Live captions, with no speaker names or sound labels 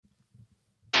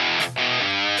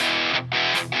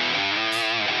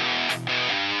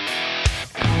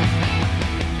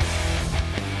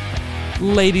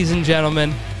Ladies and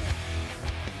gentlemen,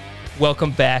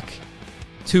 welcome back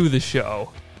to the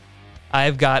show.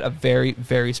 I've got a very,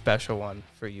 very special one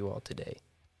for you all today.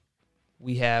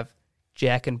 We have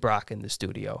Jack and Brock in the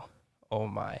studio. Oh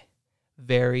my.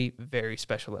 Very, very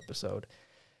special episode.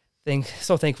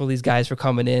 So thankful these guys for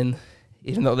coming in,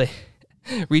 even though they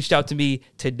reached out to me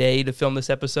today to film this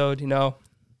episode, you know.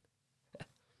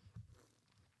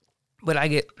 But I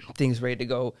get things ready to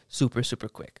go super, super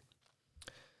quick.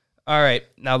 All right,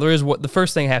 now the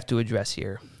first thing I have to address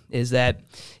here is that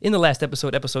in the last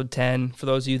episode, episode 10, for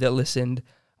those of you that listened,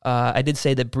 I did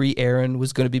say that Brie Aaron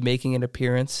was going to be making an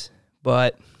appearance,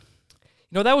 but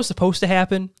that was supposed to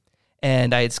happen,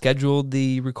 and I had scheduled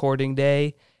the recording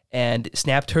day and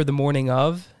snapped her the morning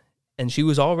of, and she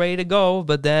was all ready to go,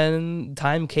 but then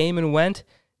time came and went,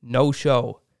 no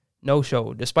show,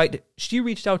 despite she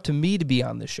reached out to me to be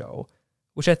on the show,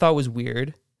 which I thought was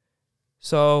weird.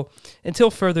 So,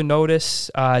 until further notice,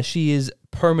 she is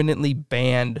permanently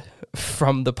banned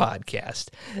from the podcast.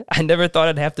 I never thought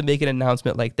I'd have to make an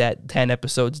announcement like that 10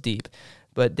 episodes deep,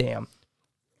 but damn.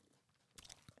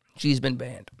 She's been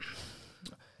banned.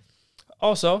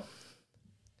 Also,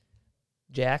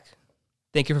 Jack,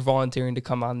 thank you for volunteering to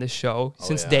come on this show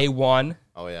since day one.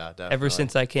 Oh, yeah, definitely. Ever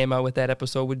since I came out with that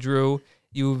episode with Drew,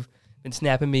 you've been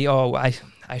snapping me, I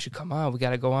should come on, we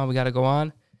got to go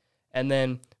on. And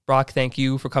then Brock, thank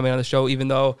you for coming on the show. Even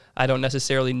though I don't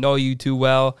necessarily know you too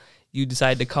well, you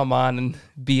decided to come on and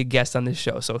be a guest on this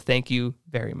show. So thank you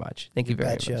very much. Thank you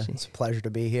very much. It's a pleasure to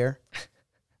be here.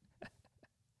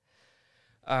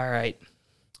 All right.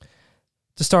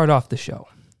 To start off the show,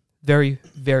 very,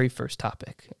 very first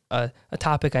topic. A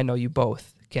topic I know you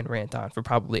both can rant on for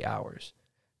probably hours,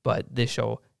 but this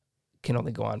show can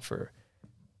only go on for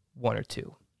one or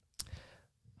two.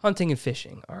 Hunting and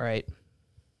fishing, all right?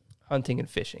 Hunting and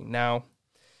fishing. Now,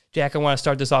 Jack, I want to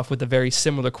start this off with a very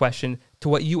similar question to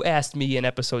what you asked me in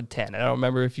episode 10. I don't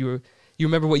remember if you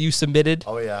remember what you submitted?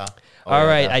 Oh, yeah. All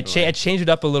right, I changed it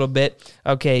up a little bit.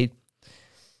 Okay,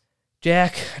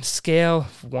 Jack, on a scale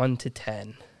of 1 to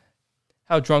 10,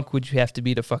 how drunk would you have to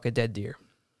be to fuck a dead deer?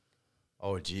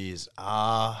 Oh, geez.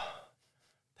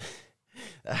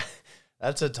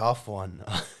 That's a tough one.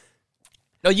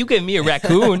 No, you gave me a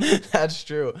raccoon. That's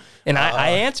true. And I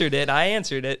answered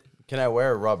it. Can I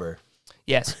wear rubber?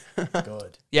 Yes.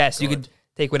 Good. Yes, you could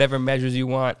take whatever measures you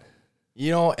want.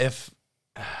 If...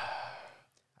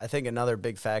 I think another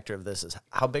big factor of this is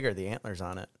how big are the antlers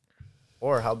on it?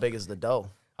 Or how big is the doe?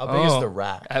 How big is the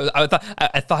rack?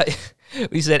 I thought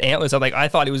we said antlers. I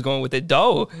thought he was going with the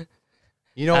doe.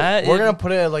 We're going to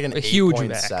put it at like an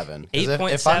 8.7.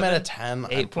 If I'm at a 10,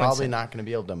 I'm 8.7. probably not going to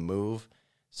be able to move.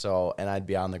 So, and I'd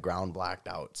be on the ground blacked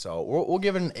out. So we'll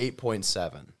give it an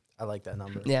 8.7. I like that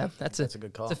number. Yeah, that's a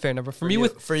good call. That's a fair number for me. me.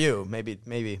 For you,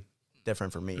 maybe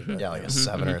different for me. But. Yeah, like a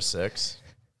 7 or a 6.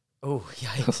 Oh,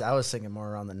 yikes! I was thinking more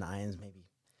around the 9s,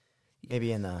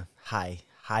 maybe in the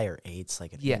higher 8s,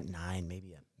 like an 8, 9,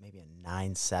 maybe a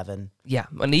 9, 7. Yeah,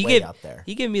 and he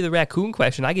gave me the raccoon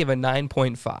question. I gave a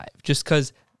 9.5 just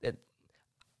because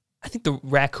I think the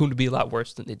raccoon would be a lot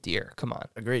worse than the deer. Come on.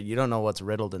 Agreed. You don't know what's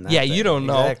riddled in that. Yeah, thing. you don't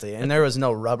know. Exactly. And there was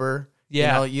no rubber.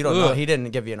 Yeah. You don't know. He didn't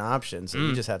give you an option, so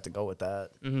you just have to go with that.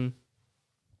 Mm-hmm.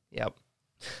 Yep.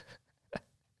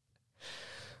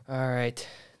 All right.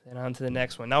 Then on to the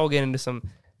next one. Now we'll get into some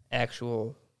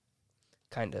actual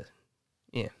kind of,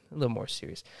 a little more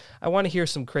serious. I want to hear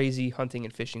some crazy hunting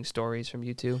and fishing stories from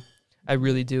you two. I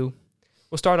really do.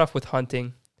 We'll start off with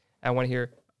hunting. I want to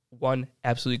hear one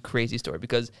absolutely crazy story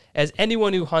because as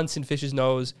anyone who hunts and fishes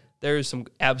knows, there is some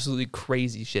absolutely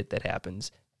crazy shit that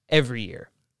happens every year.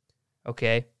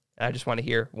 Okay? And I just want to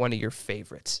hear one of your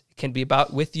favorites. It can be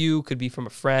about with you, could be from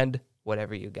a friend,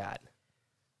 whatever you got.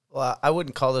 Well, I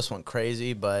wouldn't call this one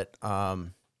crazy, but,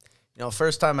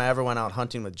 first time I ever went out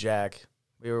hunting with Jack,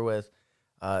 we were with,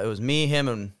 it was me, him,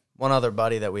 and one other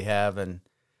buddy that we have, and,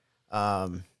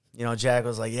 Jack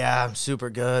was like, yeah, I'm super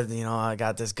good, I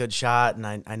got this good shot,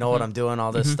 and I know what I'm doing,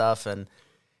 all this stuff, and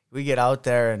we get out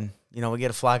there, and, we get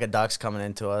a flock of ducks coming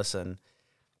into us, and,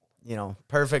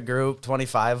 perfect group,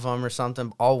 25 of them or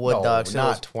something, all wood ducks.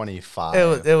 Not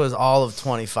 25. It was all of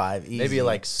 25, easy. Maybe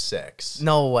like 6.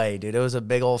 No way, dude. It was a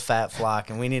big old fat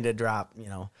flock, and we needed to drop,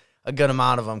 a good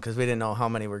amount of them because we didn't know how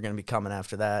many were going to be coming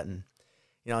after that. And,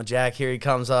 Jack, here he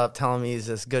comes up telling me he's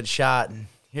this good shot, and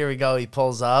here we go. He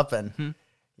pulls up, and,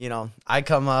 I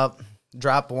come up,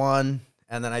 drop one,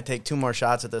 and then I take 2 more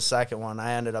shots at the second one.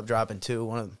 I ended up dropping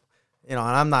 2. And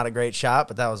I'm not a great shot,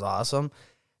 but that was awesome.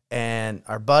 And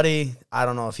our buddy, I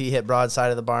don't know if he hit broadside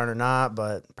of the barn or not,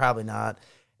 but probably not.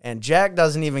 And Jack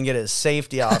doesn't even get his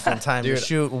safety off in time Dude, to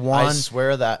shoot one. I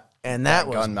swear that And that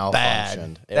was gun bad.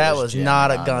 malfunctioned. It That was was jamming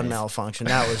not a on gun me. malfunction.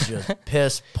 That was just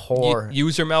piss poor.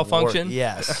 User malfunction? work.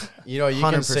 Yes. You know, you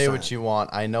can say 100%. what you want.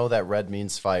 I know that red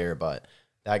means fire, but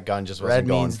that gun just wasn't Red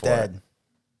going means for dead.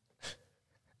 it.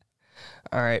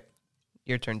 All right.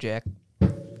 Your turn, Jack.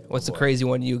 What's the crazy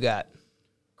one you got?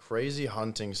 Crazy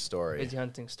hunting story. Crazy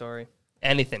hunting story.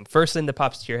 Anything. First thing that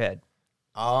pops to your head.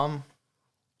 Oh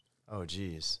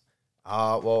geez.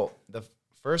 Well, the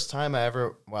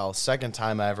second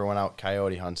time I ever went out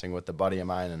coyote hunting with a buddy of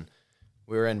mine, and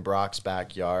we were in Brock's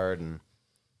backyard, and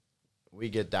we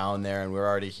get down there and we're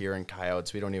already hearing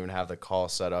coyotes. We don't even have the call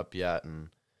set up yet, and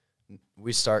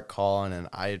we start calling, and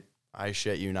I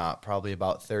shit you not, probably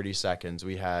about 30 seconds,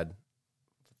 we had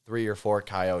 3 or 4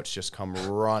 coyotes just come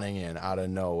running in out of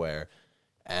nowhere,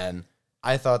 and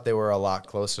I thought they were a lot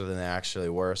closer than they actually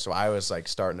were, so I was like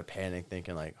starting to panic,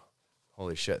 thinking like,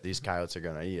 holy shit, these coyotes are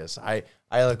gonna eat us. I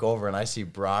look over and I see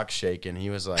Brock shaking. He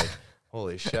was like,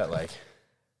 holy shit, like,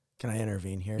 Can I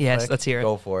intervene here? Yes, quick? let's hear it.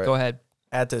 go for it. Go ahead.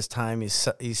 At this time, he's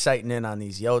sighting in on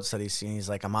these yotes that he's seen. He's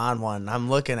like, I'm on one. I'm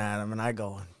looking at him, and I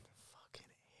go,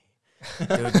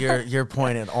 fucking A. Dude, you're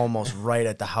pointed almost right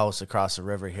at the house across the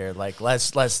river here. Like,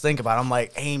 let's think about it. I'm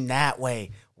like, aim that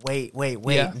way. Wait.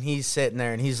 Yeah. And he's sitting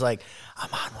there, and he's like, I'm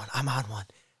on one.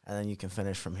 And then you can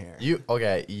finish from here.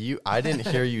 I didn't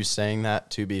hear you saying that,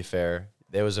 to be fair.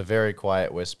 There was a very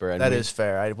quiet whisper. And That is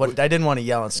fair. I didn't want to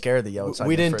yell and scare the yotes.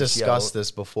 We didn't discuss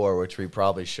this before, which we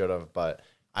probably should have, but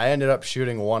I ended up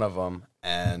shooting one of them,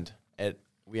 and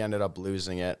we ended up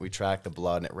losing it. We tracked the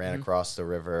blood, and it ran across the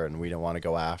river, and we didn't want to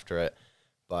go after it.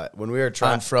 But when we were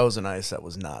trying on frozen ice, that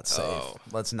was not safe.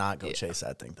 Let's not go chase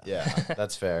that thing down. Yeah,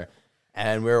 that's fair.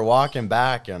 And we were walking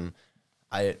back, and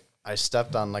I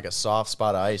stepped on like a soft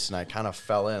spot of ice, and I kind of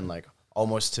fell in like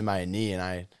almost to my knee,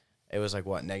 and it was like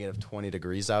negative 20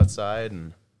 degrees outside,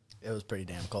 and It was pretty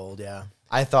damn cold, yeah.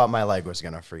 I thought my leg was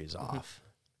gonna freeze off.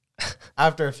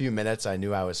 After a few minutes, I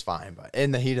knew I was fine, but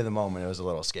in the heat of the moment, it was a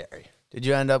little scary. Did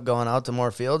you end up going out to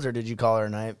more fields, or did you call her a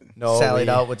night? No, Sallied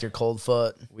out with your cold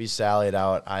foot. We sallied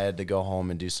out. I had to go home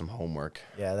and do some homework.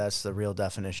 Yeah, that's the real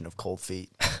definition of cold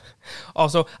feet.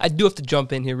 Also, I do have to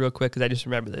jump in here real quick because I just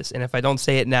remember this. And if I don't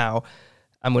say it now,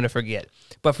 I'm going to forget.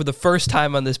 But for the first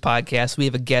time on this podcast, we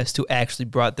have a guest who actually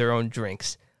brought their own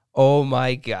drinks. Oh,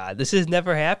 my God. This has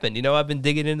never happened. You know, I've been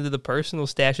digging into the personal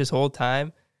stash this whole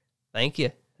time. Thank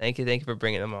you. Thank you for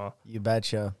bringing them all. You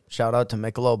betcha. Shout out to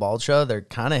Michelob Ultra. They're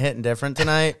kind of hitting different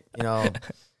tonight. You know,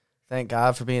 thank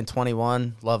God for being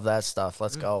 21. Love that stuff.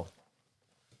 Let's go.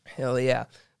 Hell yeah.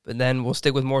 But then we'll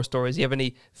stick with more stories. You have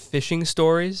any fishing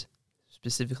stories,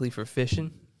 specifically for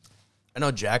fishing? I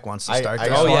know Jack wants to I start. got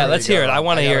this Oh, one. yeah. one. Let's hear it. I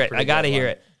want to I got hear a it. pretty I got to good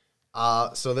hear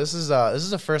one. it. So this is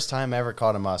the first time I ever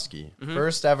caught a muskie.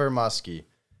 First ever muskie.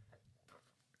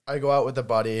 I go out with a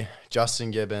buddy,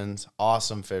 Justin Gibbons,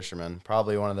 awesome fisherman,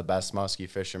 probably one of the best muskie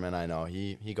fishermen I know.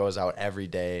 He goes out every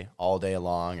day, all day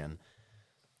long, and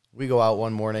we go out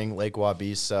one morning, Lake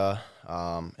Wabisa.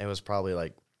 It was probably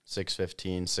like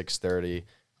 6:15, 6:30.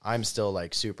 I'm still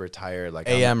like super tired. Like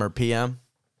AM or PM?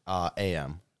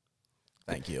 AM.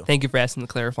 Thank you. Thank you for asking the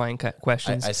clarifying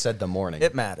questions. I said the morning.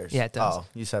 It matters. Yeah, it does. Oh,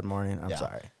 you said morning. I'm Yeah.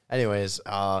 sorry. Anyways,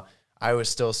 I was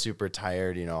still super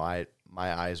tired. You know,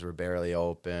 my eyes were barely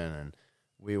open, and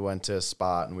we went to a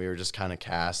spot, and we were just kind of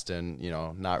casting, you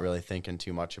know, not really thinking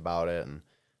too much about it. And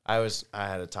I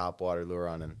had a topwater lure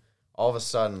on, and all of a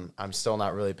sudden, I'm still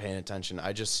not really paying attention.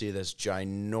 I just see this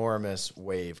ginormous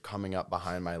wave coming up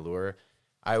behind my lure.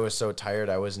 I was so tired,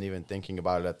 I wasn't even thinking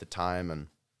about it at the time, and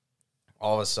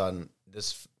all of a sudden,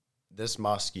 this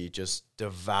muskie just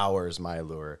devours my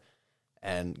lure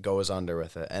and goes under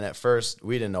with it. And at first,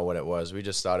 we didn't know what it was. We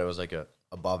just thought it was like a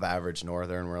above average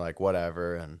northern. We're like,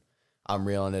 whatever. And I'm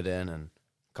reeling it in. And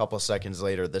a couple of seconds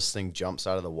later, this thing jumps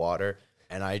out of the water.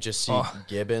 And I just see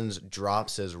Gibbons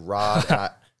drops his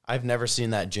rod. I've never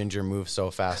seen that ginger move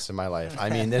so fast in my life. I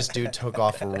mean, this dude took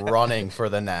off running for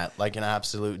the net like an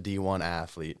absolute D1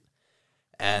 athlete.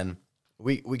 And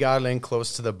we got in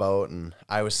close to the boat, and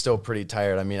I was still pretty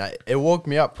tired. I mean, it woke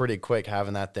me up pretty quick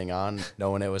having that thing on,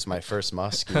 knowing it was my first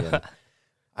muskie. And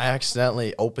I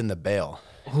accidentally opened the bail.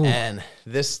 Ooh. And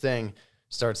this thing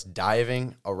starts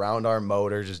diving around our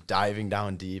motor, just diving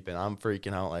down deep, and I'm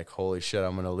freaking out like, holy shit,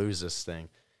 I'm going to lose this thing.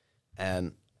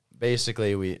 And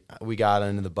basically, we got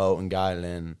into the boat and got it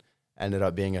in. Ended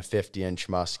up being a 50-inch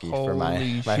muskie for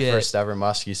my first ever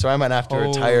muskie. So I might have to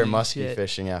retire muskie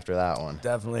fishing after that one.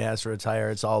 Definitely has to retire.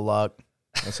 It's all luck.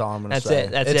 That's all I'm going to say.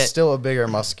 It's still a bigger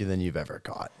muskie than you've ever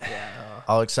caught. Yeah.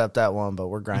 I'll accept that one, but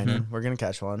we're grinding. We're going to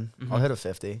catch one. I'll hit a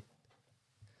 50.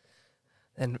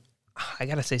 And I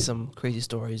got to say some crazy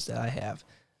stories that I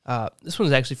have. This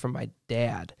one's actually from my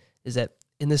dad. is that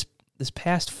in this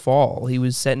past fall, he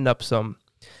was setting up some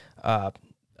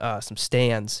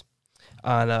stands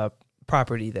on a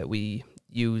property that we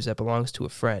use that belongs to a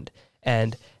friend.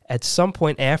 And at some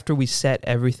point after we set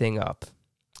everything up,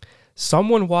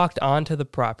 someone walked onto the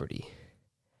property,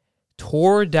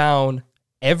 tore down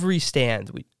every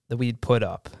stand that we'd put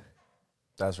up,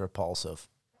 That's repulsive.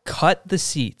 cut the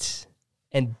seats,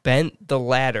 and bent the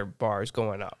ladder bars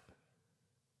going up.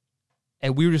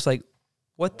 And we were just like,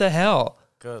 what the hell?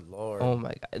 Good Lord. Oh,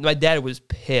 my God. My dad was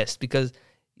pissed because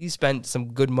he spent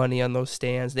some good money on those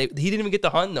stands. He didn't even get to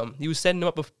hunt them. He was setting them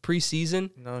up with preseason,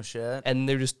 No shit. and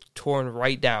they're just torn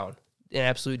right down and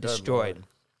absolutely Good destroyed. Lord.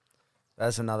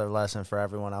 That's another lesson for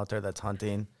everyone out there that's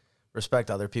hunting.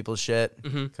 Respect other people's shit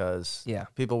because Yeah.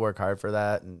 people work hard for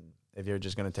that, and if you're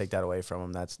just going to take that away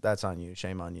from them, that's on you.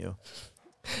 Shame on you.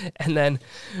 And then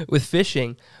with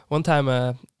fishing, one time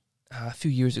a few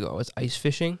years ago, I was ice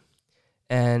fishing,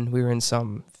 and we were in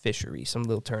some fishery, some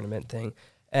little tournament thing,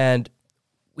 and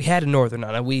we had a northern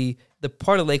on it. The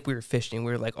part of the lake we were fishing,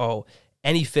 we were like, oh,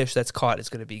 any fish that's caught is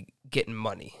going to be getting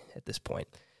money at this point.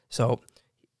 So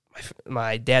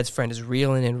my dad's friend is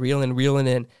reeling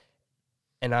in,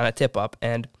 and on a tip up,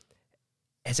 and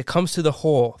as it comes to the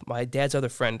hole, my dad's other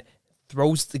friend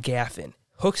throws the gaff in,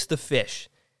 hooks the fish.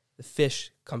 The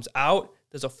fish comes out,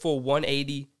 does a full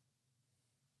 180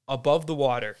 above the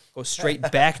water, goes straight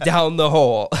back down the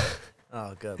hole.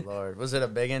 Oh, good Lord. Was it a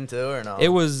big one too or no? It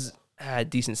was a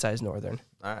decent sized northern.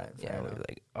 All right. Yeah, fair we enough. were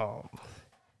like, oh,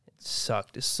 it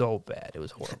sucked. It's so bad. It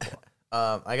was horrible.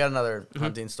 I got another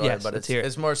hunting story, Yes, but let's hear it.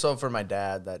 it's more so for my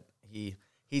dad that he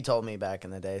told me back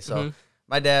in the day. So Mm-hmm.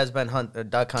 my dad's been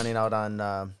duck hunting out on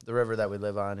the river that we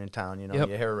live on in town, Yep.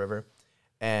 Yahara River.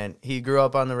 And he grew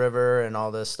up on the river and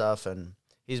all this stuff, and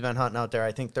he's been hunting out there,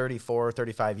 I think, 34,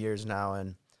 35 years now.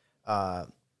 And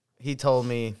he told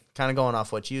me, kind of going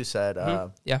off what you said,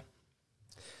 Yeah.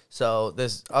 so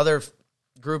this other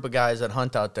group of guys that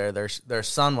hunt out there, their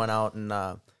son went out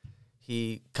and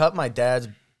he cut my dad's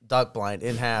duck blind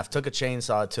in half, took a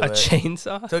chainsaw to it.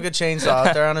 Chainsaw? Took a chainsaw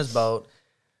out there on his boat,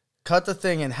 cut the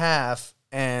thing in half,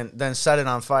 and then set it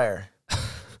on fire.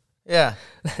 Yeah.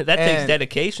 That takes And-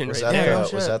 dedication Was right that, there. no was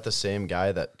shit. that the same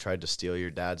guy that tried to steal your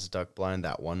dad's duck blind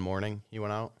that one morning he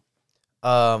went out?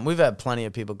 We've had plenty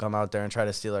of people come out there and try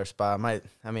to steal our spot.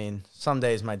 Some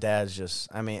days my dad's just,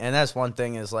 and that's one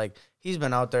thing is like, he's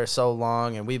been out there so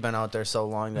long and we've been out there so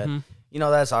long that,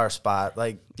 that's our spot.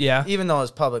 Like, Yeah. even though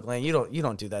it's public land, you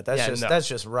don't do that. That's Yeah, no. that's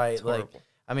just right. It's Like,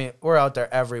 horrible. we're out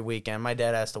there every weekend. My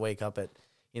dad has to wake up at,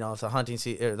 if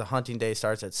the hunting day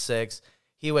starts at 6,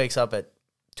 he wakes up at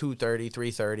 2:30,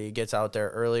 3:30, gets out there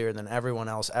earlier than everyone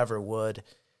else ever would,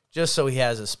 just so he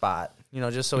has a spot,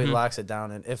 just so he locks it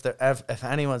down. And if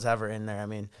anyone's ever in there,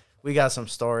 we got some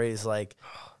stories. Like,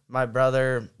 my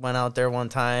brother went out there one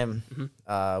time.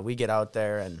 We get out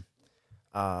there and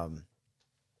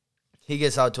he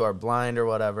gets out to our blind or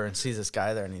whatever and sees this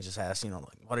guy there, and he just asks, like,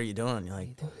 what are you doing? You're like,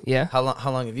 Yeah. how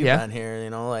long have you Yeah. been here?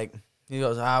 Like, he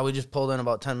goes, we just pulled in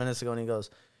about 10 minutes ago. And he goes,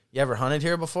 you ever hunted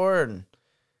here before? And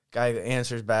guy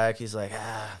answers back. He's like,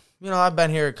 I've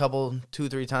been here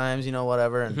 2-3 times,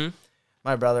 whatever. And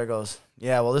my brother goes,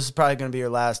 yeah, well, this is probably going to be your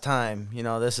last time.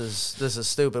 This is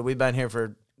stupid. We've been here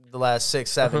for the last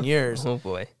 6-7 years. Oh,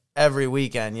 boy. Every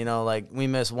weekend, like, we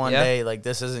miss one Yeah. day. Like,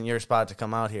 this isn't your spot to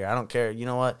come out here. I don't care. You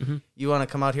know what? You want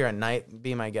to come out here at night?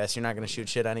 Be my guest. You're not going to shoot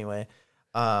shit anyway.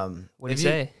 What did if he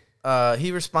say?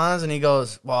 He responds and he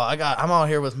goes, well, I'm out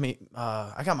here with me.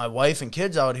 I got my wife and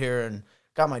kids out here and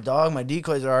got my dog. My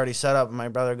decoys are already set up. And my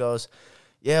brother goes,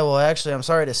 yeah, well, actually, I'm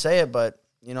sorry to say it, but,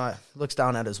 looks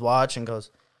down at his watch and goes,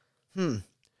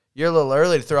 you're a little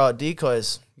early to throw out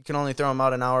decoys. You can only throw them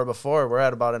out an hour before. We're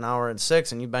at about an hour and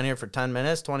 6, and you've been here for 10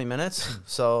 minutes, 20 minutes.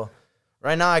 So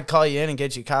right now I'd call you in and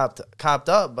get you copped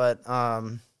up, but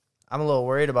I'm a little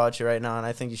worried about you right now, and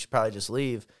I think you should probably just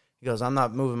leave. He goes, I'm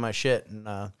not moving my shit. And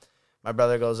my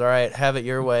brother goes, all right, have it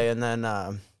your way. And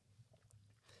then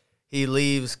he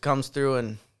leaves, comes through,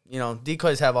 and,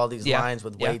 decoys have all these lines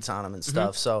with weights on them and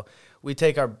stuff. So we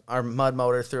take our mud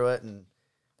motor through it and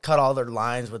cut all their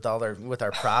lines with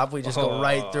our prop. We just go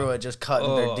right through it, just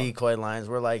cutting their decoy lines.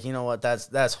 We're like, you know what,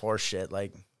 that's horse shit.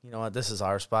 Like, you know what, this is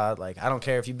our spot. Like, I don't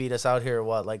care if you beat us out here or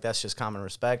what. Like, that's just common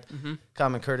respect,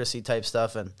 common courtesy type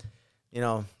stuff. And,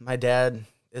 my dad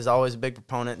is always a big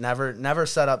proponent. Never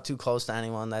set up too close to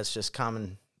anyone. That's just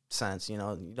common sense. You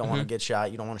don't want to get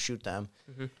shot. You don't want to shoot them.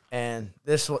 And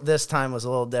this time was a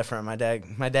little different. My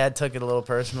dad took it a little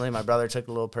personally. My brother took it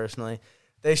a little personally.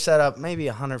 They set up maybe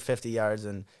 150 yards,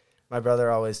 and my brother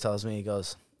always tells me, he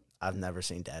goes, I've never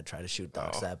seen Dad try to shoot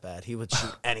ducks that bad. He would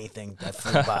shoot anything that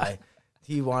flew by.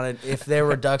 He wanted, if there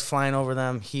were ducks flying over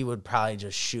them, he would probably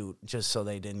just shoot just so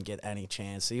they didn't get any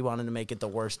chance. So he wanted to make it the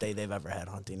worst day they've ever had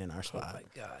hunting in our spot. Oh my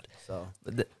God. So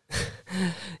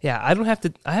Yeah, I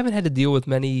haven't had to deal with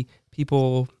many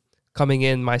people coming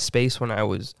in my space when I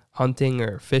was hunting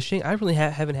or fishing. I really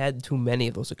haven't had too many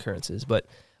of those occurrences. But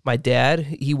my dad,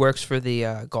 he works for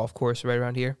the golf course right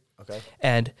around here. okay,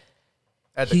 And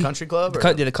at the country club, the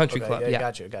country Okay, club. yeah, Yeah,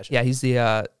 gotcha. yeah, he's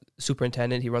the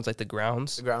superintendent. He runs like the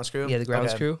grounds. The grounds crew. Yeah, the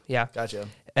grounds Okay, crew. Yeah. Gotcha.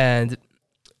 And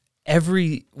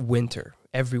every winter,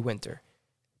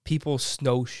 people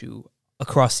snowshoe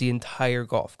across the entire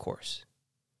golf course.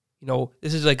 You know,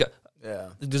 this is like Yeah.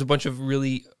 there's a bunch of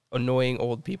really annoying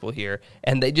old people here,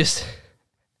 and they just.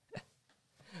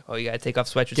 Oh, you gotta take off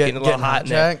sweatshirts. Getting a little hot in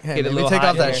there. Jack. Hey, Getting a maybe little take hot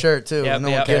off in that there. shirt too. Yep, No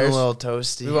yep. one Getting cares. a little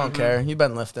toasty. We won't care. You've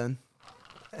been lifting.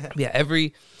 Yeah,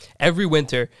 every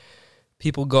winter,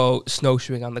 people go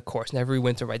snowshoeing on the course, and every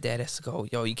winter my dad has to go,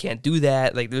 yo, you can't do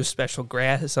that. Like, there's special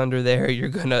grass under there. You're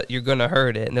gonna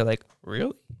hurt it. And they're like,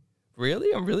 really?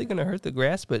 I'm really gonna hurt the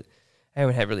grass? But I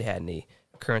haven't really had any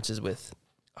occurrences with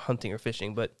hunting or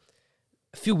fishing. But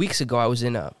a few weeks ago, I was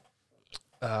in a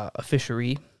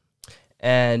fishery,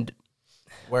 and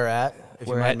Where at? If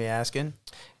Where you at? mind me asking.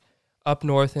 up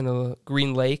north in a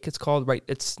Green Lake, it's called. Right,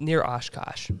 it's near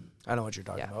Oshkosh. I know what you're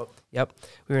talking Yeah. about. Yep,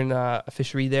 we were in a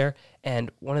fishery there, and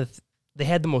they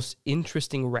had the most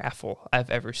interesting raffle I've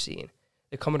ever seen.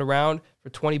 They're coming around for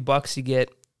 $20. You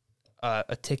get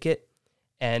a ticket,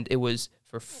 and it was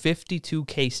for 52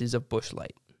 cases of Busch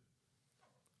Light.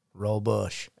 Roll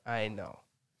bush. I know.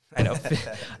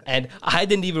 And I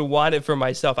didn't even want it for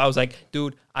myself. I was like,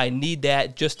 dude, I need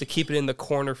that just to keep it in the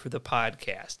corner for the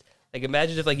podcast. Like,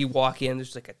 imagine if, like, you walk in,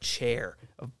 there's, like, a chair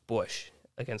of Busch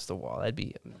against the wall. That'd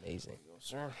be amazing.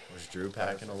 Was Drew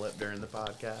packing a lip during the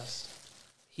podcast?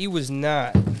 He was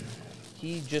not.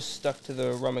 He just stuck to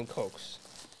the rum and cokes.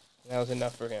 That was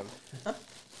enough for him.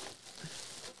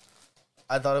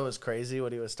 I thought it was crazy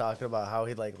when he was talking about how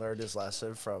he like learned his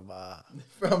lesson from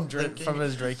drinking. from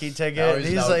his drinking Now ticket.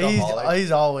 he's an alcoholic.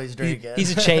 He's always drinking.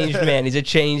 He's a changed man. He's a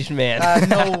changed man.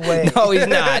 No way. No, he's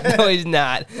not. No, he's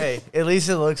not. Hey, at least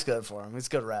it looks good for him. It's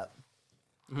good rep.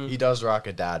 He does rock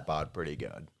a dad bod pretty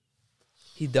good.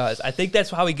 He does. I think that's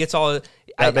how he gets all. That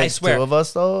I makes swear. two of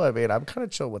us though. I mean, I'm kind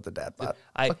of chill with the dad bod.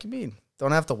 I- What you mean?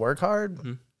 Don't have to work hard,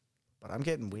 but I'm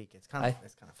getting weak. It's kind of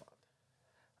fun.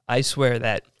 I swear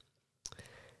that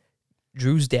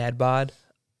Drew's dad bod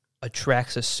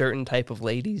attracts a certain type of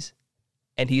ladies,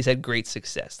 and he's had great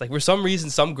success. Like, for some reason,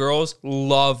 some girls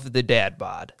love the dad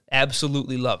bod.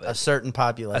 Absolutely love A it. certain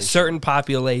population. A certain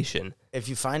population. If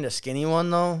you find a skinny one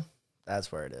though,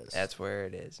 that's where it is. That's where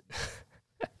it is.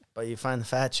 But you find the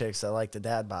fat chicks that like the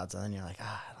dad bods, and then you're like,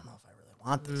 I don't know if I really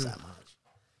want this that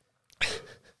much.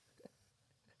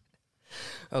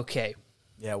 Okay.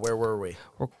 Yeah, where were we?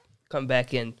 We'll come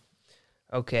back in.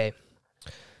 Okay.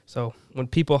 So when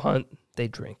people hunt, they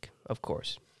drink, of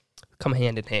course. Come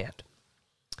hand in hand.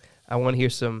 I want to hear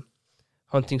some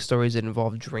hunting stories that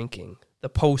involve drinking. The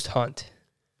post-hunt.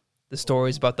 The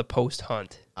stories about the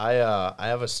post-hunt. I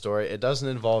have a story. It doesn't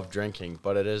involve drinking,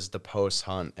 but it is the post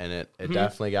hunt, and it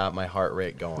definitely got my heart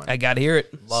rate going. I got to hear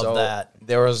it. Love that.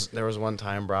 There was one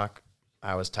time, Brock.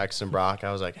 I was texting Brock.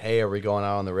 I was like, "Hey, are we going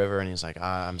out on the river?" And he's like,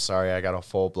 "I'm sorry, I got a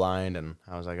full blind." And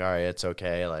I was like, "All right, it's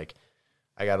okay. Like,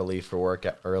 I got to leave for work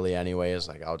early anyways.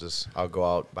 Like, I'll go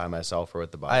out by myself or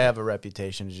with the bike." I have a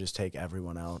reputation to just take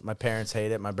everyone out. My parents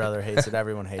hate it. My brother hates it.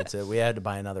 Everyone hates it. We had to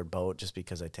buy another boat just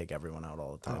because I take everyone out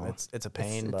all the time. Oh. It's a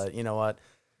pain, but you know what?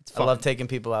 I fun. love taking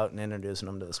people out and introducing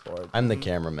them to the sport. I'm the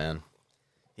cameraman.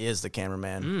 He is the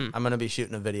cameraman. I'm going to be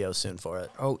shooting a video soon for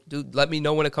it. Oh, dude, let me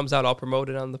know when it comes out. I'll promote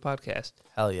it on the podcast.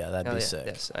 Hell yeah, that'd Hell be yeah. sick.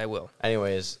 Yes, I will.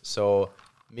 Anyways, so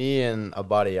me and a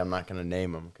buddy, I'm not going to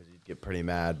name him because he'd get pretty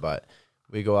mad, but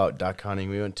we go out duck hunting.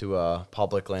 We went to a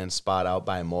public land spot out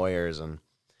by Moyers, and,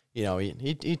 you know,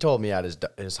 he told me he had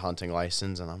his hunting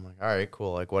license, and I'm like, all right,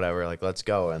 cool, like, whatever, like, let's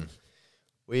go. And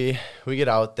we get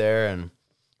out there, and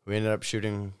we ended up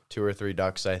shooting 2 or 3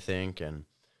 ducks, I think, and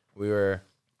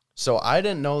so I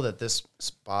didn't know that this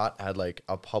spot had, like,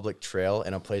 a public trail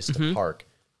and a place to park,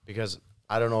 because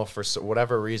I don't know, for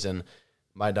whatever reason,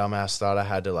 my dumbass thought I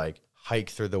had to, like, hike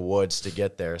through the woods to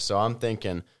get there. So I'm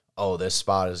thinking, oh, this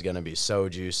spot is going to be so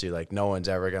juicy, like, no one's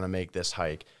ever going to make this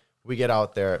hike. We get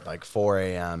out there at, like, 4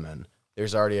 a.m., and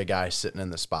there's already a guy sitting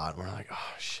in the spot, and we're like,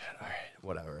 oh, shit, all right,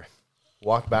 whatever.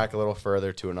 Walk back a little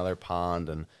further to another pond,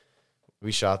 and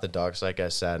we shot the ducks, like I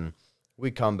said, and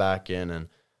we come back in, and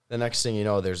the next thing you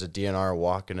know, there's a DNR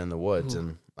walking in the woods.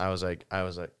 And I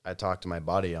talked to my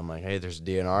buddy. I'm like, hey, there's a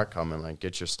DNR coming. Like,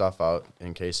 get your stuff out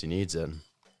in case he needs it.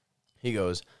 He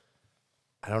goes,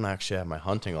 I don't actually have my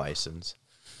hunting license.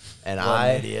 And What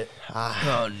an idiot.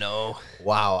 Oh no.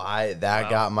 Wow, that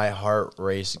got my heart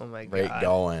rate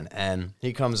going. And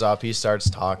he comes up, he starts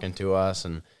talking to us,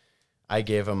 and I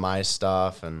gave him my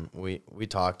stuff, and we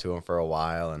talked to him for a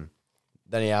while, and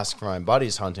then he asked for my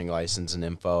buddy's hunting license and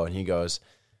info, and he goes,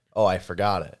 "Oh, I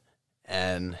forgot it."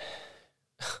 And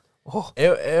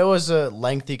it was a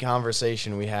lengthy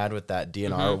conversation we had with that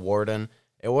DNR warden.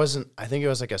 It wasn't, I think it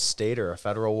was like a state or a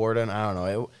federal warden. I don't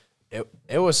know.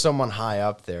 It was someone high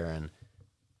up there, and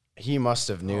he must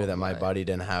have knew that my buddy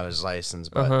didn't have his license,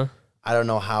 but I don't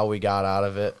know how we got out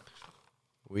of it.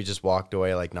 We just walked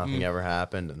away like nothing ever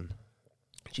happened. And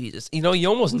Jesus. You know, you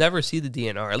almost never see the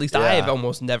DNR. At least I have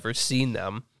almost never seen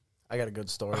them. I got a good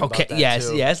story Okay, about that yes,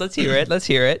 too. yes. Let's hear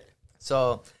it.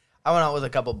 So I went out with a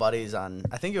couple buddies on,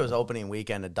 I think it was opening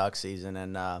weekend of duck season,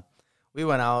 and we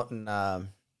went out and,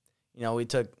 we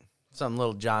took some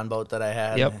little John boat that I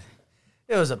had. Yep.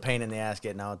 It was a pain in the ass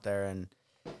getting out there, and,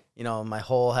 my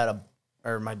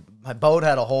boat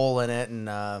had a hole in it, and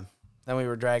then we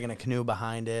were dragging a canoe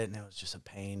behind it, and it was just a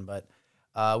pain. But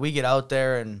we get out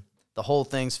there, and the whole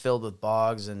thing's filled with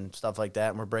bogs and stuff like that,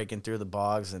 and we're breaking through the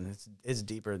bogs, and it's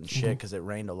deeper than shit because it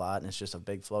rained a lot, and it's just a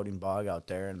big floating bog out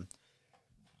there.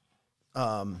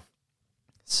 And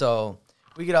so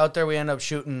we get out there, we end up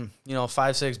shooting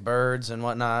 5-6 birds and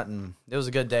whatnot, and it was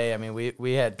a good day. I mean,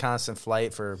 we had constant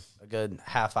flight for a good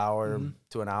half hour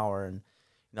to an hour, and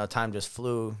time just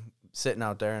flew sitting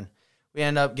out there. And we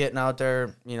end up getting out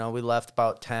there, we left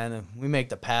about 10, and we make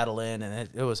the paddle in, and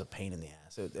it was a pain in the ass.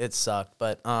 It sucked.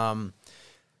 But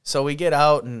so we get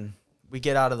out, and we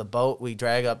get out of the boat. We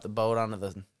drag up the boat onto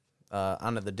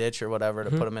the ditch or whatever to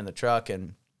put them in the truck.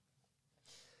 And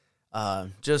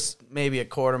just maybe a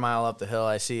quarter mile up the hill,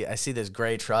 I see this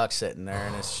gray truck sitting there,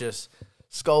 and it's just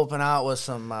scoping out with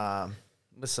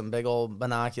some big old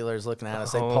binoculars looking at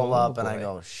us. They pull up, and I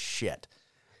go, shit.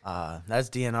 That's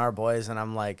DNR, boys. And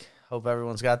I'm like, hope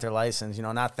everyone's got their license,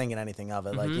 not thinking anything of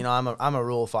it. Like, I'm a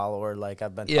rule follower. Like,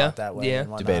 I've been taught that way. Yeah.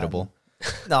 And whatnot. debatable.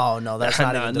 No, that's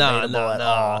not even debatable at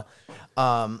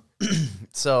all.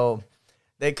 So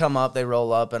they come up, they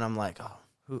roll up, and I'm like,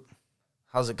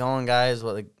 how's it going, guys?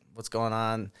 What's going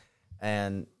on?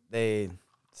 And they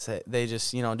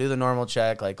just, do the normal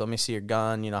check. Like, let me see your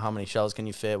gun. How many shells can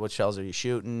you fit? What shells are you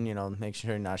shooting? Make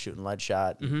sure you're not shooting lead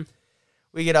shot.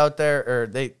 We get out there, or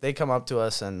they come up to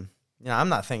us, and I'm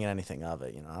not thinking anything of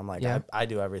it. I'm like, I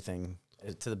do everything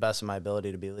to the best of my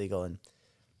ability to be legal. And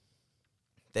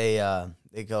they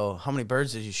go, how many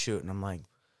birds did you shoot? And I'm like,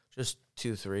 just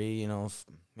 2, 3,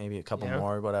 maybe a couple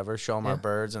more, whatever. Show them our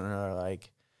birds, and they're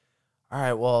like, all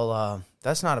right, well,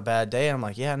 that's not a bad day. And I'm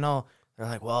like, yeah, no. They're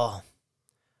like, well,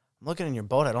 I'm looking in your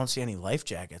boat. I don't see any life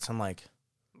jackets. I'm like,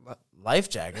 life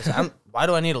jackets? Why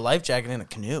do I need a life jacket in a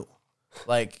canoe?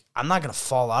 Like, I'm not going to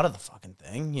fall out of the fucking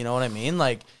thing. You know what I mean?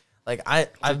 Like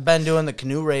I've been doing the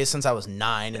canoe race since I was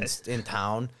 9 in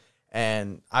town,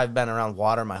 and I've been around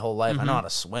water my whole life. I know how to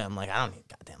swim. Like, I don't need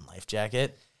a goddamn life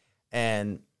jacket.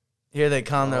 And here they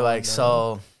come. They're like,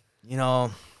 so, you're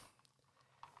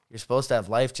supposed to have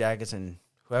life jackets, and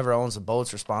whoever owns the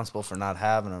boat's responsible for not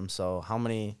having them. So how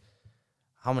many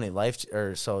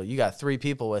so you got 3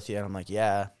 people with you? And I'm like,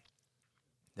 yeah.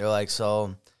 They're like, so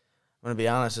I'm going to be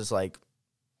honest, it's like,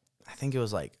 I think it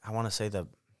was like, I want to say the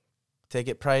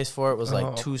ticket price for it was like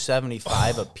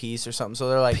 $275 a piece or something. So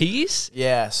they're like, piece?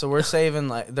 Yeah. So we're saving,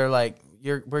 like, they're like,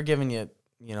 we're giving you,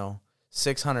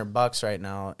 $600 right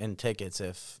now in tickets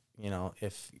if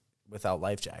without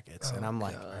life jackets. And I'm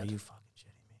like, are you fucking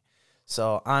shitting me?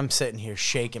 So I'm sitting here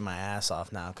shaking my ass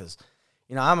off now because,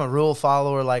 I'm a rule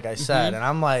follower, like I said, and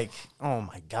I'm like, oh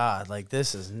my God, like,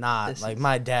 this is not,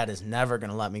 my dad is never going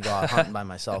to let me go out hunting by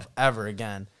myself ever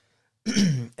again.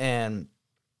 And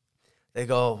they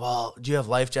go, well, do you have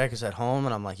life jackets at home?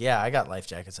 And I'm like, yeah, I got life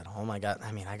jackets at home. I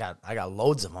got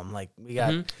loads of them. Like, we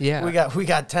got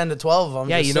 10 to 12 of them.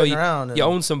 Yeah, just sitting around. You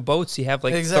own some boats. You have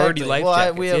like 30 life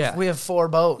jackets. We have 4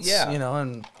 boats.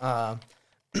 And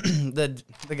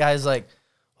the guy's like,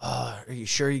 oh, are you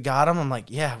sure you got them? I'm like,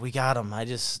 yeah, we got them. I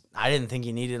didn't think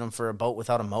you needed them for a boat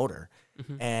without a motor.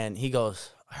 And he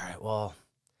goes, all right, well,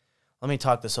 let me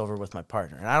talk this over with my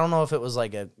partner. And I don't know if it was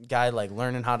like a guy like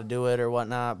learning how to do it or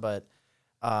whatnot, but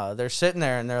they're sitting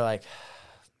there and they're like,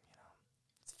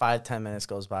 5-10 minutes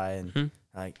goes by and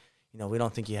like, we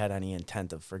don't think you had any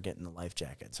intent of forgetting the life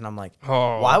jackets. And I'm like,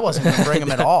 well, I wasn't going to bring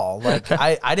them at all. Like,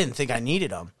 I didn't think I needed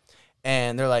them.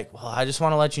 And they're like, well, I just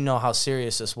want to let you know how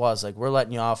serious this was. Like, we're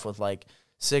letting you off with like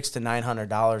 $600 to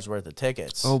 $900 worth of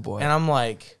tickets. Oh boy. And I'm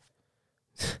like,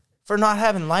 for not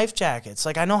having life jackets.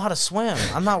 Like, I know how to swim.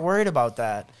 I'm not worried about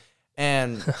that.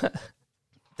 And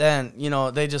then, you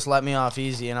know, they just let me off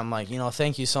easy, and I'm like, you know,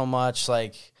 thank you so much,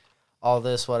 like, all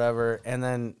this, whatever. And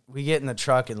then we get in the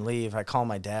truck and leave. I call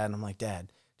my dad, and I'm like,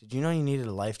 Dad, did you know you needed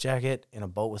a life jacket in a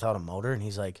boat without a motor? And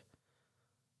he's like,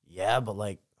 yeah, but,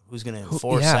 like, who's going to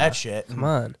enforce that shit? Come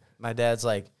on. My dad's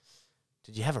like,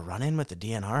 did you have a run-in with the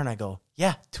DNR? And I go,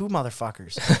 yeah, 2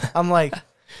 motherfuckers. I'm like,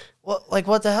 well, like,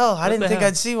 what the hell? I didn't think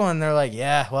I'd see one. They're like,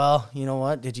 yeah, well, you know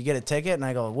what? Did you get a ticket? And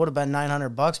I go, it would have been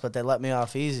 $900, but they let me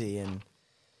off easy. And,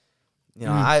 you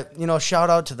know, shout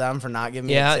out to them for not giving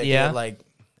me a ticket. Yeah. Like,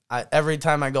 every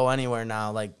time I go anywhere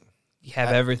now, like, You have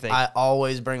everything. I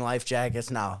always bring life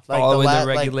jackets now. Like All in the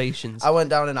regulations. Like, I went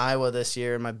down in Iowa this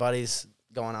year, and my buddy's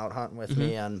going out hunting with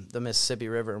me on the Mississippi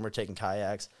River, and we're taking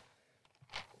kayaks.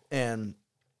 And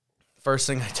first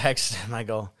thing I texted him, I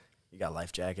go, you got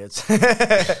life jackets.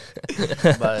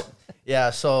 But yeah,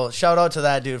 so shout out to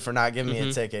that dude for not giving me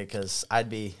a ticket, because I'd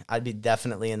be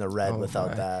definitely in the red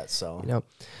without that. So, you know,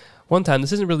 one time,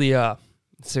 this isn't really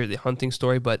necessarily a hunting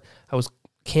story, but I was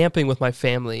camping with my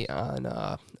family on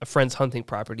a friend's hunting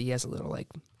property. He has a little like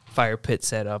fire pit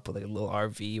set up with like a little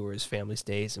RV where his family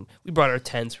stays, and we brought our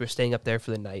tents. We were staying up there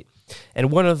for the night, and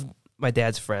one of my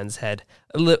dad's friends had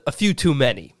a few too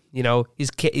many. You know, he's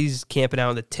camping out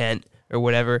in the tent or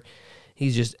whatever.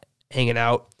 He's just hanging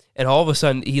out, and all of a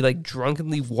sudden he like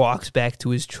drunkenly walks back to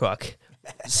his truck,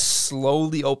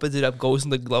 slowly opens it up, goes in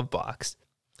the glove box,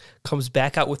 comes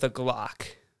back out with a Glock.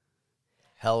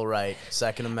 hell right,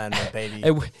 Second Amendment, baby.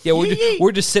 And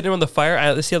we're just sitting on the fire.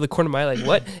 I see out the corner of my eye, like,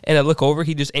 what? And I look over,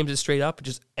 he just aims it straight up and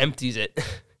just empties it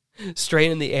straight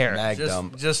in the air. Mag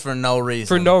dump. Just for no reason.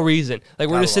 For no reason. Like,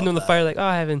 we're I just sitting on love the that. fire, like,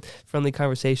 having friendly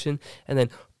conversation. And then,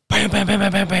 bam, bam, bam,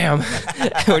 bam, bam, bam.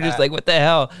 And we're just like, what the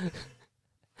hell?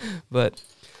 But,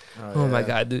 oh my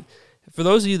God, dude. For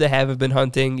those of you that haven't been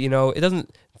hunting, you know, it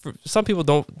doesn't, for some people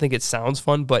don't think it sounds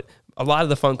fun, but a lot of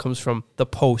the fun comes from the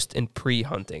post and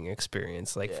pre-hunting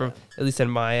experience. Like, from, at least on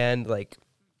my end, like,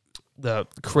 the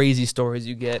crazy stories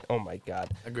you get. Oh my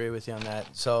God. Agree with you on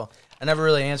that. So I never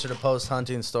really answered a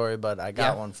post-hunting story, but I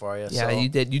got one for you. Yeah, so.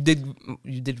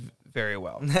 you did very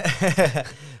well.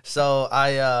 So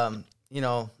I, you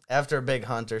know, after a big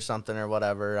hunt or something or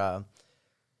whatever,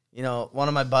 you know, one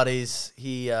of my buddies,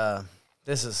 he,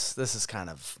 this is kind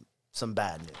of some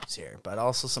bad news here, but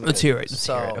also some Let's good hear it. news. Let's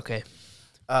So, hear it. Okay.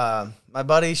 my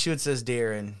buddy shoots this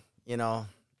deer, and, you know,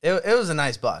 it was a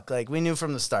nice buck. Like, we knew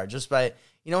from the start, just by,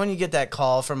 you know, when you get that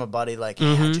call from a buddy, like,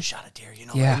 hey, I just shot a deer, you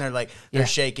know, Yeah. and they're like, they're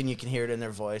shaking, you can hear it in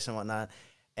their voice and whatnot.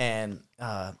 And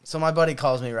so my buddy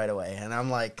calls me right away, and I'm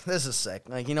like, this is sick.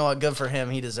 Like, you know what? Good for him.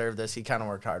 He deserved this. He kind of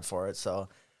worked hard for it. So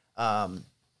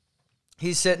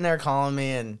he's sitting there calling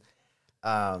me, and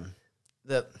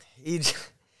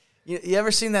you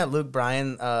ever seen that Luke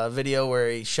Bryan video where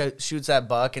he shoots that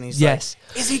buck, and he's like,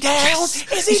 is he down?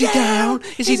 Yes. Is he down?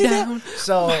 Is he down?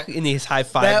 So And he's high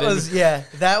fiving.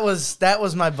 that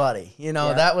was my buddy. You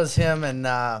know, that was him,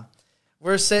 and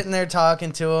we're sitting there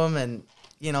talking to him, and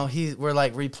you know, we're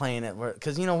like replaying it,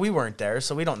 because you know we weren't there,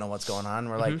 so we don't know what's going on.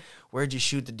 We're like, where'd you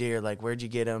shoot the deer? Like, where'd you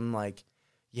get him? Like,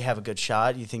 you have a good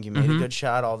shot? You think you made a good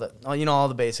shot? All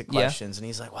the basic questions. And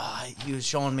he's like, well, he was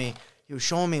showing me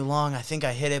long. I think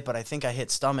I hit it, but I think I hit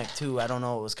stomach too. I don't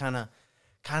know. It was kind of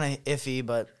iffy,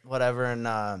 but whatever.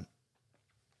 And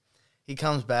he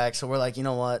comes back, so we're like, you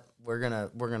know what? We're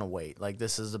gonna wait. Like,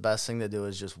 this is the best thing to do,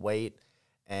 is just wait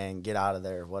and get out of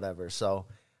there, whatever. So,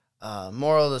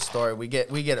 moral of the story: we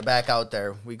get it back out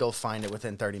there. We go find it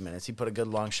within 30 minutes. He put a good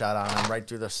long shot on him, right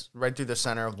through the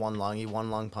center of one lung. He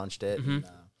one lung punched it, and,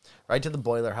 right to the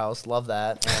boiler house. Love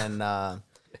that, and.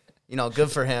 You know,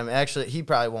 good for him. Actually, he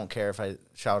probably won't care if I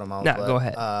shout him out. No, but, go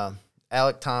ahead.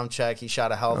 Alec Tomczyk, he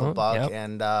shot a hell of a buck,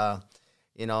 and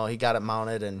you know, he got it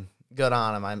mounted, and good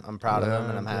on him. I'm proud of him,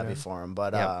 and I'm happy for him.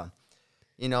 But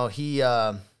you know,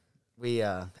 we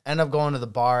end up going to the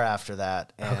bar after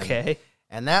that. And,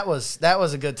 and that was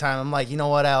a good time. I'm like, you know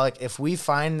what, Alec? If we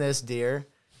find this deer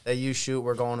that you shoot,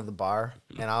 we're going to the bar,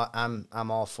 and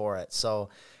I'm all for it. So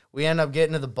we end up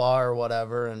getting to the bar or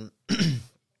whatever, and.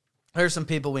 There's some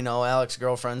people we know. Alec's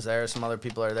girlfriend's there. Some other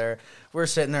people are there. We're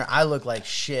sitting there. I look like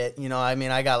shit. You know, I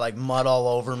mean, I got like mud all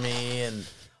over me and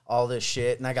all this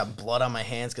shit, and I got blood on my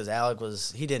hands because Alec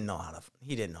he didn't know how to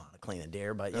clean a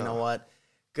deer. But you know what?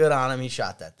 Good on him. He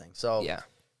shot that thing. So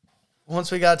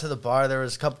once we got to the bar, there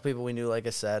was a couple people we knew, like I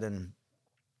said, and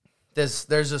there's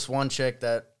this one chick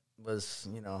that was,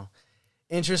 you know,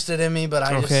 interested in me, but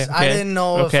I didn't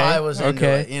know if I was into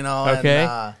it. You know,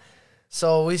 and.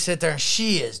 So we sit there, and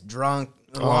she is drunk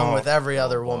along with every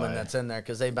other woman that's in there,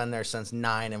 because they've been there since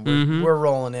 9, and we're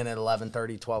rolling in at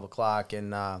 11:30, 12 o'clock.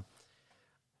 And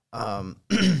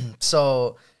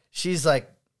so she's like,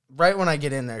 right when I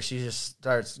get in there, she just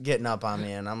starts getting up on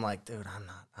me, and I'm like, dude,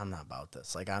 I'm not about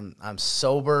this. Like, I'm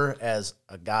sober as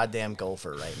a goddamn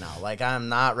gopher right now. Like, I'm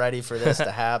not ready for this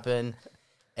to happen.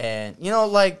 And, you know,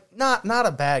 like, not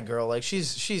a bad girl. Like,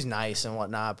 she's nice and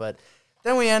whatnot. But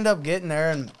then we end up getting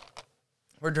there, and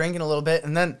we're drinking a little bit.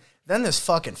 And then this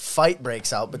fucking fight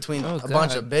breaks out between a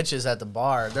bunch of bitches at the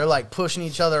bar. They're, like, pushing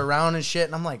each other around and shit.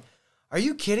 And I'm like, are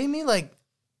you kidding me? Like,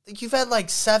 you've had, like,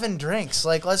 7 drinks.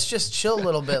 Like, let's just chill a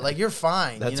little bit. Like, you're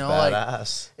fine. That's you know,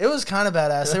 badass. Like, it was kind of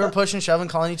badass. They were pushing, shoving,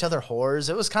 calling each other whores.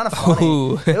 It was kind of funny.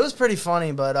 Ooh. It was pretty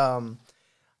funny. But,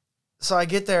 so I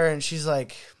get there, and she's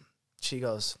like, she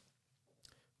goes,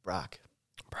 Brock,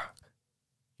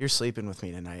 you're sleeping with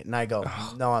me tonight. And I go,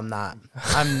 no, I'm not.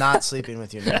 I'm not sleeping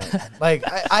with you tonight. Like,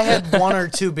 I had 1 or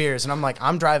 2 beers, and I'm like,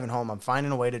 I'm driving home. I'm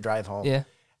finding a way to drive home. Yeah.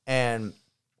 And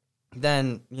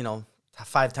then, you know,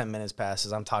 5-10 minutes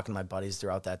passes. I'm talking to my buddies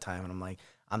throughout that time, and I'm like,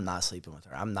 I'm not sleeping with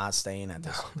her. I'm not staying at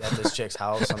this chick's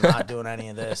house. I'm not doing any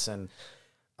of this. And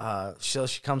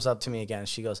she comes up to me again.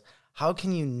 She goes, how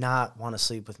can you not want to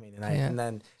sleep with me tonight? Yeah. And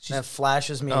then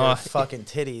flashes me her fucking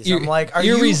titties. I'm like, are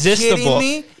you kidding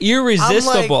me?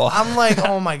 Irresistible. I'm like,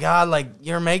 oh my God, like,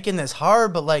 you're making this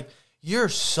hard, but like, you're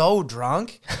so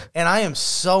drunk, and I am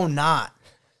so not.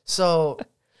 So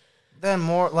then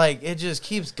more, like, it just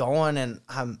keeps going, and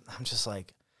I'm just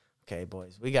like, okay,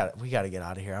 boys, we got to get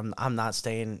out of here. I'm not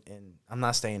staying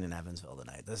in Evansville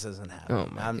tonight. This isn't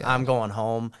happening. I'm going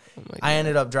home. I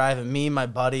ended up driving me, my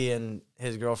buddy, and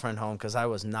his girlfriend home because I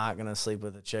was not gonna sleep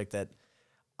with a chick that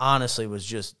honestly was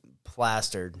just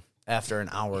plastered after an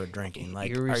hour of drinking.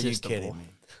 Like, are you kidding me?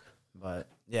 But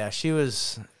yeah, she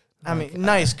was. I mean,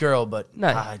 nice girl, but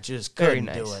I just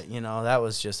couldn't do it. You know, that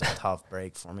was just a tough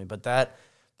break for me. But that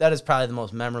is probably the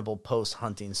most memorable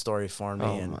post-hunting story for me.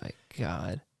 Oh my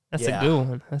God. That's a good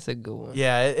one. That's a good one.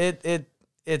 Yeah,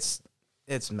 it's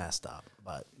messed up,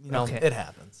 but you know, it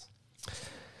happens.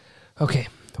 Okay,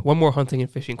 one more hunting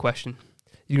and fishing question.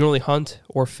 You can only hunt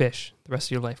or fish the rest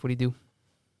of your life. What do you do?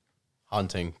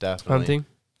 Hunting, definitely. Hunting?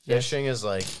 Fishing is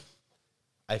like,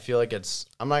 I feel like it's,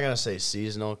 I'm not going to say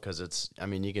seasonal because it's, I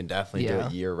mean, you can definitely do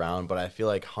it year round, but I feel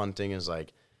like hunting is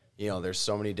like, you know, there's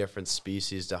so many different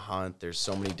species to hunt. There's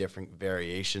so many different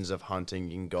variations of hunting.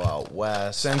 You can go out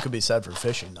west. Same could be said for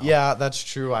fishing, though. Yeah, that's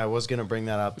true. I was going to bring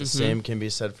that up. The same can be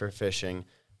said for fishing.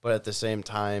 But at the same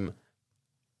time,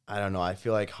 I don't know. I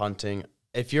feel like hunting,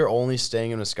 if you're only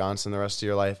staying in Wisconsin the rest of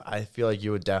your life, I feel like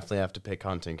you would definitely have to pick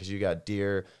hunting because you got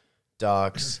deer,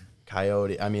 ducks,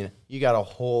 coyote. I mean, you got a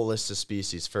whole list of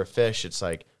species. For fish, it's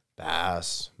like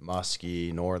bass,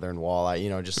 muskie, northern walleye, you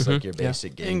know, just like your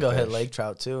basic game. You can go fish. hit lake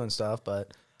trout too and stuff,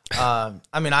 but I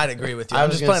mean, I'd agree with you.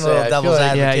 I'm just playing a little devil's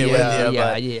like, advocate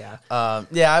with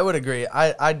you. Yeah, I would agree.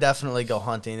 I definitely go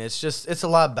hunting. It's a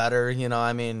lot better, you know.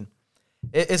 I mean,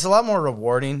 it's a lot more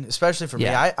rewarding, especially for me.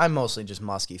 I mostly just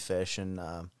musky fish, and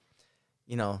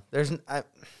you know,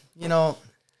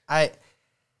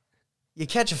 you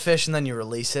catch a fish and then you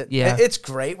release it. Yeah. It's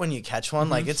great when you catch one.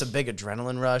 Like, it's a big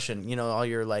adrenaline rush, and, you know, all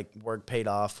your, like, work paid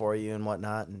off for you and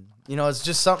whatnot. And, you know, it's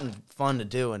just something fun to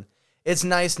do. And it's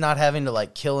nice not having to,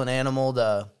 like, kill an animal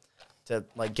to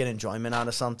like, get enjoyment out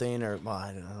of something. Or, well,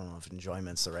 I don't know if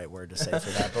enjoyment's the right word to say for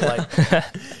that. But, like,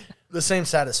 the same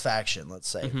satisfaction, let's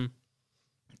say. Mm-hmm.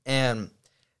 And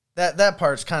that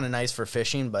part's kind of nice for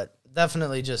fishing, but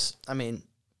definitely just, I mean,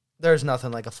 there's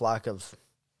nothing like a flock of,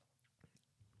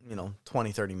 you know,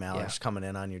 20, 30 mallards coming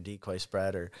in on your decoy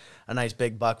spread, or a nice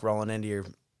big buck rolling into your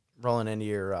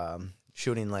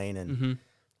shooting lane and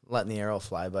letting the arrow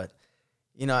fly. But,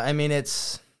 you know, I mean,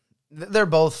 they're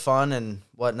both fun and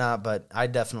whatnot, but I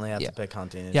definitely have to pick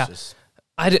hunting. It's just,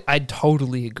 I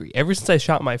totally agree. Ever since I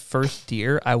shot my first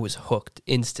deer, I was hooked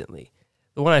instantly.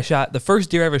 The first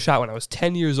deer I ever shot when I was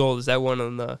 10 years old is that one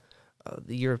on the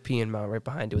European mount right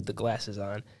behind it with the glasses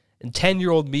on. And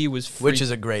 10-year-old me was which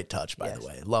is a great touch, by the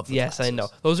way. Love the glasses. Yes, I know.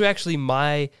 Those are actually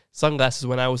my sunglasses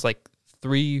when I was like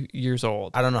 3 years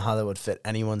old. I don't know how that would fit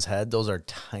anyone's head. Those are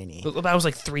tiny. I was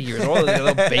like 3 years old, like a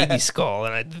little baby skull,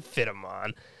 and I'd fit them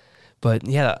on. But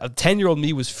yeah, a 10-year-old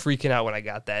me was freaking out when I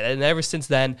got that. And ever since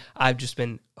then, I've just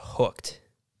been hooked.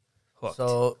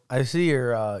 So I see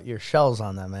your shells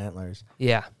on them antlers.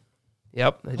 Yeah.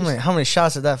 Yep. How many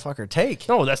shots did that fucker take?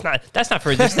 No, that's not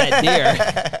for just that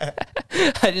deer.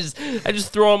 I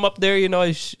just throw them up there, you know.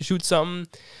 I shoot something,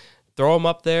 throw them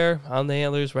up there on the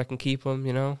antlers where I can keep them,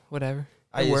 you know, whatever.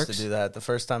 I used to do that. The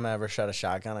first time I ever shot a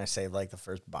shotgun, I saved like the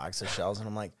first box of shells, and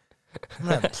I'm like, I'm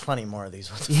gonna have plenty more of these.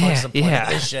 What the fuck's the point of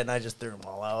this shit? And I just threw them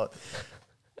all out.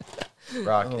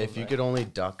 Brock, if you could only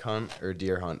duck hunt or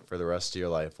deer hunt for the rest of your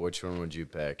life, which one would you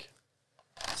pick?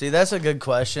 See, that's a good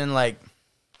question. Like,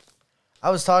 I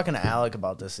was talking to Alec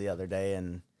about this the other day,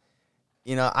 and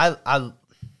you know,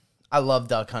 I love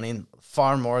duck hunting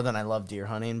far more than I love deer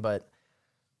hunting, but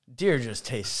deer just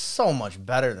taste so much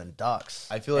better than ducks.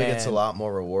 I feel like it's a lot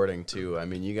more rewarding too. I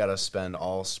mean, you got to spend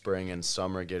all spring and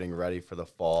summer getting ready for the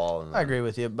fall. And I agree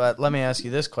with you, but let me ask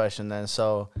you this question then.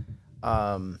 So,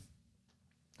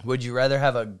 would you rather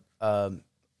have a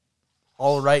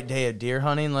all right day of deer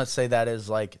hunting? Let's say that is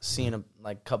like seeing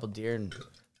a couple deer and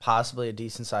possibly a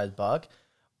decent sized buck,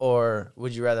 or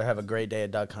would you rather have a great day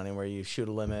of duck hunting where you shoot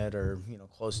a limit or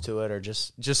close to it, or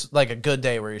just like a good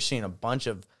day where you're seeing a bunch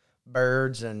of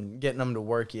birds and getting them to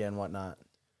work you and whatnot?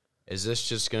 Is this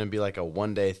just going to be like a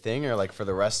one-day thing, or like for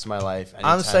the rest of my life?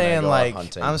 I'm saying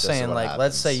like,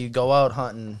 let's say you go out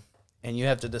hunting and you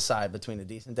have to decide between a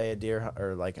decent day of deer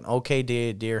or like an okay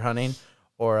day of deer hunting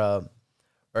or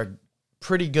a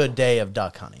pretty good day of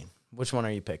duck hunting. Which one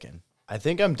are you picking? I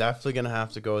think I'm definitely going to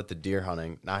have to go with the deer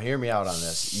hunting. Now, hear me out on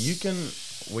this.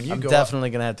 I'm definitely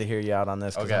going to have to hear you out on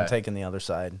this because Okay. I'm taking the other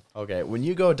side. Okay, when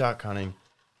you go duck hunting,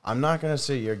 I'm not going to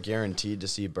say you're guaranteed to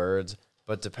see birds,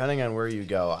 but depending on where you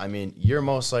go, I mean, you're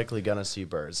most likely going to see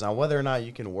birds. Now, whether or not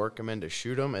you can work them in to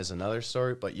shoot them is another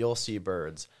story, but you'll see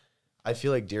birds. I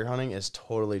feel like deer hunting is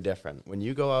totally different. When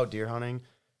you go out deer hunting,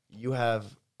 you have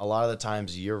a lot of the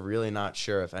times you're really not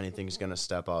sure if anything's going to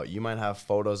step out. You might have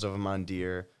photos of them on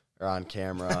deer or on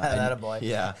camera. That a boy.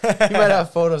 Yeah. You might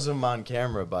have photos of them on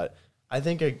camera, but I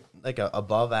think a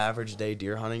above average day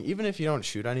deer hunting, even if you don't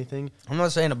shoot anything. I'm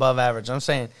not saying above average. I'm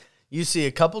saying you see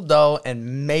a couple doe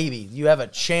and maybe you have a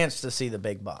chance to see the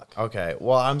big buck. Okay,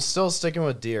 well, I'm still sticking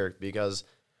with deer because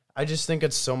I just think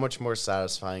it's so much more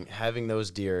satisfying having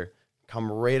those deer come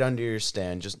right under your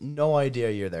stand. Just no idea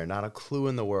you're there, not a clue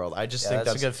in the world. I just think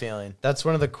that's a good feeling. That's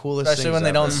one of the coolest Especially things when they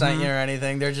ever. don't scent you or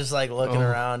anything. They're just like looking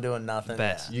around doing nothing.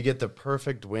 Best. Yeah. You get the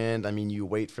perfect wind. I mean, you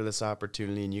wait for this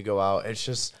opportunity and you go out. It's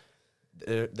just,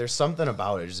 there's something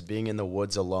about it. Just being in the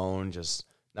woods alone, just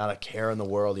not a care in the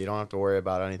world. You don't have to worry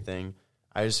about anything.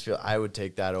 I just feel I would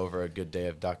take that over a good day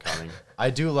of duck hunting. I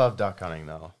do love duck hunting,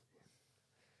 though.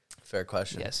 Fair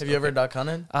question. Yes, Have you ever duck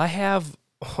hunted? I have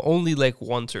only like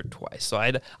once or twice, so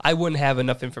I wouldn't have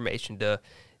enough information to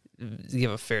give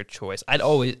a fair choice.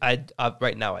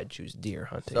 Right now I'd choose deer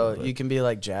hunting. So but- you can be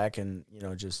like Jack and,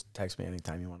 just text me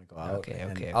anytime you want to go out. Okay,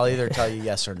 and okay, I'll okay. either tell you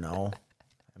yes or no.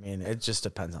 I mean, it just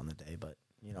depends on the day, but,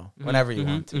 whenever you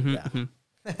want to.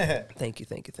 Yeah. Thank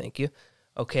you.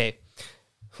 Okay,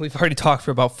 we've already talked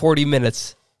for about 40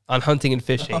 minutes on hunting and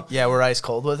fishing. Yeah, we're ice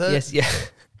cold with it. Yes, yeah.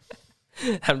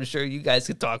 I'm sure you guys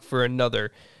could talk for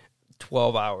another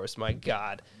 12 hours. My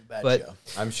God. But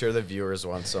I'm sure the viewers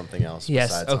want something else. yes,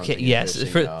 besides okay, hunting and yes.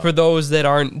 fishing, though. For those that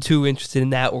aren't too interested in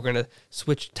that, we're gonna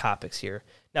switch topics here.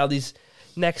 Now, these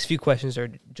next few questions are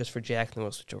just for Jack, and then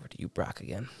we'll switch over to you, Brock,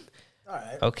 again. All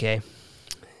right. Okay,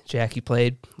 Jack, you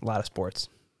played a lot of sports: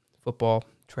 football,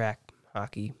 track,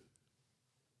 hockey.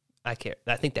 I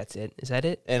think that's it. Is that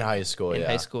it? In high school, In yeah.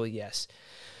 high school, yes.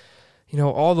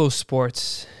 All those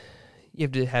sports, you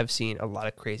have to have seen a lot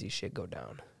of crazy shit go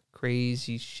down.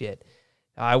 Crazy shit.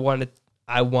 I want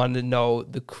to know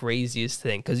the craziest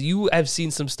thing because you have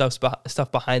seen some stuff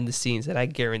behind the scenes that I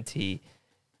guarantee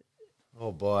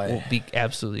Oh boy. will be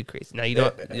absolutely crazy. Now you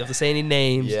don't have to say any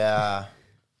names. Yeah.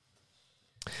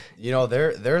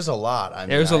 There's a lot. I mean,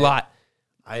 There's a lot.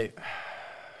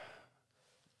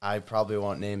 I probably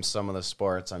won't name some of the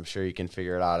sports. I'm sure you can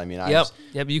figure it out. I mean,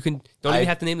 Yep. You can don't even I-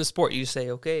 have to name the sport. You just say,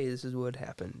 okay, this is what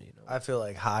happened. I feel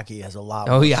like hockey has a lot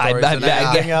Oh, more yeah, stories I than bet-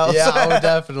 anything else. yeah, I would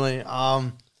definitely.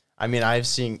 I mean, I've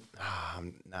seen.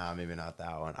 Nah, maybe not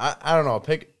that one. I don't know.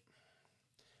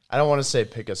 I don't want to say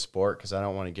pick a sport because I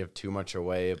don't want to give too much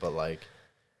away. But like,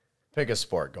 pick a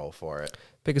sport. Go for it.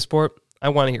 Pick a sport. I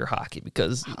want to hear hockey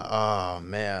because Oh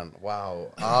man!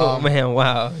 Wow. oh man,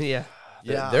 wow, yeah.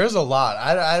 Yeah. There's a lot.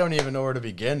 I don't even know where to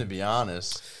begin, to be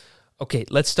honest. Okay,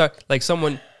 let's start let's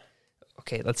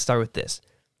start with this.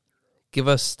 Give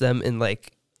us them in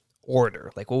like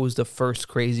order. Like, what was the first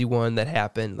crazy one that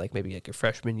happened? Like maybe like your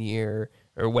freshman year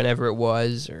or whenever it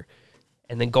was,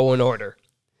 and then go in order.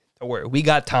 Don't worry, we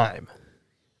got time.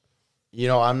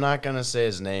 I'm not going to say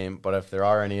his name, but if there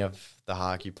are any of the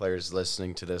hockey players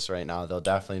listening to this right now, they'll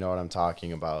definitely know what I'm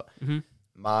talking about. Mm-hmm.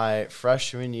 My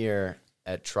freshman year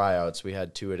at tryouts, we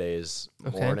had 2-a-days,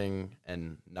 Okay. morning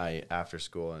and night after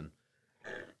school. And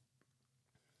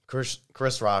Chris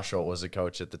Roschel was the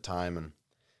coach at the time. And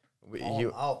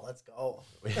let's go.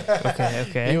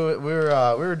 Okay. we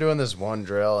were doing this one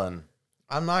drill, and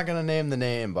I'm not going to name the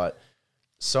name, but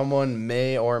someone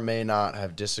may or may not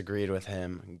have disagreed with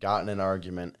him, gotten an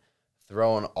argument,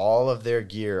 throwing all of their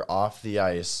gear off the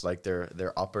ice, like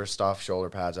their upper stuff, shoulder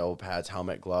pads, elbow pads,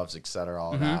 helmet, gloves, etc.,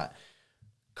 all that.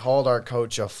 Called our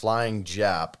coach a flying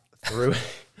Jap, threw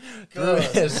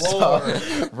his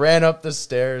stuff, ran up the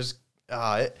stairs.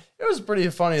 It was pretty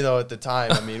funny, though, at the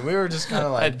time. I mean, we were just kind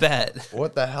of I like, bet.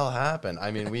 what the hell happened?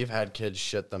 I mean, we've had kids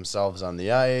shit themselves on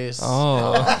the ice.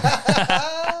 Oh.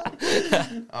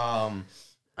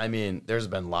 I mean, there's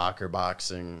been locker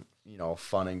boxing,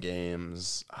 fun and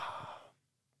games.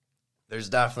 There's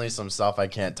definitely some stuff I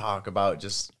can't talk about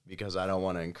just because I don't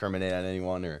want to incriminate on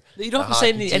anyone or You don't the have to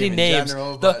say hockey any team in names.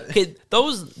 general, The, but- okay,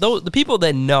 the people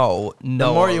that know. The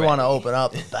more you already. want to open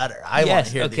up, the better. I want Yes,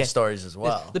 to hear okay. these stories as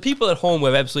well. The people at home who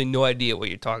have absolutely no idea what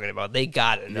you're talking about. They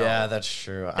gotta know. Yeah, that's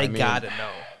true. they I mean, gotta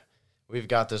know. We've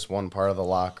got this one part of the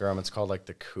locker room. It's called like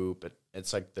the coop.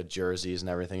 It's like the jerseys and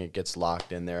everything. It gets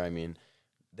locked in there. I mean,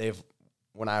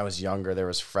 when I was younger, there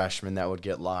was freshmen that would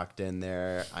get locked in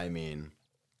there. I mean,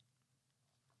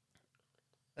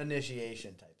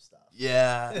 Initiation type stuff.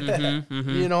 yeah,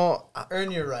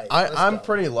 Earn your right. I'm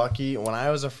pretty lucky. When I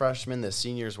was a freshman, the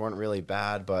seniors weren't really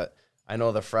bad, but I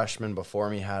know the freshmen before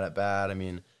me had it bad. I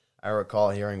mean, I recall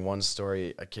hearing one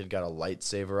story, a kid got a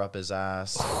lightsaber up his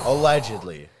ass.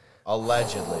 Allegedly.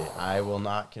 I will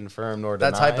not confirm nor deny.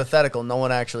 That's hypothetical. No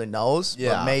one actually knows,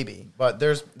 but maybe. But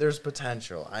there's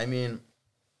potential. I mean,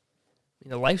 A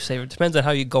lifesaver. It depends on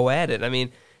how you go at it. I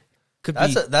mean, could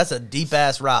be. That's a deep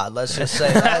ass rod. Let's just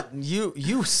say that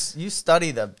you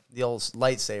study the old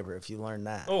lightsaber if you learn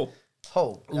that. Oh,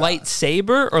 God.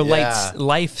 lightsaber or Yeah.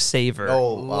 lifesaver?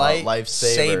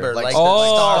 lifesaver. like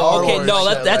Oh, Star okay. Wars No,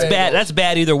 shit, that's right? bad. That's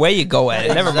bad either way you go at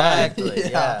it. Never mind.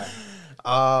 Exactly. Yeah.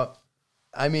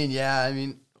 I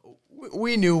mean,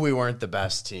 we knew we weren't the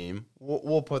best team.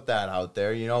 We'll put that out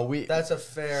there. That's a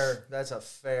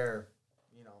fair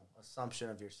assumption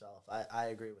of yourself. I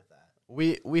agree with that.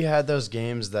 We had those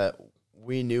games that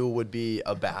we knew would be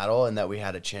a battle and that we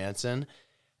had a chance in.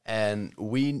 And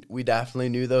we definitely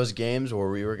knew those games where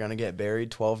we were going to get buried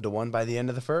 12-1 by the end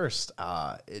of the first.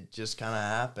 It just kind of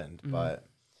happened. Mm-hmm. But,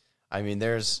 I mean,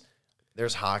 there's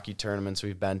hockey tournaments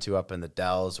we've been to up in the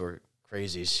Dells where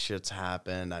crazy shit's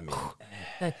happened. I mean,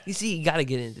 You see, you got to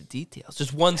get into details.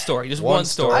 Just one story. Just One one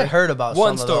story. I heard about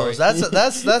One some story. of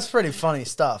those. That's pretty funny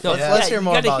stuff. No, Let's yeah, hear you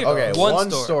more gotta about hear- those. okay,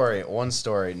 One one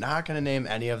story. Not going to name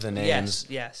any of the names.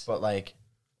 Yes. But, like,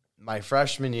 my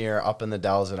freshman year up in the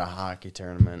Dells at a hockey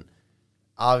tournament,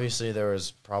 obviously there was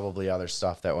probably other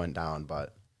stuff that went down,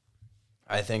 but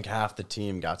I think half the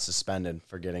team got suspended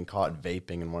for getting caught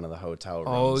vaping in one of the hotel rooms.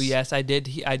 Oh yes, I did.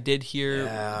 I did hear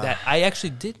Yeah. that. I actually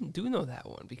do know that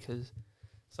one because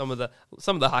some of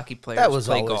the hockey players That was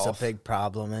play always golf. a big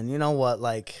problem, and you know what?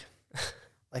 Like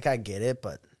I get it,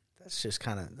 but that's just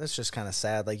kind of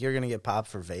sad. Like you're gonna get popped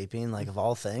for vaping, like of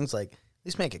all things. Like at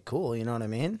least make it cool. You know what I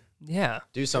mean? Yeah.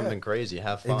 Do something crazy.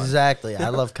 Have fun. Exactly. I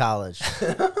love college.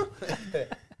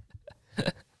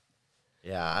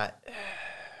 Yeah.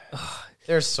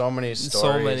 There's so many stories.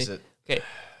 So many. that- Okay.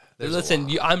 There's a Listen,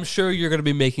 lot. I'm sure you're going to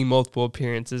be making multiple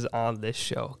appearances on this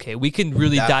show. Okay, we can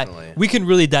really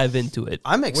Definitely. dive into it.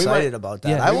 I'm excited about that.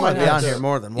 yeah, I we want might to be have on to- here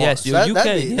more than once. Yes, you that'd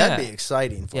can, be, yeah. that'd be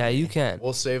exciting. For Yeah, me. you can.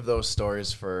 We'll save those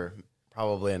stories for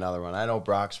probably another one. I know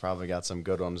Brock's probably got some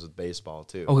good ones with baseball,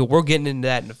 too. Okay, we're getting into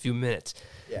that in a few minutes.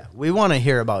 Yeah, we want to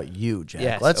hear about you, Jack.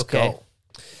 Yes, Let's okay. go.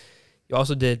 You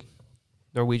also did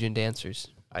Norwegian dancers.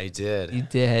 I did. You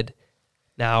did.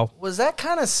 Now, Was that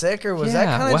kind of sick, or was Yeah,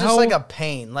 that kind of just well- like a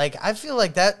pain? Like I feel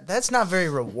like that's not very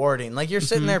rewarding. Like you're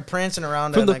sitting there prancing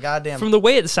around on the goddamn. from the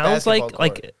way it sounds basketball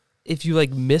like if you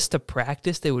like missed a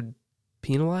practice, they would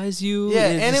penalize you. yeah,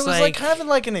 It's and it just was like kind of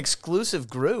like an exclusive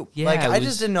group. Yeah, like it I was-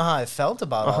 just didn't know how I felt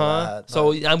about all that.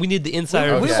 So but we need the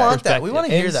insider. we Okay. want that. We want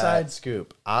to hear Inside that.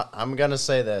 scoop. I'm going to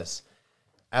say this.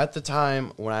 At the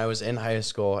time when I was in high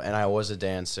school and I was a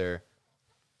dancer,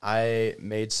 I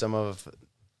met some of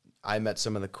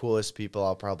the coolest people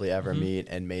I'll probably ever meet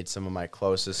and made some of my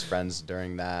closest friends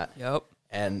during that. Yep.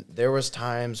 And there was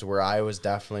times where I was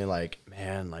definitely like,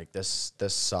 man, like this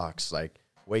sucks. Like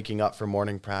waking up for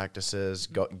morning practices,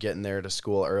 getting there to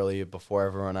school early before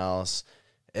everyone else.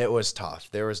 It was tough.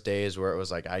 There was days where it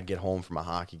was like I'd get home from a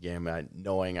hockey game and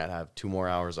knowing I'd have 2 more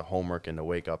hours of homework and to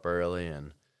wake up early.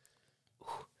 And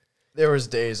there was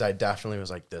days I definitely was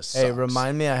like, this sucks. Hey,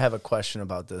 remind me. I have a question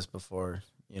about this before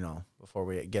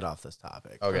we get off this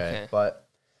topic. Okay. But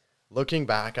looking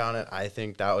back on it, I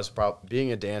think that was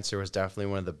being a dancer was definitely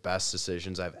one of the best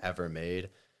decisions I've ever made.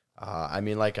 I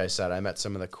mean, like I said, I met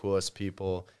some of the coolest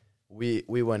people. We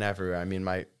went everywhere. I mean,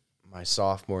 my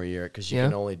sophomore year, because you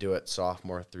can only do it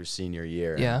sophomore through senior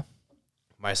year. Yeah.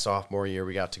 My sophomore year,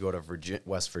 we got to go to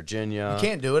West Virginia. You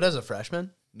can't do it as a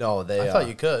freshman. No, they. I thought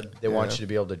you could. They want you to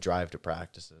be able to drive to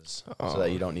practices so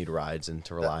that you don't need rides and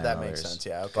to rely on That others. makes sense.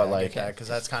 Yeah, okay, But I like get that because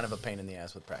that's kind of a pain in the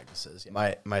ass with practices.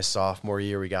 Yeah. my sophomore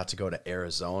year, we got to go to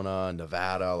Arizona,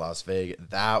 Nevada, Las Vegas.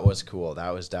 That was cool.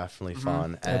 That was definitely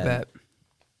fun. I And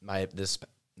bet.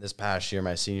 this past year,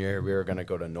 my senior year, we were gonna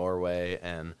go to Norway,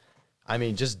 and I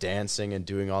mean, just dancing and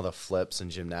doing all the flips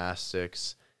and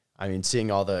gymnastics. I mean, seeing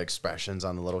all the expressions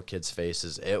on the little kids'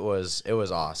 faces, it was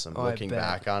awesome. Oh, I Looking bet.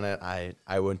 back on it,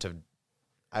 I wouldn't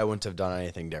have done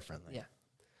anything differently. Yeah.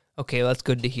 Okay, that's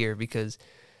good to hear because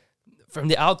from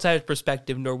the outside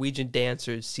perspective, Norwegian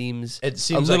dancers seems It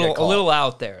seems a like little a cult. little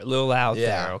out there, a little out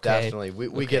Yeah, there. Okay, definitely. We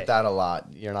Okay. get that a lot.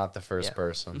 You're not the first Yeah.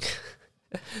 person.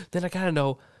 Then I kind of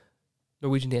know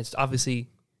Norwegian dance. Obviously,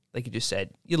 like you just said,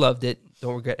 you loved it.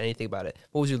 Don't regret anything about it.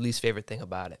 What was your least favorite thing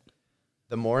about it?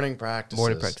 The morning practices.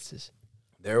 Morning practices.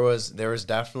 There was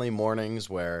definitely mornings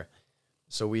where,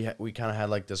 so we kind of had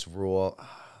like this rule.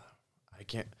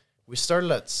 We started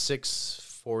at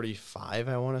 6:45.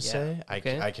 I want to Yeah, say.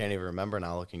 okay. I can't even remember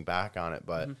now looking back on it,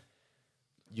 but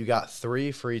you got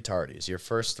 3 free tardies. Your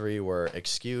first 3 were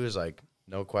excused, like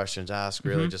no questions asked,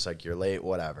 really just like you're late,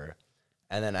 whatever.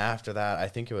 And then after that, I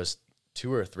think it was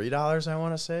 $2 or $3. I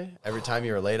want to say every time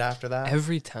you were late after that.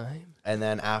 Every time. And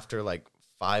then after like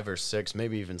 5 or 6,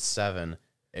 maybe even 7,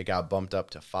 it got bumped up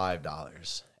to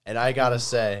 $5. And I gotta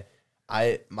say,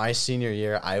 my senior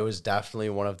year, I was definitely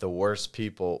one of the worst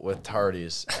people with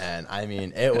tardies, and I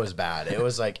mean, it was bad. It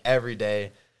was like every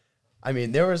day. I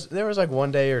mean, there was like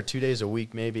 1 day or 2 days a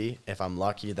week, maybe, if I'm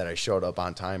lucky, that I showed up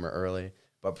on time or early.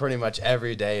 But pretty much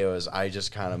every day I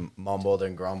just kind of mumbled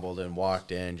and grumbled and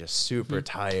walked in just super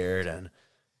tired, and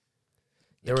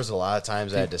there was a lot of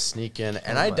times I had to sneak in,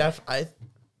 and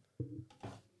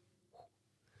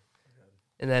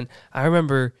And then I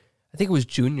remember, I think it was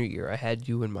junior year, I had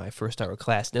you in my first hour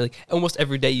class. And like almost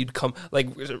every day you'd come like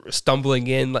stumbling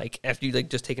in, like after you like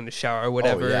just taken a shower or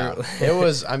whatever. Oh, yeah. It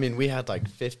was, I mean, we had like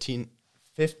 15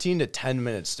 to 10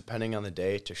 minutes, depending on the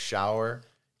day, to shower,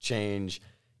 change,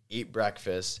 eat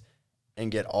breakfast,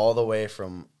 and get all the way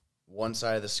from one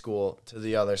side of the school to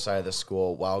the other side of the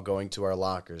school while going to our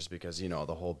lockers because, you know,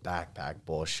 the whole backpack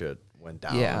bullshit went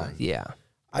down. Yeah, and yeah.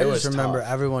 I It just was remember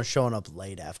tough. everyone showing up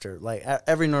late after, like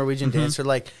every Norwegian dancer.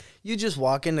 Like you just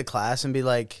walk into class and be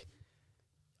like,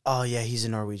 "Oh yeah, he's a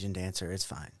Norwegian dancer. It's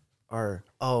fine." Or,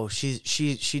 "Oh, she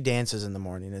dances in the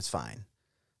morning. It's fine."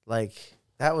 Like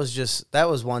that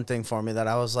was one thing for me that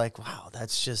I was like, "Wow,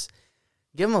 that's just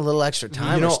give him a little extra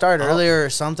time You or know, start I'll- earlier or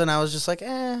something." I was just like,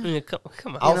 Yeah, come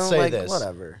on. I'll you know, say like, this.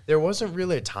 whatever. There wasn't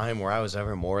really a time where I was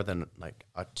ever more than like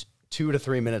 2 to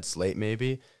 3 minutes late,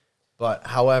 maybe. But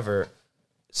however,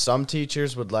 some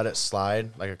teachers would let it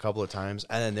slide like a couple of times,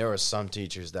 and then there were some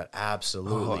teachers that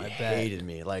absolutely I bet. hated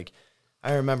me. Like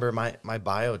I remember my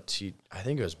bio teacher, I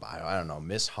think it was bio, I don't know,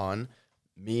 Miss Hun,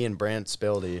 me and Brant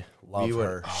Spildy. Love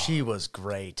her. She was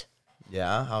great.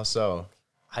 Yeah, how so?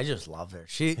 I just love her.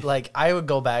 She like I would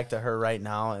go back to her right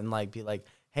now and like be like,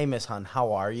 "Hey, Miss Hun,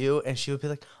 how are you?" And she would be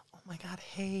like, "Oh my God,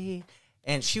 hey."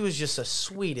 And she was just the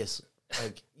sweetest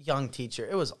like young teacher.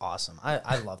 It was awesome.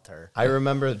 I loved her. I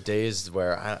remember days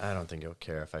where I don't think he'll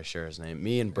care if I share his name.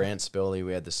 Me and Brant Spilly,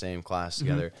 we had the same class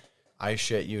together. I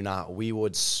shit you not, we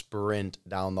would sprint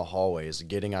down the hallways,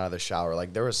 getting out of the shower.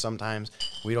 Like there was sometimes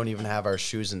we don't even have our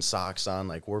shoes and socks on.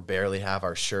 Like we're barely have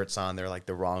our shirts on. They're like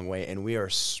the wrong way, and we are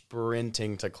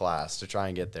sprinting to class to try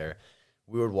and get there.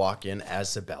 We would walk in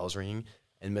as the bell's ringing,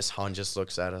 and Miss Han just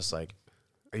looks at us like,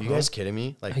 "Are you guys kidding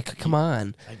me?" Like, come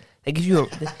on. They give you a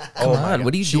come Oh my on. God,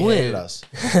 What are you she doing? hated us.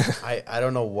 I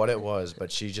don't know what it was,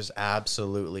 but she just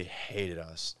absolutely hated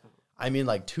us. I mean,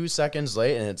 like 2 seconds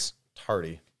late, and it's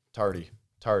tardy.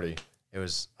 It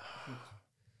was.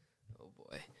 Oh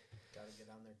boy. Gotta get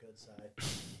on their good side.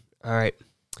 All right.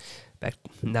 Back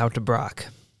now to Brock.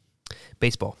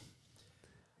 Baseball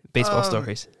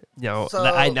stories. You know, so-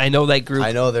 I know that group.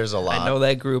 I know there's a lot. I know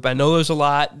that group. I know there's a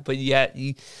lot, but yet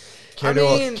you, Care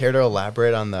to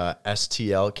elaborate on the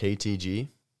STL KTG?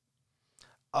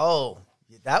 Oh,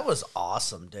 that was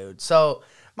awesome, dude. So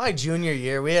my junior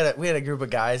year, we had a group of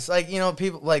guys, like, you know,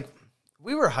 people like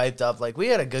we were hyped up. Like we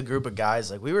had a good group of guys.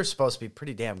 Like we were supposed to be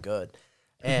pretty damn good.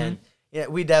 And yeah,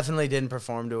 we definitely didn't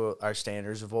perform to our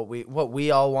standards of what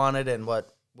we all wanted and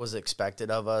what was expected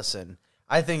of us. And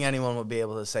I think anyone would be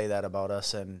able to say that about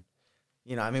us. And,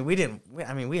 you know, I mean,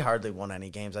 we hardly won any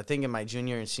games. I think in my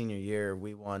junior and senior year,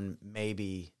 we won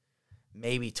maybe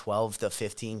 12 to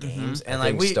 15 games. And I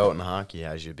like think Stoughton Hockey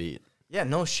has you beat. yeah,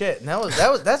 no shit. And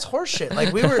that's horse shit.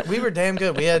 Like we were damn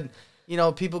good. We had, you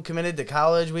know, people committed to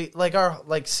college. We like our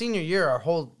senior year, our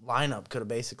whole lineup could have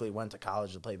basically went to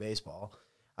college to play baseball.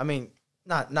 I mean,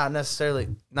 not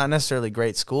necessarily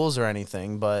great schools or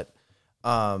anything, but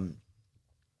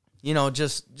you know,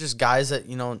 just guys that,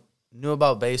 you know, knew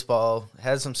about baseball,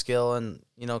 had some skill, and,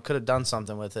 you know, could have done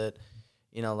something with it,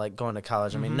 you know, like going to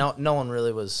college. I mean, no one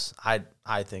really was, I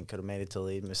think, could have made it to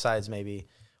lead, besides maybe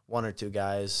one or two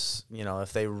guys, you know,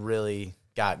 if they really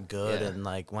got good and,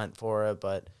 like, went for it.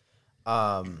 But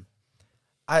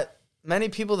many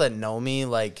people that know me,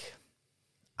 like,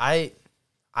 I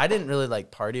didn't really,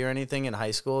 like, party or anything in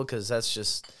high school, because that's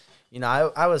just, you know,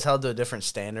 I was held to a different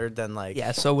standard than, like,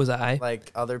 Yeah, so was I. like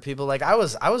other people. Like, I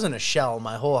was in a shell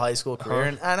my whole high school career,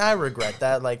 and I regret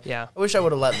that. Like, Yeah. I wish I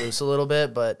would have let loose a little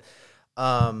bit, but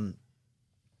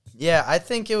yeah, I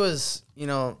think it was, you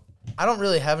know, I don't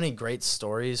really have any great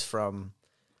stories from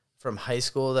high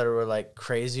school that were, like,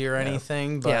 crazy or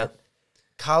anything, but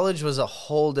college was a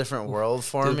whole different world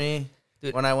for me.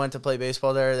 When I went to play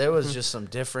baseball there was just some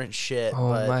different shit. Oh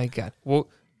but my God. Well,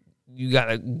 you got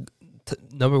a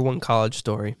number one college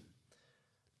story.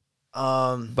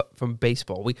 But from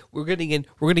baseball, we're gonna get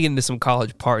into some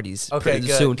college parties. Okay, pretty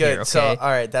good, soon good. here. Okay. So, all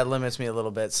right, that limits me a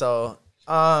little bit. So,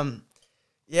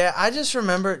 yeah, I just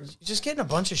remember just getting a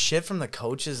bunch of shit from the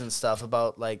coaches and stuff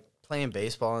about, like, playing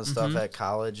baseball and stuff at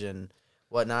college and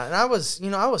whatnot. And I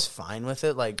was fine with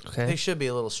it. Like, they should be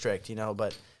a little strict, you know.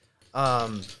 But,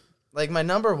 like, my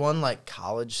number one, like,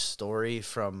 college story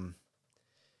from,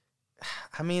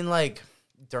 I mean, like,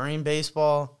 during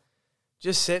baseball,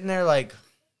 just sitting there, like,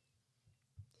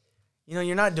 you know,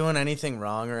 you're not doing anything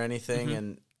wrong or anything,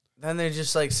 and then they're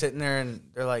just, like, sitting there and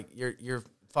they're like, you're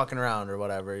fucking around or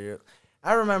whatever.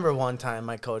 I remember one time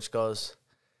my coach goes,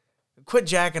 "Quit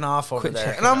jacking off over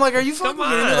there," and I'm like, "Are you fucking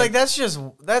kidding me? Like,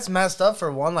 that's messed up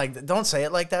for one. Like, don't say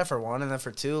it like that for one, and then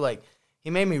for two, like, he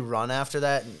made me run after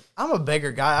that. And I'm a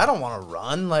bigger guy. I don't want to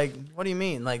run. Like, what do you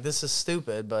mean? Like, this is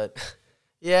stupid, but."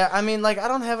 Yeah, I mean, like, I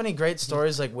don't have any great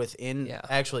stories, like, within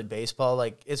actually baseball.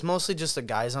 Like, it's mostly just the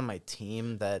guys on my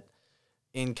team that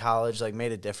in college, like,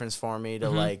 made a difference for me to,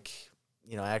 like,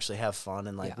 you know, actually have fun.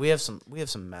 And, like, we have some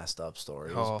messed up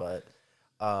stories, but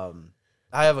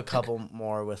I have a couple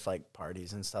more with, like,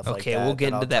 parties and stuff like that. Okay, we'll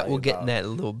get into that. I'll We'll tell get you into that in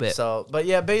a little bit. So, but,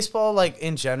 yeah, baseball, like,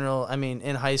 in general, I mean,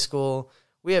 in high school,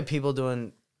 we had people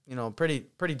doing, you know, pretty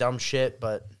dumb shit,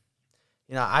 but,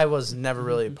 you know, I was never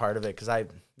really a part of it because I,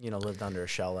 you know, lived under a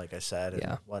shell, like I said,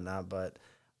 and whatnot. But,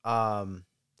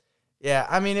 yeah,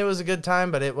 I mean, it was a good time,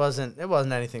 but it wasn't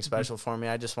anything special for me.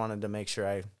 I just wanted to make sure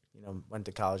I, you know, went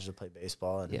to college to play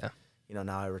baseball, and you know,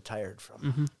 now I retired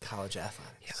from college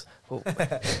athletics. Well,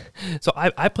 so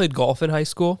I played golf in high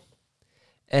school,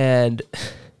 and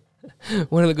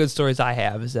one of the good stories I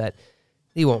have is that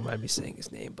he won't mind me saying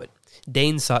his name, but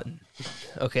Dane Sutton.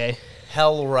 Okay,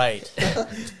 hell right.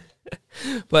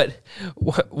 But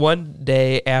one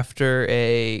day after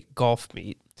a golf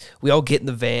meet, we all get in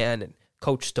the van, and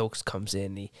Coach Stokes comes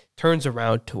in. He turns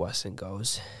around to us and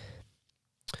goes,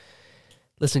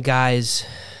 "Listen, guys,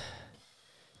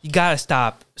 you got to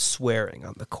stop swearing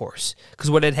on the course." Because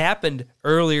what had happened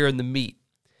earlier in the meet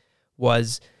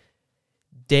was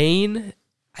Dane,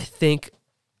 I think,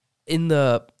 in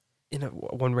a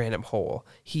one random hole,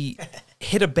 he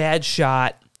hit a bad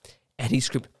shot, and he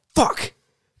screamed, "Fuck!"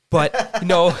 But, you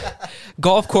know,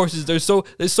 golf courses, they're so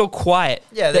quiet.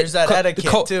 Yeah, there's that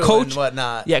etiquette, too, coach, and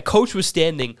whatnot. Yeah, Coach was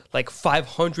standing like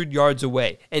 500 yards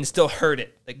away and still heard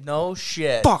it. Like, no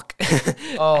shit. Fuck.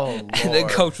 Oh, Lord. And then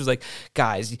Coach was like,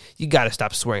 "Guys, you got to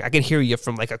stop swearing. I can hear you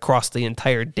from, like, across the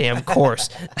entire damn course."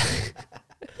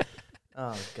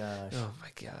 Oh, gosh. Oh,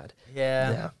 my God.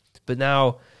 Yeah. But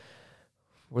now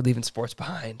we're leaving sports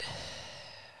behind.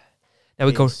 Now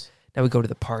we go to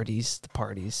the parties.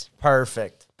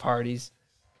 Perfect. Parties.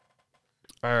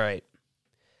 All right.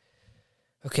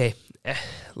 Okay.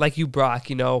 Like you, Brock,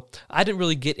 you know, I didn't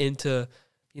really get into,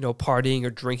 you know, partying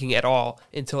or drinking at all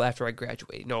until after I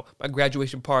graduated. You know, my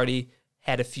graduation party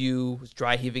had a few, was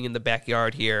dry heaving in the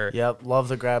backyard here. Yep, love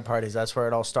the grad parties. That's where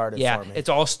it all started for me. It's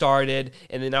all started,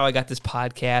 and then now I got this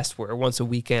podcast where once a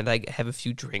weekend I have a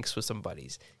few drinks with some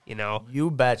buddies, you know. You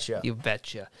betcha. You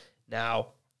betcha. Now,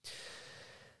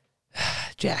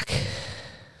 Jack,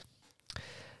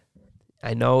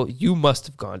 I know you must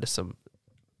have gone to some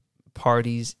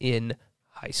parties in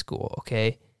high school,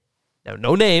 okay? Now,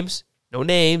 no names. You don't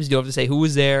have to say who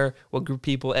was there, what group of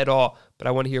people at all, but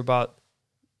I want to hear about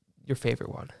your favorite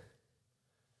one.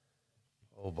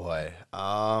 Oh, boy.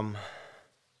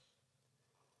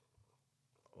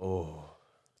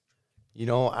 You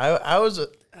know, I was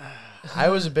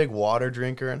a big water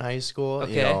drinker in high school.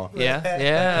 Okay. You know. Okay.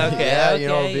 Yeah, you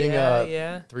know, being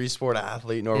a 3-sport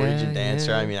athlete, Norwegian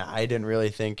dancer, I mean, I didn't really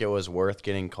think it was worth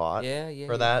getting caught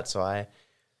for that. So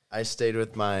I stayed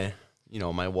with my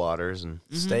my waters and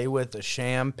Stay with the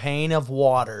champagne of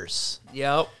waters.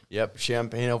 Yep. yep,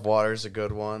 champagne of water is a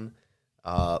good one.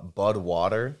 Bud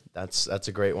water, that's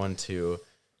a great one too.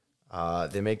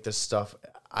 They make this stuff.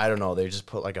 I don't know. They just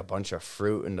put like a bunch of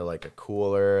fruit into like a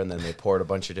cooler, and then they poured a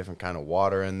bunch of different kind of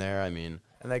water in there. I mean,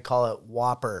 And they call it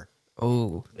Whopper.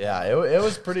 Oh, yeah, it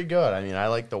was pretty good. I mean, I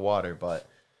like the water, but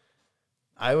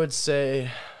I would say,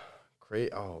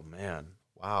 great. Oh man,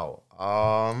 wow.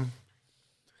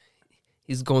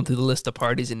 he's going through the list of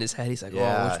parties in his head. He's like,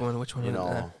 Yeah, oh, which one? You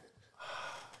know,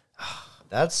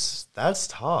 that's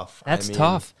tough. That's I mean,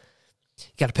 tough. You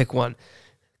got to pick one.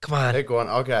 Come on. Pick one.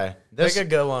 Okay, Pick a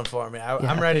good one for me.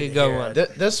 I'm ready to go hear one.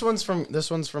 it. This one's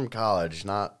from college,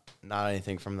 not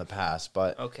anything from the past,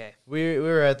 but Okay. we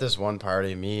were at this one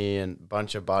party, me and a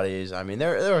bunch of buddies. I mean,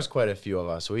 there was quite a few of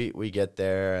us. We get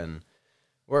there and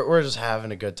we're just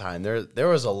having a good time. There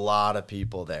was a lot of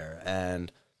people there,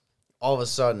 and all of a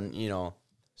sudden,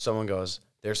 someone goes,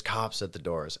 "There's cops at the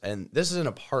doors," and this is an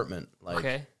apartment, like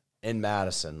Okay. in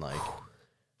Madison, like.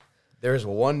 There's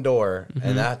one door,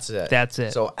 and that's it. That's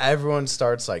it. So everyone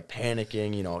starts like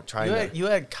panicking, trying to. You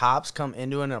had cops come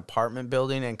into an apartment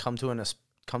building and come to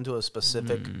a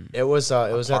specific. It was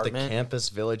at the Apartment? Campus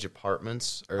Village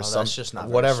Apartments or That's some just not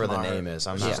very whatever smart. the name is.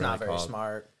 I'm It's not just really not very called.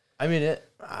 smart. I mean,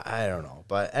 I don't know,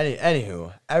 but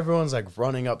anywho, everyone's like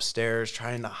running upstairs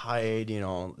trying to hide.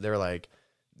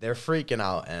 They're freaking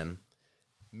out, and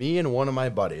me and one of my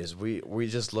buddies, we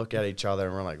just look at each other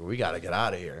and we're like, we got to get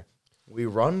out of here. We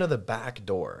run to the back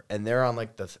door, and they're on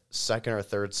like the second or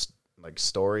third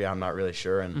story. I'm not really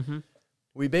sure, and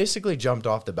we basically jumped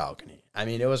off the balcony. I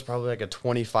mean, it was probably like a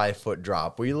 25-foot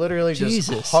drop. We literally just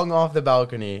Jesus. hung off the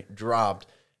balcony, dropped,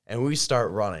 and we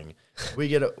start running. We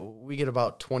get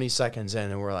about 20 seconds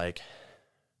in, and we're like,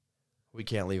 we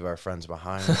can't leave our friends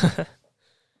behind.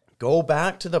 Go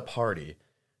back to the party,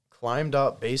 climbed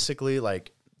up basically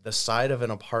like the side of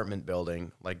an apartment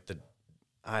building, like the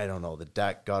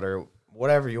deck, gutter,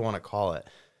 whatever you want to call it.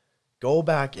 Go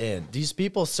back in. These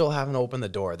people still haven't opened the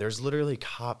door. There's literally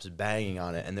cops banging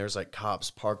on it, and there's like cops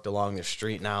parked along the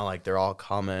street now, like they're all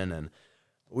coming. And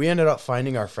we ended up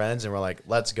finding our friends, and we're like,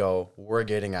 let's go. We're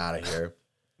getting out of here.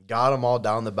 Got them all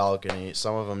down the balcony.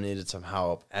 Some of them needed some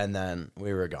help, and then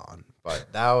we were gone. But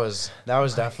that was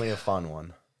definitely a fun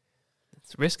one.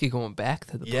 It's risky going back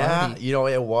to the Yeah, party.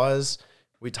 it was.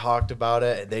 We talked about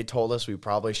it. They told us we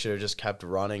probably should have just kept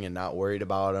running and not worried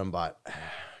about them, but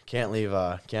can't leave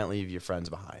your friends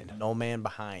behind. No man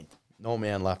behind. No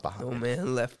man left behind. No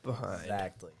man left behind.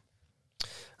 Exactly.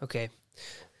 Okay.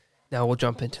 Now we'll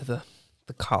jump into the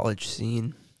college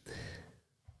scene.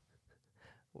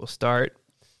 We'll start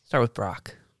with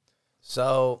Brock.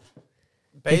 So,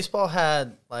 baseball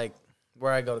had, like,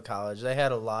 where I go to college, they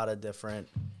had a lot of different,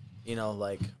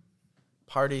 like,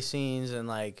 party scenes and,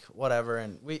 like, whatever.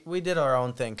 And we did our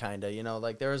own thing, kind of,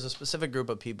 like, there was a specific group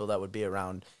of people that would be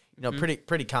around,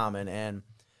 pretty common. And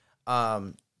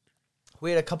we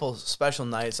had a couple special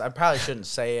nights. I probably shouldn't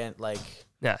say it, like,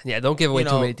 Yeah, don't give away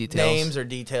too many details. names or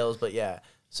details, but yeah.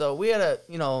 So we had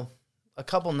a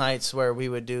couple nights where we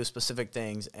would do specific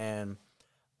things, and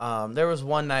there was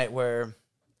one night where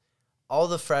all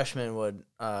the freshmen would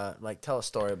tell a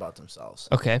story about themselves.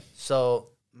 Okay. So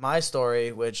my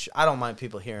story, which I don't mind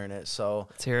people hearing it, so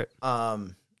Let's hear it.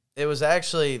 it was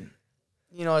actually,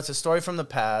 it's a story from the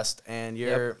past, and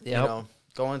you're Yep.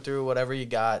 going through whatever you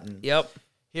got, and Yep.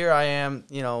 here I am,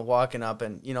 walking up,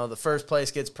 and, the first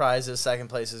place gets prizes, second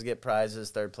places get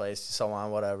prizes, third place, so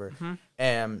on, whatever.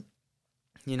 And,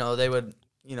 they would,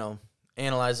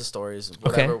 analyze the stories.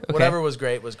 Whatever, Okay. whatever was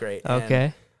great was great.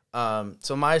 Okay. And,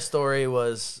 so my story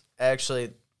was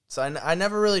actually, so I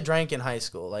never really drank in high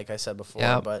school, like I said before,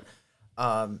 Yep. but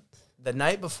the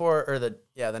night before,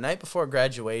 the night before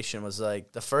graduation was,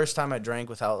 like, the first time I drank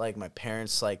without, like, my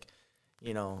parents, like,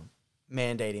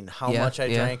 mandating how much I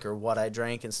drank or what I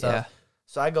drank and stuff. Yeah.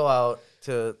 So I go out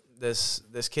to this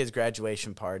kid's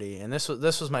graduation party, and this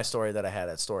was my story that I had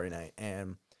at story night.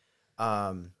 And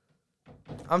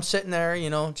I'm sitting there,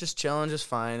 just chilling, just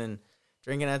fine, and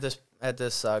drinking at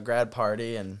this grad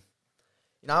party, and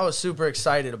I was super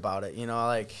excited about it.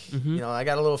 I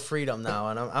got a little freedom now,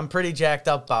 and I'm pretty jacked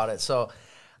up about it. So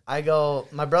I go.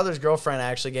 My brother's girlfriend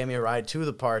actually gave me a ride to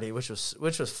the party, which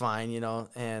was fine,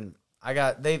 and I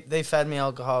got they fed me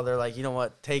alcohol. They're like, you know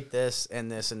what, take this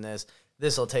and this and this.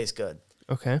 This will taste good.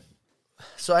 Okay.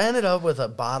 So I ended up with a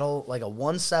bottle, like a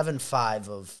 175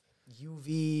 of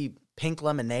UV pink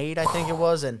lemonade, I think it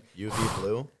was, and UV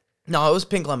blue. no, it was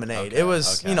pink lemonade. Okay, It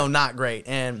was, okay. not great,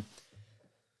 and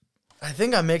I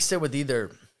think I mixed it with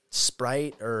either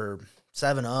Sprite or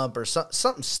 7-Up or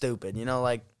something stupid,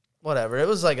 whatever. It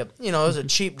was like it was a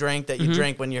cheap drink that you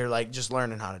drink when you're like just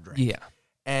learning how to drink. Yeah.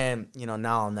 And,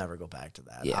 now I'll never go back to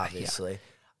that, Yeah, obviously.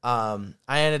 I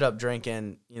ended up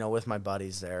drinking, with my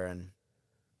buddies there, and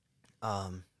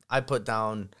I put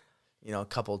down, a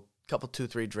couple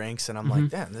 2-3 drinks, and I'm like,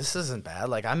 damn, this isn't bad.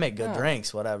 Like, I make good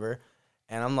drinks, whatever.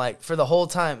 And I'm like, for the whole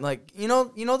time, like,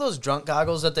 those drunk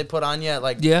goggles that they put on you at,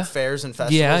 like, fairs and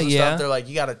festivals and stuff? They're like,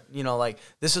 you got to, like,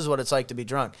 this is what it's like to be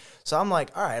drunk. So I'm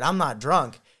like, all right, I'm not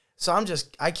drunk. So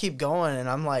I keep going, and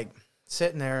I'm, like,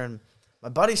 sitting there, and my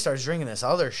buddy starts drinking this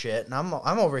other shit, and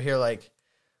I'm over here like,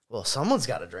 well, someone's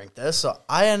got to drink this. So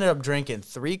I ended up drinking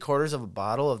 3/4 of a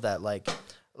bottle of that, like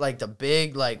the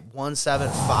big, like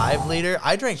 1.75 liter.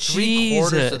 I drank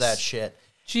 3/4 of that shit.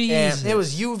 Jesus. And it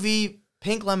was UV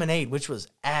pink lemonade, which was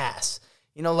ass.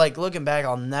 Like looking back,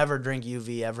 I'll never drink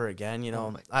UV ever again.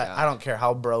 I don't care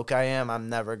how broke I am. I'm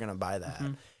never going to buy that.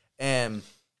 And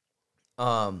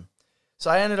so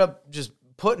I ended up just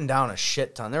putting down a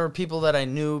shit ton. There were people that I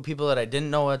knew, people that I didn't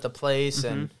know at the place,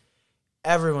 and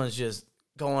everyone's just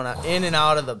going in and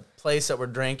out of the place that we're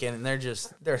drinking, and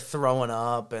they're throwing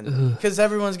up, and because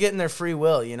everyone's getting their free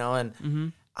will,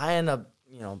 and I end up,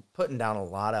 putting down a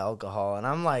lot of alcohol, and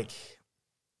I'm like,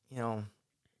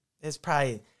 it's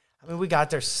probably, we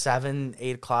got there 7,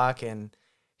 8 o'clock, and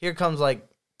here comes like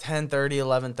 10:30,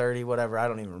 11:30, whatever. I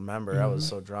don't even remember. I was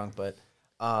so drunk, but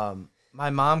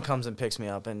my mom comes and picks me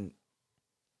up, and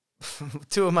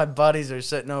 2 of my buddies are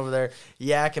sitting over there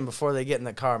yakking before they get in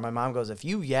the car. My mom goes, if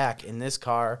you yak in this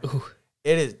car,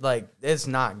 it is like, it's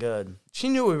not good. She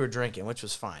knew we were drinking, which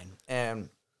was fine. And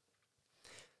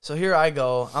so here I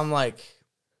go. I'm like,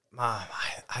 Mom,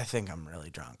 I think I'm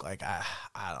really drunk. Like, I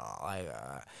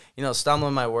don't know,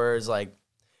 stumbling my words. Like,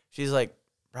 she's like,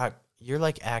 Brock, you're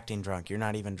like acting drunk. You're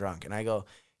not even drunk. And I go,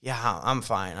 yeah, I'm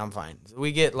fine.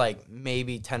 We get like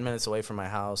maybe 10 minutes away from my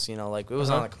house, like it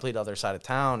was on the complete other side of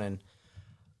town. And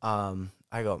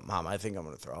I go, Mom, I think I'm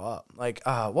going to throw up. Like,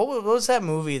 what was that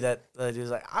movie that he was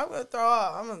like, I'm going to throw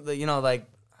up. like,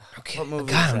 Okay. what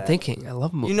movie God, is I'm that? thinking. I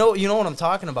love movies. You know what I'm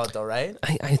talking about though, right?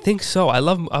 I think so. I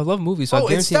love movies. So I It's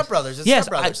guarantee Step Brothers. It's Yes,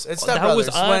 Step Brothers. It's that Step Brothers.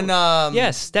 was on-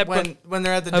 yes, when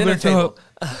they're at the I'm dinner gonna throw table.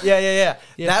 up. Yeah.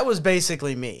 That was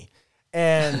basically me.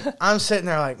 And I'm sitting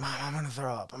there like, Mom, I'm going to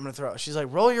throw up. She's like,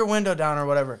 roll your window down or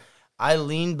whatever. I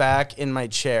lean back in my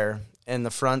chair in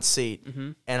the front seat,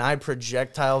 and I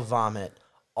projectile vomit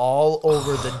all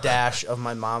over the dash of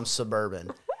my mom's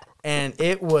Suburban. And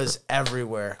it was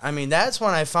everywhere. I mean, that's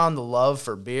when I found the love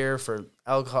for beer, for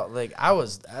alcohol. Like, that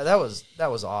was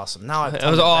awesome. Now I've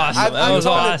That was awesome. That was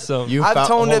awesome. I've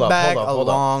toned it back a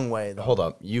long way, though. Hold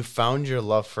up. You found your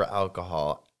love for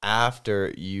alcohol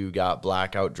after you got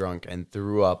blackout drunk and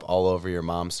threw up all over your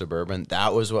mom's Suburban.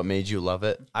 That was what made you love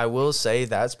it? I will say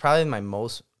that's probably my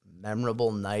most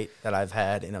memorable night that I've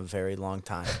had in a very long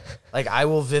time. Like, I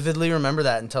will vividly remember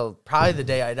that until probably the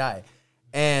day I die.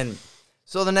 And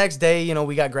so the next day,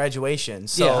 we got graduation.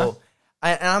 So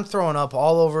I'm throwing up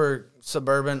all over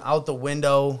Suburban, out the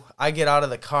window. I get out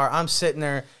of the car. I'm sitting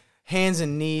there, hands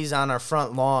and knees on our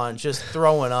front lawn, just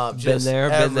throwing up. Just Been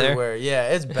there. everywhere. Yeah,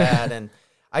 it's bad. And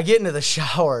I get into the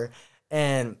shower,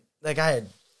 and like I had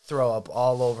throw up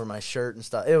all over my shirt and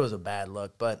stuff. It was a bad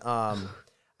look. But I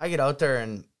get out there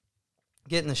and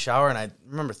get in the shower, and I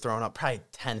remember throwing up probably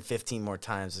 10, 15 more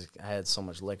times. I had so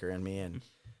much liquor in me, and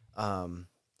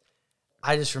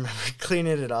I just remember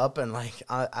cleaning it up, and like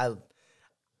I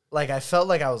felt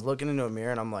like I was looking into a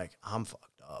mirror, and I'm like, I'm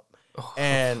fucked up.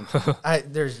 And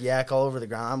there's yak all over the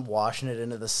ground. I'm washing it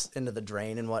into the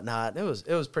drain and whatnot. It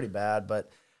was pretty bad.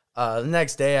 But the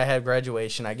next day I had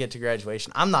graduation. I get to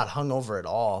graduation. I'm not hungover at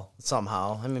all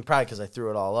somehow. I mean, probably because I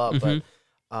threw it all up. But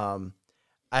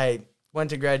I went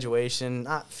to graduation,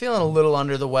 feeling a little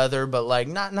under the weather, but like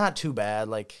not too bad.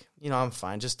 Like, I'm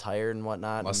fine, just tired and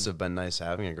whatnot. Must have been nice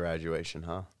having a graduation,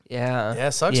 huh? Yeah. Yeah,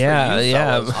 sucks Yeah, for you,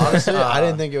 yeah. fellas. Honestly, I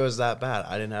didn't think it was that bad.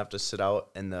 I didn't have to sit out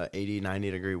in the 80,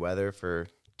 90 degree weather for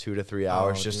 2 to 3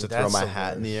 hours just dude, to throw that's my the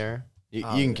hat in the worst. air. You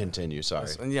can continue, sorry.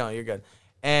 You're good.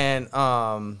 And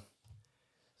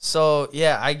so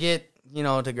yeah, I get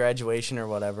to graduation or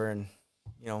whatever, and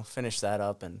finish that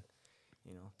up, and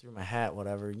threw my hat,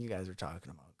 whatever you guys were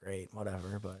talking about, great,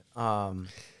 whatever. But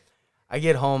I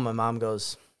get home, my mom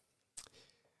goes,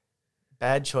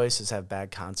 bad choices have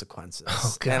bad consequences.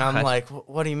 Oh, and I'm God. like,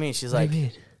 what do you mean? She's What like, do you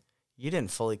mean? you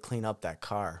didn't fully clean up that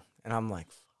car. And I'm like,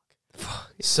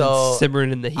 It's so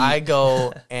simmering in the heat. I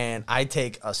go and I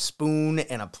take a spoon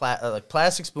and a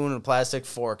plastic spoon and a plastic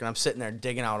fork, and I'm sitting there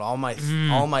digging out all my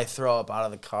throw up out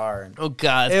of the car. And oh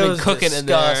God, it it's been was cooking in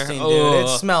there. disgusting, dude. Oh.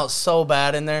 It smelled so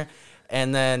bad in there.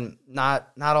 And then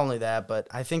not only that, but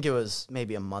I think it was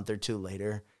maybe a month or two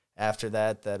later after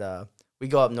that we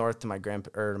go up north to my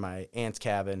to my aunt's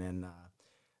cabin, and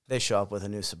they show up with a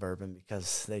new Suburban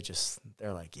because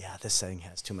they're like, yeah, this thing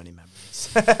has too many memories.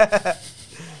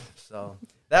 So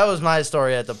that was my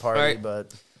story at the party. Right.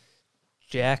 But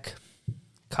Jack,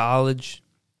 college,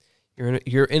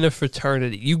 you're in a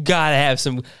fraternity. You gotta have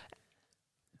some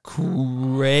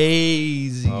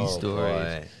crazy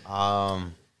stories. Boy.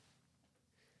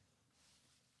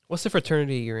 What's the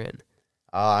fraternity you're in?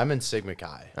 I'm in Sigma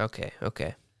Chi. Okay. Proud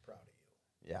of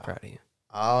you. Yeah. Proud of you.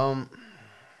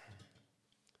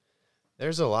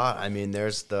 There's a lot. I mean,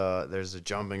 there's the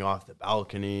jumping off the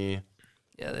balcony.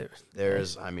 Yeah,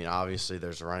 There's obviously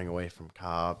there's running away from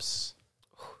cops.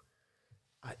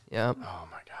 Yeah. Oh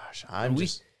my gosh.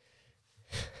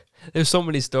 There's so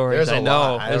many stories. There's I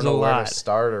know. I There's don't know a where lot. to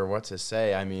start or what to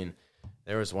say. I mean,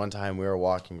 there was one time we were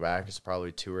walking back. It's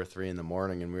probably 2 or 3 in the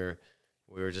morning, and we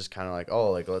were just kind of like,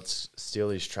 oh, like let's steal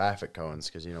these traffic cones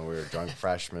because we were drunk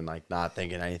freshmen, like not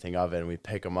thinking anything of it. And we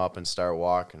pick them up and start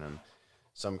walking, and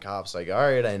some cops like, all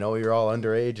right, I know you're all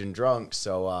underage and drunk,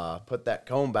 so put that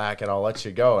cone back and I'll let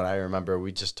you go. And I remember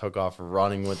we just took off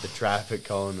running with the traffic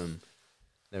cone, and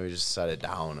then we just set it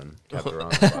down and kept it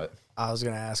running. But I was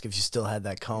gonna ask if you still had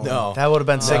that cone. No. That would have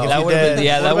been sick. If That you would have did.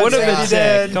 been, that would have been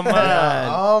sick. Come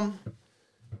on.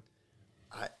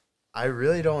 I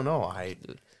really don't know. I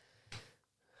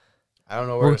don't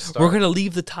know where to start. We're gonna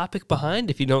leave the topic behind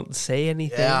if you don't say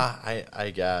anything. Yeah, I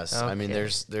guess. I mean, Okay.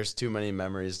 there's too many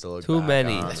memories to look Too back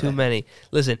many. on. Too many.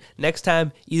 Listen, next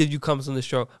time either of you comes on the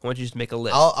show, I want you to just make a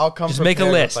list. I'll come just make a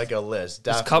prepared with, list. like a list.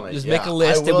 Just Definitely. make a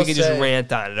list, and we can just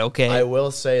rant on it. Okay. I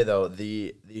will say though,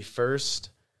 the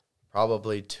first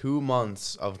probably 2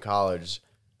 months of college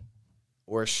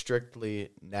were strictly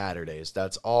natter days.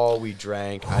 That's all we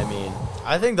drank. I mean,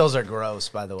 I think those are gross,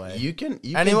 by the way. you can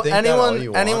think anyone that all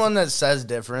you want. anyone that says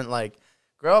different, like,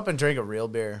 grow up and drink a real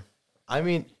beer. I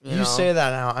mean, You you know? say that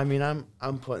now. I mean,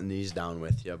 I'm putting these down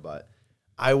with you, but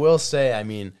I will say, I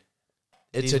mean,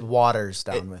 it's These a waters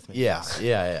down with me.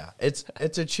 Yeah. It's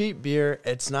a cheap beer.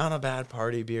 It's not a bad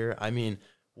party beer. I mean,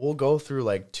 we'll go through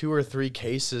like 2 or 3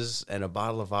 cases and a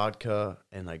bottle of vodka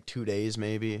in like 2 days,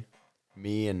 maybe.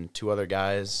 Me and 2 other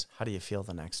guys. How do you feel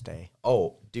the next day?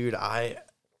 Oh, dude, I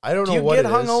don't Do know you what get it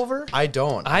is. hungover? I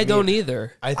don't. I don't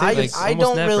either. I think I like, I almost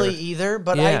don't never. really either,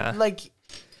 but Yeah.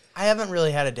 I haven't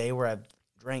really had a day where I've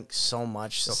drank so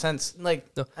much since No.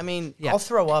 I mean, Yeah. I'll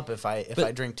throw up if I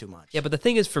But- drink too much. Yeah, but the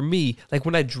thing is, for me, like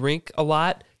when I drink a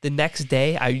lot, the next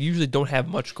day I usually don't have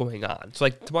much going on. So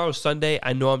like tomorrow's Sunday,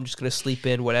 I know I'm just gonna sleep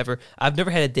in, whatever. I've never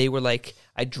had a day where like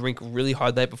I drink really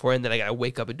hard the night before and then I gotta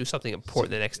wake up and do something important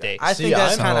the next day. I See, think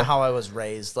that's I'm- kind of how I was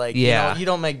raised. Like, Yeah. you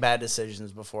don't make bad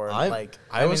decisions before. I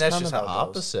I mean, was that's kind just of the how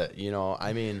it goes. opposite.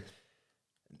 I mean,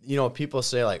 people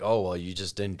say like, oh, well, you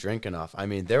just didn't drink enough. I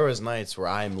mean, there was nights where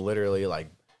I'm literally like,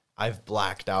 I've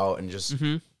blacked out and just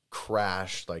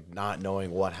crashed, like not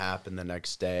knowing what happened the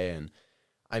next day. And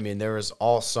I mean, there was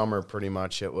all summer pretty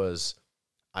much. It was,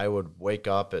 I would wake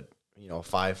up at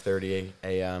 5:30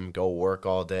 a.m., go work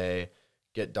all day,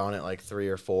 get done at like 3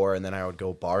 or 4, and then I would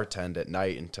go bartend at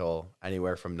night until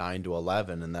anywhere from 9 to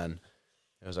 11, and then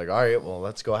it was like, all right, well,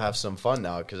 let's go have some fun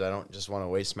now because I don't just want to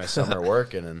waste my summer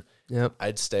working. And Yep.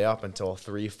 I'd stay up until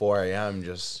 3, 4 a.m.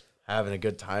 just having a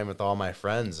good time with all my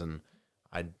friends, and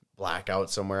I'd black out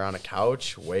somewhere on a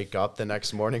couch, wake up the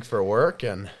next morning for work,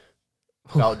 and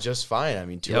felt just fine. I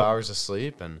mean, 2 Yep. hours of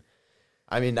sleep, and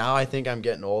I mean, now I think I'm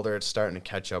getting older. It's starting to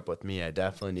catch up with me. I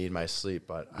definitely need my sleep,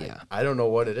 but Yeah. I don't know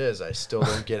what it is. I still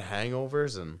don't get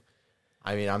hangovers, and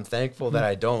I mean, I'm thankful that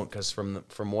I don't because from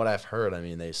what I've heard, I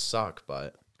mean, they suck,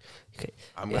 but Okay.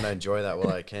 I'm going to enjoy that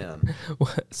while I can.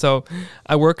 So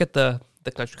I work at the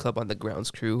country club on the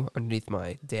grounds crew underneath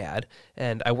my dad,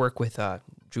 and I work with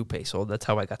Drew Pasold. That's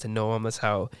how I got to know him. That's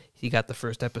how he got the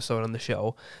first episode on the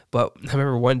show. But I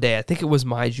remember one day, I think it was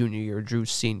my junior year,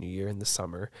 Drew's senior year in the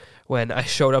summer, when I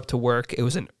showed up to work. It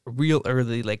was a real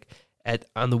early, like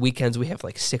on the weekends we have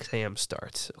like 6 a.m.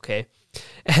 starts, okay?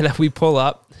 And we pull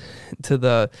up to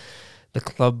the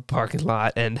club parking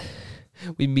lot, and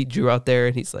we meet Drew out there,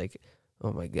 and he's like,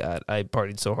 oh my God, I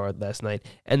partied so hard last night.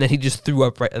 And then he just threw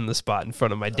up right on the spot in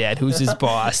front of my dad, who's his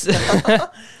boss.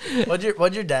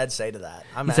 What'd your dad say to that?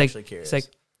 I'm He's actually like, curious. He's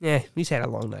like, yeah, he's had a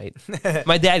long night.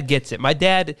 My dad gets it. My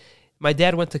dad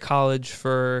went to college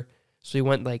so he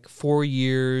went like 4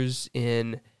 years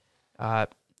in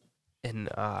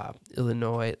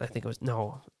Illinois. I think it was, it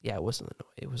was Illinois.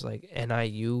 It was like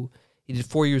NIU. He did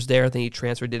 4 years there. Then he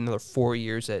transferred, did another 4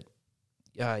 years at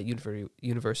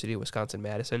University of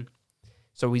Wisconsin-Madison.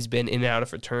 So he's been in and out of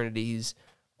fraternities,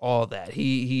 all that.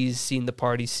 He's seen the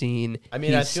party scene. I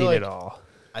mean, he's I feel seen like it all.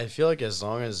 I feel like as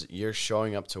long as you're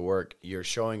showing up to work, you're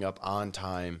showing up on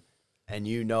time, and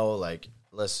you know, like,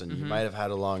 listen, you might have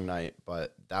had a long night,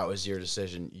 but that was your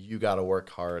decision. You got to work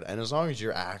hard. And as long as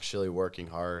you're actually working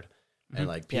hard and,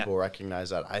 like, people recognize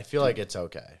that, I feel like it's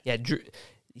okay. Yeah, Drew,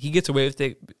 he gets away with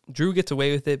it. Drew gets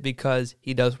away with it because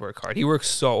he does work hard. He works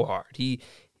so hard. He's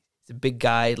a big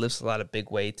guy, lifts a lot of big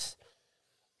weights.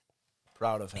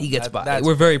 Proud of him. He gets by.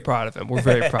 We're very proud of him. We're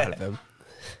very proud of him.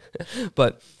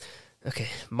 But, okay,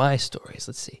 my stories.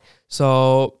 Let's see.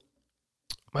 So,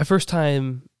 my first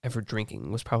time ever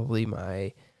drinking was probably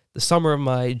the summer of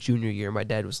my junior year. My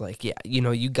dad was like, "Yeah,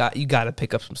 you got to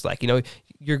pick up some slack.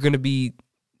 You're gonna be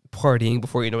partying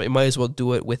before you know it. You might as well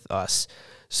do it with us."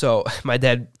 So my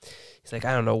dad, he's like,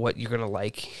 "I don't know what you're gonna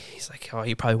like." He's like, "Oh,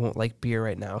 you probably won't like beer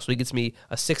right now." So he gets me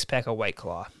a 6-pack of White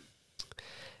Claw.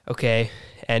 Okay,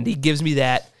 and he gives me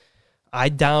that. I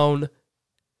down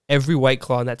every White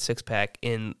Claw in that 6-pack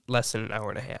in less than an hour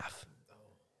and a half.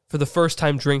 For the first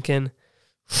time drinking,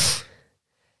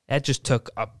 that just took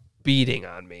a beating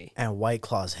on me. And White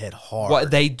Claws hit hard. What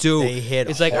they do, They hit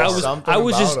it's like hard. I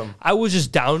was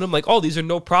just down them like, oh, these are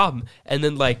no problem. And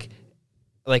then like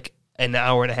an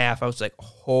hour and a half, I was like,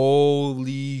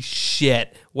 holy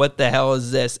shit, what the hell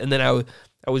is this? And then I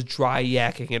was dry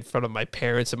yakking in front of my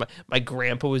parents, and my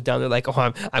grandpa was down there like,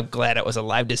 oh, I'm glad I was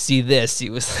alive to see this. He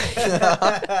was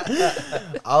like,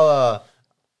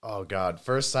 Oh God,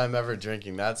 first time ever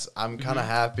drinking. I'm kind of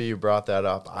happy you brought that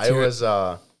up. I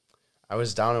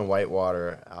was down in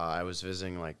Whitewater. I was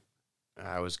visiting, like,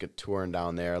 I was touring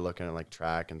down there, looking at, like,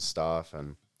 track and stuff,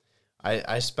 and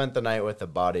I spent the night with a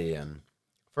buddy, and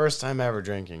first time ever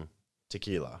drinking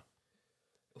tequila.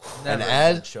 Never And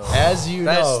as you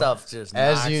that know, stuff just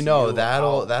as knocks you know, you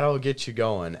that'll get you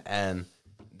going. And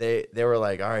they were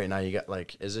like, all right, now you got,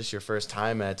 like, is this your first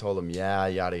time? And I told them, yeah,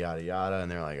 yada yada yada.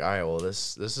 And they're like, all right, well,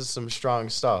 this is some strong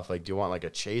stuff. Like, do you want, like, a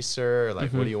chaser? Or,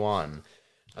 like, what do you want? And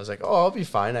I was like, oh, I'll be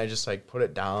fine. I just, like, put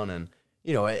it down, and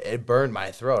it burned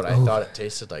my throat. I thought it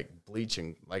tasted like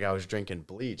bleaching, like I was drinking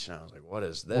bleach, and I was like, what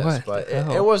is this? What But the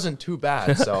hell? it wasn't too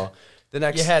bad. So the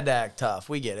next, You had to act tough.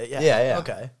 We get it. Yeah. yeah.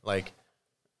 Okay. Like,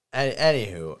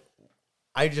 anywho,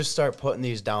 I just start putting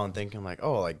these down, thinking like,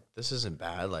 oh, like, this isn't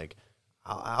bad. Like,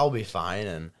 I'll be fine.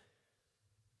 And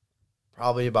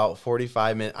probably about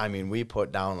 45 minutes. I mean, we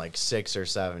put down like 6 or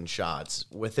 7 shots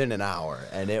within an hour,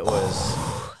 and it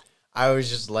was. I was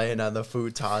just laying on the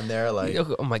futon there, like,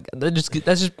 oh my god,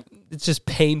 it's just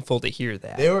painful to hear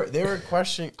that. they were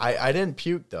questioning. I didn't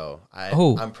puke though.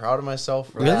 I'm proud of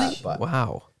myself for Really? that. But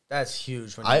Wow. That's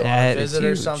huge. When you I- go on That a is visit or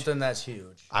huge. something, that's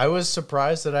huge. I was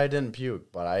surprised that I didn't puke,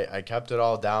 but I kept it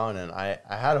all down, and I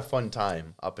had a fun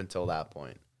time up until that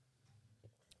point.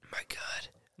 My god.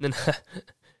 And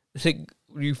then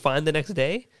were you fine the next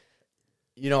day?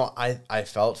 I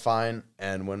felt fine,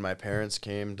 and when my parents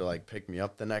came to, like, pick me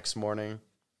up the next morning,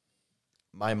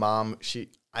 my mom,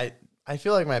 I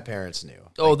feel like my parents knew.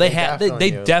 Oh, Like,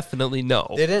 they knew. definitely know.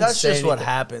 They didn't That's say just what anything.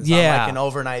 happens on Yeah. like an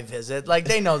overnight visit. Like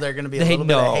they know they're going to be a They little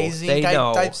bit know. of hazing They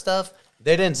know. type stuff.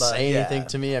 They didn't But, say anything yeah.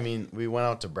 to me. I mean, we went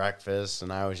out to breakfast,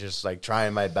 and I was just, like,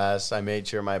 trying my best. I made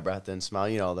sure my breath didn't smell.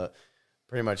 The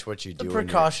pretty much what you do. when you're-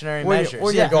 Precautionary when measures.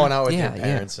 you're yeah. going out with Yeah, your yeah.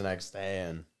 parents the next day.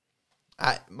 And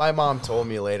my mom told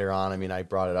me later on. I mean, I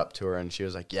brought it up to her, and she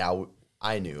was like, "Yeah,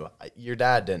 I knew. Your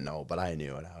dad didn't know, but I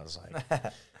knew." And I was like,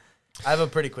 I have a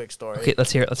pretty quick story. Okay,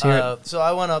 let's hear it. So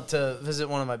I went up to visit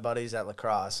one of my buddies at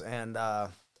lacrosse, and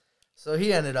so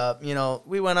he ended up,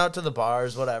 we went out to the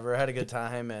bars, whatever, had a good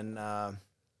time, and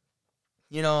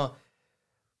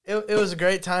it was a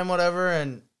great time, whatever.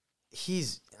 And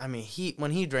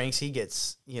when he drinks, he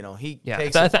gets, he Yeah,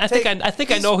 takes. I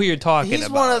think I know who you're talking He's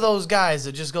about. one of those guys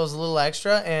that just goes a little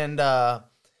extra, and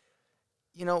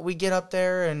we get up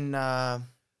there, and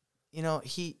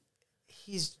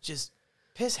he's just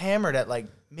piss hammered at like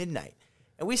midnight,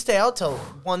 and we stay out till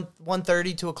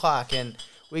 1:30, 2 o'clock, and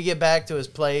we get back to his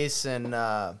place, and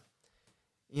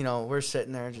we're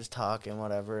sitting there just talking,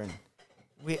 whatever, and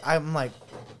I'm like,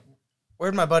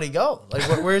 where'd my buddy go? Like,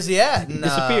 where's he at? And,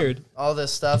 Disappeared. all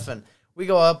this stuff, and we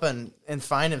go up and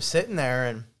find him sitting there,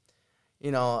 and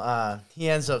he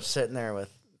ends up sitting there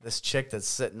with this chick that's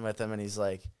sitting with him, and he's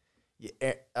like,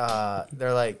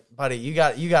 they're like, buddy, you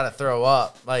got to throw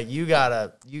up, like you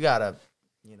gotta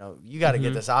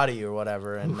get this out of you or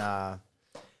whatever, and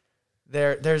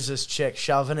there's this chick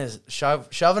shoving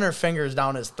her fingers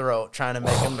down his throat, trying to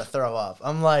make him to throw up.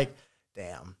 I'm like,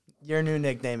 damn. Your new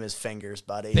nickname is Fingers,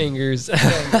 buddy. Fingers.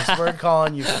 Fingers. We're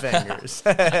calling you Fingers.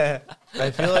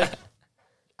 I feel like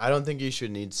I don't think you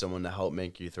should need someone to help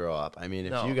make you throw up. I mean,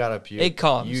 if No. you gotta puke, It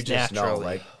comes you just know. naturally.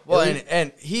 Like, Well, at least-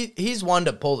 and he's one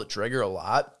to pull the trigger a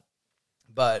lot,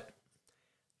 But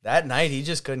that night, he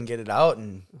just couldn't get it out,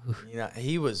 and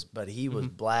he was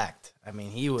blacked. I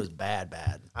mean, he was bad.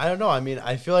 I don't know. I mean,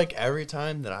 I feel like every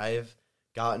time that I've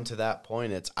gotten to that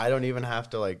point, I don't even have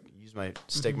to like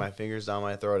stick my fingers down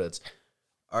my throat. It's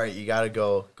all right. You got to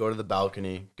go to the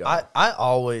balcony. Go. I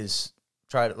always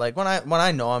try to, like, when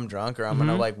I know I'm drunk or I'm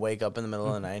gonna like wake up in the middle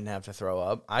of the night and have to throw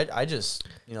up. I just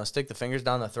stick the fingers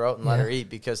down the throat and let her eat,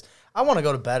 because I want to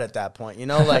go to bed at that point.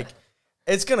 Like.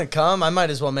 It's going to come. I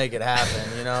might as well make it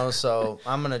happen, So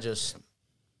I'm going to just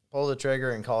pull the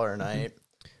trigger and call her a night.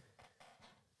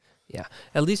 Yeah.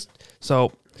 At least,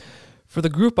 so for the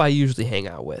group I usually hang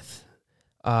out with,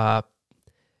 they're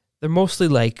mostly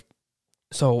like,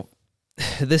 so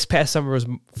this past summer was,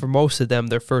 for most of them,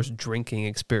 their first drinking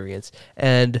experience.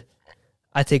 And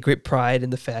I take great pride in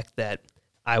the fact that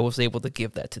I was able to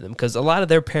give that to them, because a lot of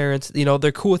their parents,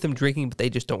 they're cool with them drinking, but they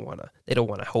just don't want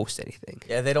to host anything.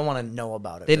 Yeah, they don't want to know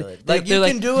about it. Really. You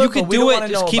can do it, but we don't want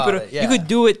to know about it. You could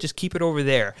do it, just keep it over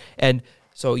there. And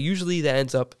so usually that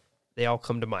ends up, they all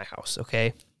come to my house,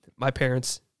 okay? My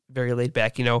parents, very laid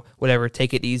back, whatever,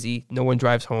 take it easy. No one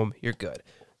drives home. You're good.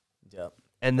 Yep.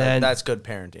 And then that's good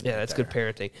parenting. Yeah, that's good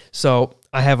parenting. So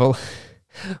I have a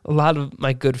lot of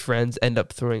my good friends end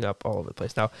up throwing up all over the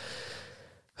place. Now,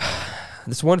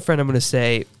 this one friend I'm going to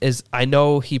say is, I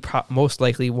know he most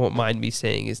likely won't mind me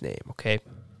saying his name, okay?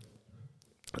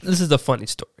 This is a funny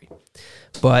story,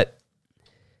 but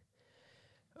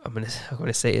I'm going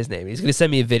to say his name. He's going to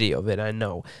send me a video of it, I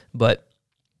know, but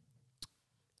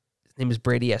his name is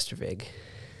Brady Estervig.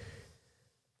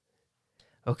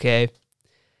 Okay?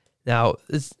 Now,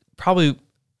 this probably,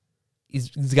 he's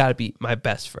got to be my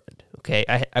best friend, okay?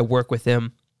 I work with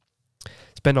him.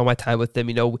 Spend all my time with them.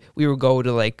 We would go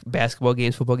to like basketball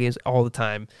games, football games all the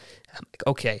time. I'm like,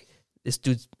 okay, this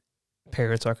dude's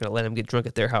parents aren't going to let him get drunk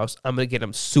at their house. I'm going to get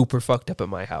him super fucked up at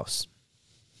my house.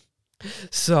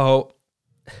 So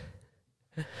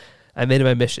I made it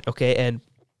my mission, okay? And,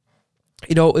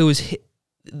 it was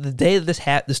the day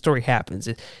that the story happens.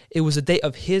 It was the day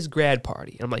of his grad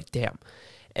party. And I'm like, damn.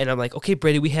 And I'm like, okay,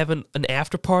 Brady, we have an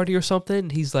after party or something?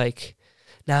 And he's like,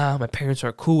 nah, my parents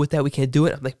aren't cool with that. We can't do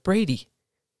it. I'm like, Brady,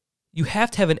 you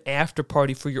have to have an after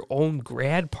party for your own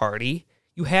grad party.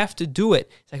 You have to do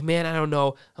it. He's like, man, I don't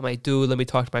know. I'm like, dude, let me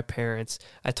talk to my parents.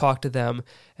 I talked to them,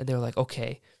 and they're like,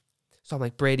 okay. So I'm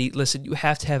like, Brady, listen, you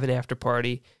have to have an after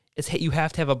party. You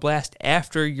have to have a blast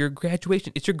after your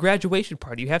graduation. It's your graduation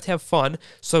party. You have to have fun.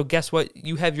 So guess what?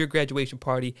 You have your graduation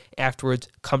party afterwards.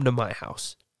 Come to my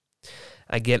house.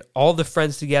 I get all the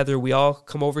friends together. We all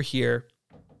come over here.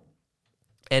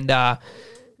 And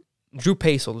Drew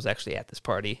Pasold was actually at this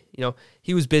party.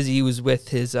 He was busy. He was with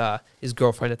his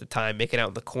girlfriend at the time, making out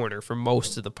in the corner for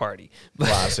most of the party.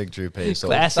 Classic Drew Pasold.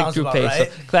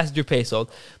 Classic Drew Pasold.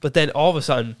 But then all of a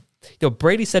sudden,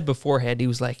 Brady said beforehand, he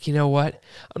was like, you know what?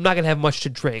 I'm not gonna have much to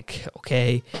drink,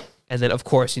 okay? And then of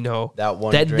course, that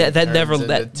one drink never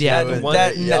happens.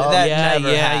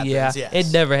 Yes.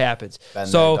 It never happens. Been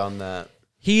there, done that.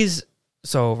 He's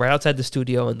right outside the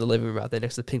studio in the living room out there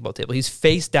next to the ping pong table. He's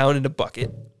face down in a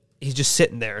bucket. He's just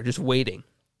sitting there, just waiting.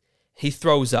 He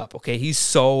throws up, okay? He's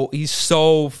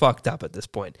so fucked up at this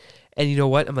point. And you know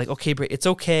what? I'm like, okay, Brady, it's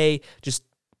okay. Just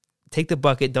take the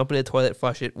bucket, dump it in the toilet,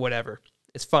 flush it, whatever.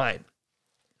 It's fine.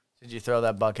 Did you throw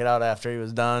that bucket out after he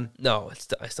was done? No,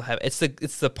 I still have it.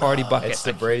 It's the party bucket. It's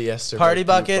the Brady Estervig party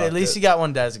bucket. At least you got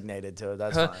one designated to it.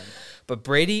 That's fine. But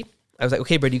Brady, I was like,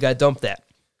 okay, Brady, you got to dump that.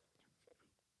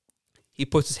 He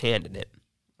puts his hand in it.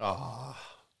 Oh.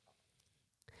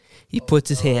 He puts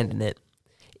his hand in it,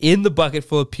 in the bucket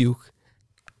full of puke,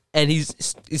 and he's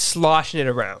sloshing it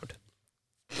around.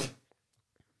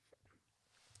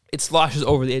 It sloshes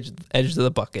over the edges of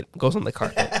the bucket, goes on the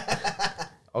carpet.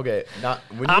 Okay,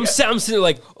 I'm sitting there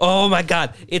like, oh my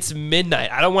God, it's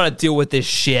midnight. I don't want to deal with this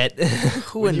shit.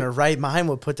 Who in their right mind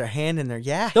would put their hand in there?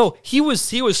 Yeah. No, he was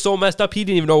so messed up. He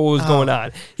didn't even know what was going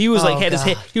on. He was had his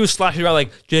hand. He was sloshing around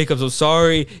like, Jacob, I'm so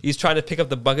sorry. He's trying to pick up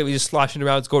the bucket. He's just sloshing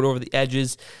around. It's going over the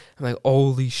edges. I'm like,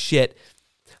 holy shit.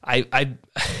 He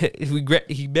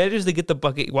manages to get the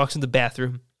bucket. He walks in the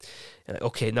bathroom. And like,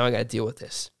 okay, now I got to deal with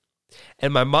this.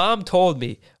 And my mom told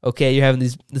me, okay, you're having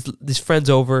these friends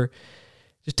over.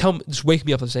 Just wake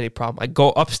me up if there's any problem. I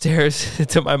go upstairs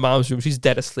to my mom's room. She's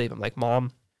dead asleep. I'm like,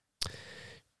 Mom,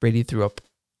 Brady threw up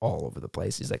all over the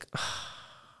place. He's like,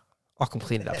 I'll come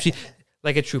clean it up. She,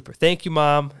 like a trooper. Thank you,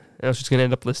 Mom. I was just going to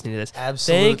end up listening to this.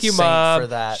 Absolute Thank you, Mom. For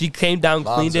that. She came down,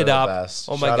 cleaned it up.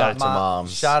 Oh, my God.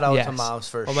 Shout out to moms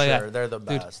for sure. God. They're the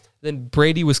best. Dude, then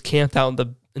Brady was camped out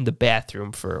in the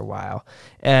bathroom for a while.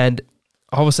 And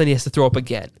all of a sudden, he has to throw up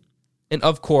again. And,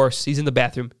 of course, he's in the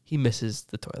bathroom. He misses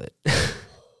the toilet.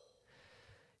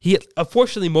 He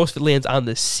unfortunately most of it lands on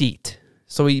the seat,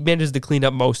 so he manages to clean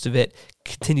up most of it.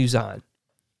 Continues on,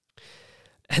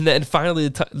 and then finally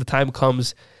the time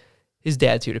comes. His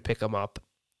dad's here to pick him up,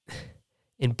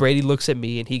 and Brady looks at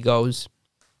me and he goes,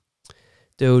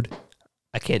 "Dude,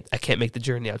 I can't make the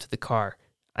journey out to the car.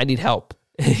 I need help."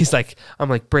 And he's like, I'm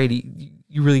like, "Brady,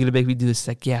 you really gonna make me do this?" He's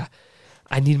like, "Yeah,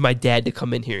 I need my dad to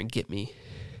come in here and get me."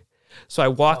 So I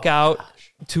walk out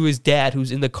to his dad,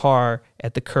 who's in the car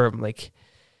at the curb. I'm like,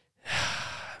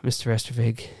 "Mr.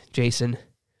 Estervig, Jason,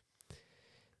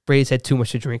 Brady's had too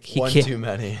much to drink. He One can't, too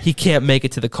many. He can't make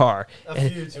it to the car."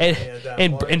 few too many at that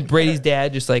point. And Brady's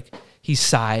dad just like, he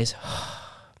sighs.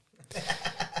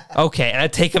 Okay, and I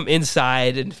take him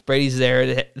inside, and Brady's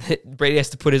there. Brady has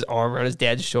to put his arm around his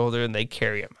dad's shoulder, and they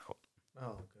carry him out.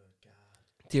 Oh, good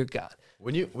God. Dear God.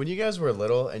 When you guys were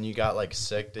little and you got like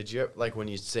sick, did you like when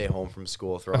you stay home from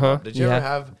school throw up? Did you yeah. ever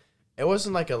have? It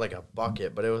wasn't like a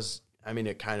bucket, but it was. I mean,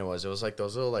 it kind of was. It was like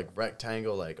those little like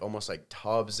rectangle, like almost like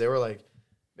tubs. They were like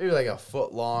maybe like a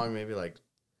foot long, maybe like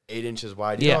 8 inches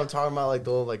wide. You know what I'm talking about? Like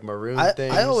the little like maroon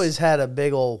things. I always had a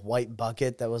big old white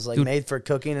bucket that was like Dude. made for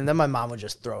cooking, and then my mom would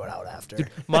just throw it out after. Dude,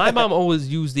 my mom always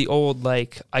used the old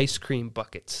like ice cream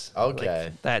buckets. Okay.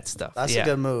 Like, that stuff. That's yeah. a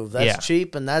good move. That's Yeah.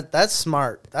 cheap, and that's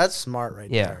smart. That's smart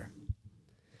right Yeah. there.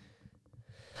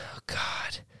 Oh,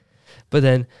 God. But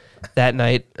then that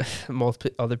night, most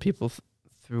other people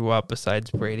threw up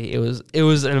besides Brady. It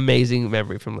was an amazing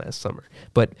memory from last summer.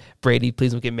 But Brady,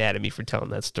 please don't get mad at me for telling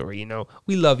that story. You know,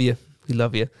 we love you. We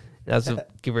love you. That's a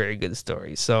very good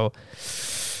story. So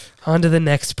on to the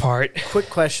next part. Quick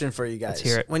question for you guys. Let's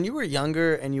hear it. When you were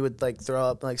younger and you would like throw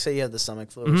up, like say you had the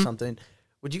stomach flu Mm-hmm. or something,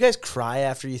 would you guys cry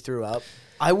after you threw up?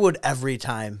 I would every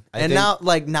time. I And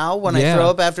think- now when Yeah. I throw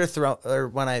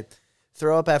up when I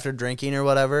throw up after drinking or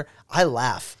whatever, I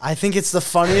laugh. I think it's the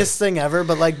funniest thing ever.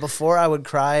 But like before, I would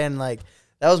cry, and like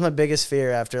that was my biggest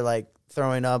fear after like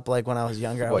throwing up. Like when I was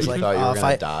younger, I What, was you like, thought you oh, were if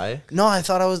gonna I die? No, I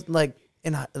thought I was like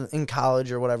in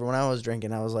college or whatever. When I was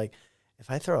drinking, I was like,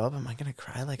 if I throw up, am I gonna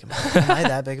cry? Like, am I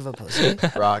that big of a pussy?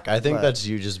 Rock, I think But- that's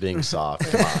you just being soft.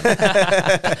 Come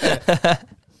on.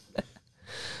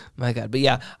 My God. But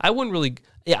yeah, I wouldn't really.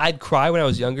 Yeah, I'd cry when I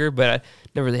was younger, but I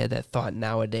never really had that thought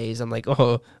nowadays. I'm like,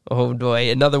 oh boy,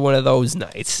 another one of those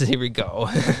nights. Here we go.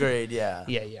 Agreed. Yeah.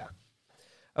 Yeah.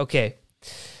 Okay.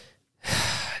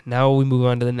 Now we move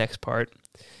on to the next part.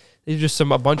 These are just a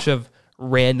bunch of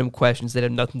random questions that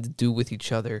have nothing to do with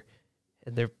each other,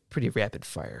 and they're pretty rapid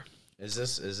fire. Is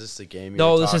this the game?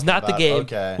 No, were this is talking not the about? game.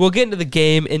 Okay. We'll get into the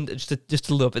game in just a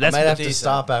little bit. I That's might have to decent.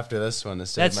 stop after this one to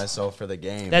save That's- myself for the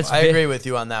game. that's- I agree with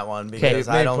you on that one because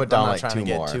Maybe I don't. put down I'm not like trying 2 to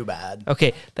get more. too bad.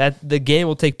 okay. That the game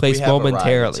will take place We have a ride,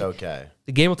 momentarily. It's okay.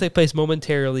 The game will take place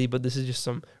momentarily, but this is just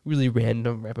some really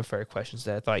random rapid fire questions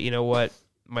that I thought, you know what,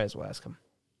 might as well ask them.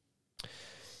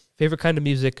 Favorite kind of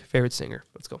music, favorite singer.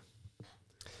 Let's go.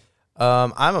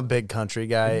 I'm a big country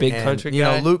guy. Big and, country you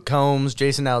guy? know, Luke Combs,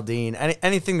 Jason Aldean,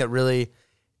 anything that really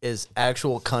is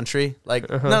actual country, like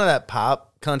none of that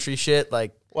pop country shit.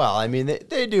 Like Well, I mean,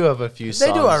 they do have a few songs.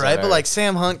 they do all right, that but are like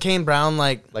Sam Hunt, Kane Brown,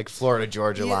 like Florida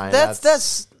Georgia yeah, line.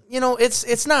 that's you know,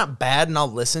 it's not bad, and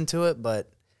I'll listen to it, but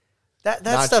that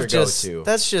Not stuff your just go-to.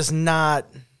 that's just not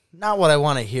what I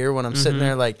want to hear when I'm sitting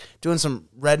there like doing some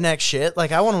redneck shit.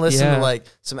 Like I want to listen Yeah. to like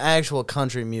some actual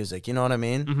country music. You know what I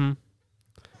mean?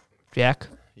 Jack?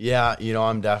 Yeah, you know,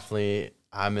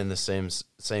 I'm in the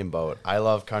same boat. I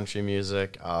love country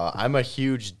music. I'm a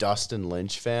huge Dustin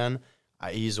Lynch fan.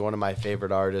 He's one of my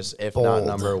favorite artists, if not Bold.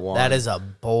 number one. That is a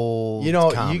bold. you know,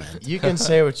 comment. you can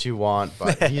say what you want,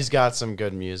 but he's got some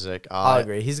good music. I'll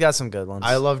agree. He's got some good ones.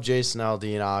 I love Jason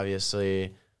Aldean,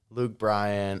 obviously. Luke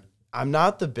Bryan. I'm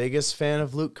not the biggest fan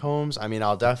of Luke Combs. I mean,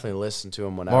 I'll definitely listen to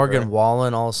him whenever. Morgan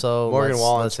Wallen also. Morgan Let's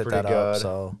Wallen's hit pretty that up, good.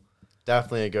 so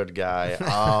Definitely a good guy.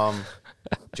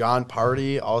 John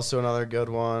Party, also another good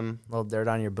one. a little dirt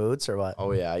on your boots or what?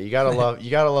 Oh yeah, you gotta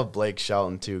love Blake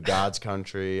Shelton too. God's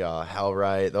Country,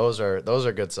 Hellright. Those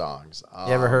are good songs.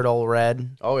 You ever heard Old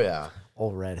Red? Oh yeah.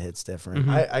 Old Red hits different.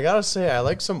 I gotta say I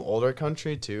like some older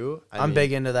country too. I I'm mean,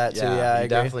 big into that too. Yeah, I you agree.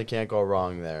 definitely can't go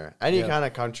wrong there. Any Yeah. kind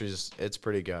of countries, it's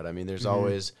pretty good. I mean, there's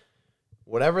always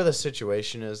whatever the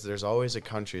situation is, there's always a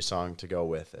country song to go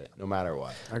with it, no matter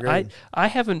what. Agreed. I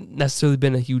haven't necessarily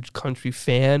been a huge country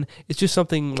fan. It's just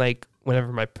something like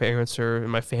whenever my parents or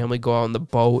my family go out on the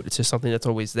boat, it's just something that's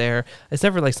always there. It's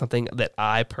never like something that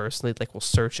I personally like will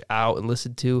search out and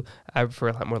listen to. I prefer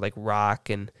a lot more like rock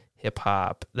and hip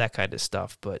hop, that kind of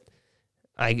stuff. But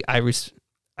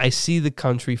I see the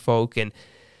country folk and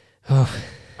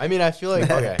I mean, I feel like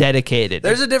okay. dedicated.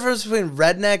 There's a difference between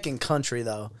redneck and country,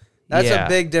 though. That's Yeah. a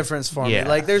big difference for Yeah. me.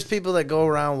 Like, there's people that go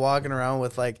around walking around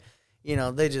with like, you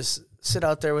know, they just sit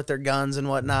out there with their guns and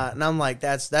whatnot. And I'm like,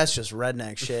 that's just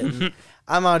redneck shit. And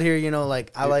I'm out here, you know,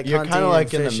 like I like You're hunting kind of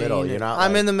like and in the middle. fishing, You're not.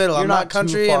 I'm like, in the middle. You're I'm not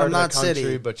country too and far I'm to the not city.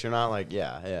 country, but you're not like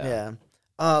yeah.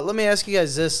 Let me ask you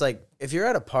guys this: like, if you're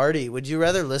at a party, would you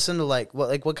rather listen to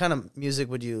what kind of music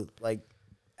would you like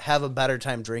have a better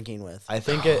time drinking with? I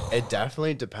think it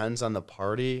definitely depends on the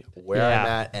party, where I'm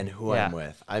at, and who I'm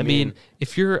with. I mean,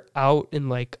 if you're out in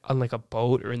like on like a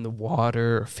boat or in the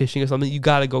water or fishing or something, you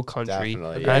gotta go country.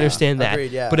 Definitely, I understand that.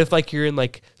 Agreed, yeah. But if like you're in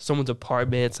like someone's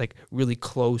apartment, it's like really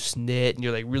close knit, and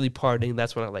you're like really partying,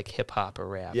 that's when I like hip hop or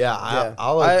rap. yeah,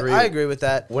 I'll agree. I agree with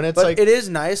that. When it's but like- it is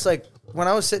nice. Like when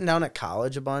I was sitting down at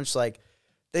college a bunch, like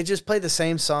they just played the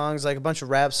same songs, like a bunch of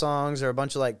rap songs or a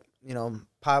bunch of like, you know,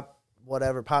 pop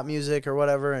music or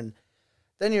whatever. And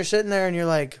then you're sitting there and you're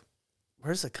like,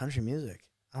 where's the country music?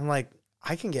 I'm like,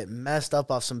 I can get messed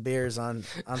up off some beers on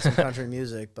some country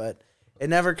music, but it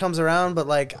never comes around. But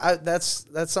like, that's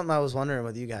something I was wondering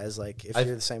with you guys, like if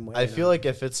you're the same way. I feel like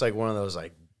if it's like one of those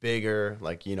like bigger,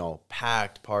 like, you know,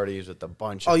 packed parties with a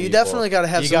bunch of Oh, you people, definitely got to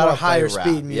have you some more gotta play higher rap.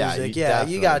 speed music. Yeah,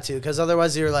 you got definitely. to, because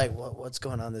otherwise you're like, what's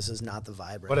going on? This is not the vibe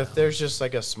right But now. if there's just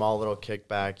like a small little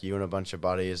kickback, you and a bunch of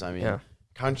buddies, I mean, Yeah.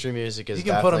 country music is You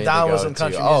can put them definitely down the with some go-to.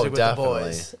 country music with definitely. the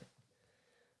boys.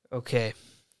 Okay.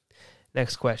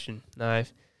 Next question. Now I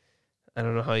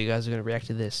don't know how you guys are gonna react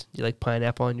to this. Do you like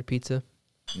pineapple on your pizza?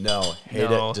 No, hate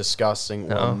No. it, disgusting.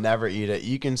 No. Will never eat it.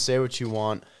 You can say what you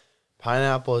want.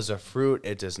 Pineapple is a fruit.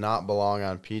 It does not belong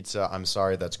on pizza. I'm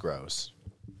sorry, that's gross.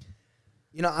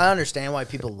 You know, I understand why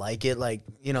people like it. Like,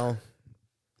 you know,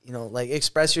 like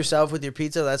express yourself with your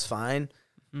pizza. That's fine,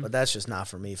 but that's just not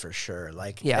for me for sure.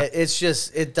 Like, Yeah. it's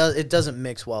just it doesn't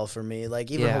mix well for me.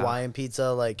 Like even Yeah. Hawaiian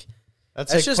pizza, like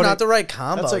That's it's like just not the right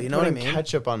combo. That's like You know what I putting mean?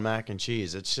 ketchup on mac and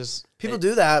cheese. It's just People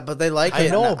do that, but they like I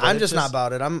it. know, and but I'm it just not just-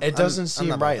 about it. It doesn't I'm seem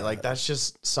not right. about Like it. that's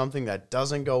just something that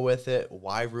doesn't go with it.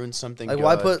 Why ruin something? Like good?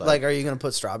 why put like? Are you gonna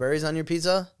put strawberries on your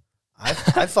pizza? I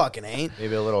fucking ain't.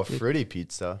 maybe a little fruity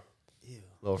pizza?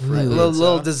 Little Like, fruit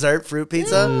little pizza. dessert fruit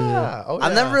pizza. Yeah. Oh,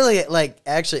 I've yeah. never really like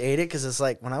actually ate it because it's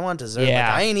like when I want dessert, Yeah.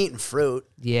 like I ain't eating fruit,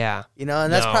 Yeah. you know,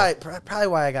 and that's No. probably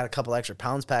why I got a couple extra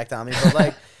pounds packed on me. But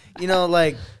like, you know,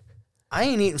 like I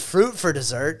ain't eating fruit for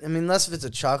dessert. I mean, unless if it's a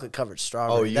chocolate covered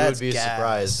strawberry. Oh, you that's would be gas.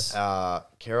 surprised.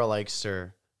 Carol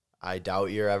Leister, I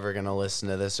doubt you're ever going to listen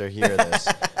to this or hear this,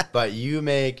 but you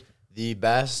make the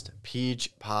best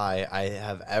peach pie I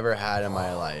have ever had in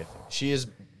my life. She is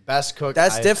best cook.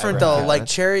 That's I've different ever though. had. Like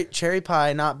cherry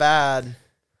pie, not bad.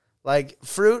 Like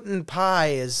fruit and pie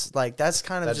is like that's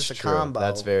kind of That's just a true. combo.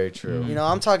 That's very true. You know,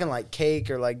 I'm talking like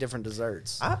cake or like different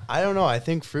desserts. I don't know. I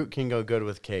think fruit can go good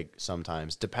with cake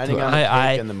sometimes, depending on the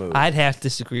cake and the mood. I'd have to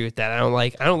disagree with that. I don't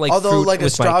like Although fruit like a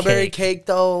with my strawberry cake. cake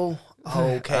though.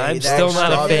 Okay, I'm that's still not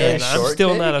a strawberry fan. I'm still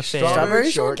shortcake? not a fan. Strawberry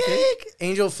shortcake? shortcake,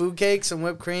 angel food cake, some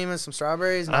whipped cream and some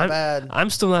strawberries. Not bad. I'm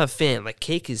still not a fan. Like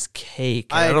cake is cake.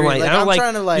 I don't agree. like. Like, I don't I'm like.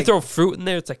 trying to, like- you throw fruit in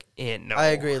there, it's like, no. I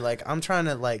agree. Like I'm trying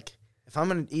to like if I'm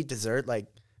gonna eat dessert, like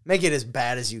make it as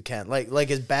bad as you can.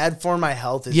 Like as bad for my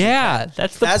health as you Yeah, can.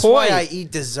 that's the That's point. why I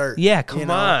eat dessert. Yeah,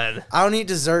 come on. I don't eat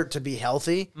dessert to be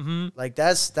healthy. Mm-hmm. Like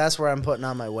that's where I'm putting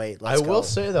on my weight. I will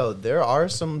say though, there are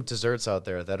some desserts out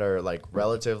there that are like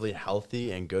relatively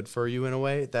healthy and good for you in a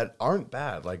way that aren't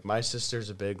bad. Like my sister's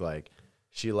a big like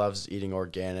she loves eating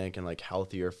organic and like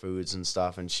healthier foods and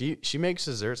stuff. And she makes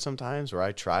desserts sometimes where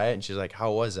I try it and she's like,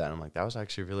 "How was that?" And I'm like, "That was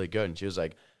actually really good." And she was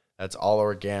like, "That's all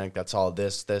organic. That's all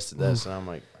this. And I'm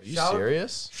like, "Are you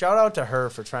serious?" Shout out to her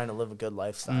for trying to live a good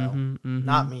lifestyle. Mm-hmm,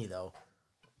 Not me though.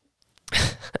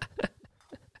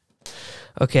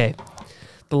 Okay,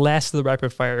 the last of the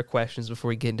rapid fire questions before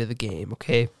we get into the game.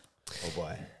 Okay, Oh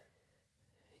boy.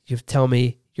 you tell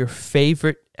me your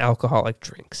favorite alcoholic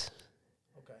drinks.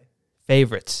 Okay.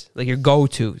 Favorites, like your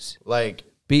go-tos. Like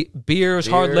Beers,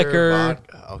 hard beer, liquor.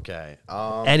 vodka. Okay.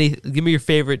 Give me your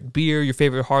favorite beer, your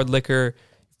favorite hard liquor,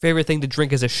 favorite thing to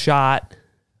drink as a shot.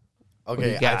 do Okay,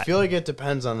 you I got? feel like it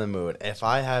depends on the mood. If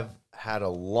I have had a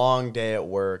long day at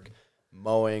work,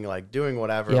 mowing, like doing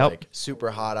whatever, Yep. like super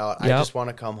hot out, I Yep. just want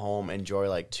to come home, enjoy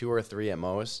like 2 or 3 at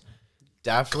most.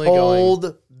 Definitely Cold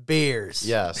going. beers.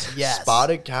 Yes. Yes.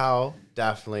 Spotted Cow,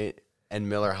 definitely, and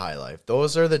Miller High Life.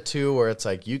 Those are the two where it's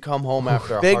like you come home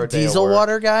after a Big hard day diesel at work.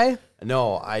 water guy.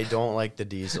 No, I don't like the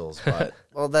diesels, but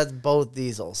Well, that's both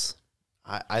diesels.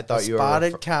 I thought you were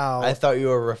Spotted Cow. I thought you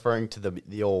were referring to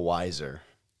the old Weiser.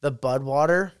 The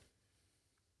Budwater.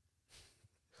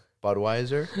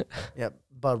 Budweiser? Yep,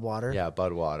 Budwater. Yeah,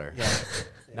 Budwater. Yeah.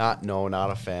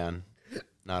 Not a fan.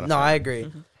 Not a No, fan. I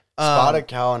agree. Spotted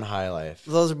Cow and High Life.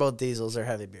 Those are both diesels. They're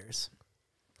heavy beers.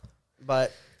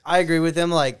 But I agree with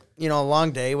them. Like, you know, a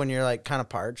long day when you're like kind of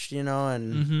parched, you know,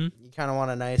 and you kind of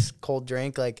want a nice cold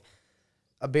drink, like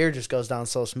a beer just goes down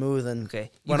so smooth. And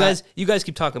Okay. You guys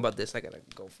keep talking about this. I gotta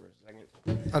go for a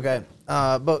second. okay.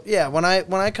 But yeah, when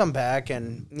I come back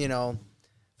and, you know,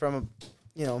 from,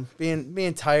 you know,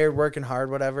 being tired, working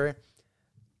hard, whatever,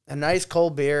 a nice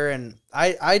cold beer, and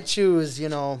I choose, you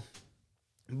know,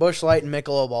 Busch Light and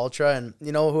Michelob Ultra, and,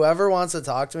 you know, whoever wants to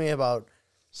talk to me about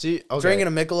drinking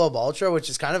a Michelob Ultra, which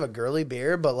is kind of a girly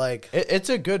beer, but like it's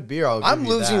a good beer. I'm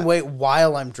losing weight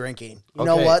while I'm drinking. You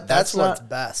know what? That's what's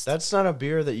best. That's not a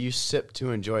beer that you sip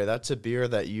to enjoy. That's a beer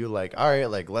that you like. All right,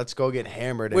 like let's go get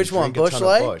hammered. Which and one? Drink Busch a ton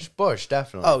Light? Of Busch,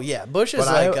 definitely. Oh yeah, Busch is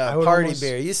like a party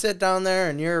beer. You sit down there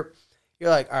and you're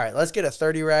like, all right, let's get a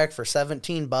 30 rack for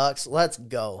 $17. Let's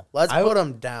go. Let's put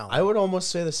them down. I would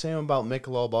almost say the same about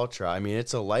Michelob Ultra. I mean,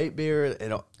 it's a light beer.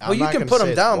 Well, you can put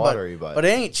them down, but it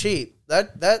ain't cheap.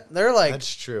 That they're like,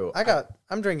 that's true.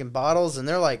 I'm drinking bottles and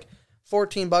they're like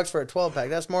 $14 for a 12 pack.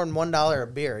 That's more than $1 a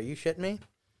beer. Are you shitting me?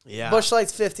 Yeah. Busch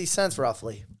Light's 50 cents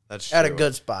roughly. That's true. At a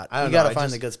good spot. You got to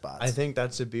find the good spots. I think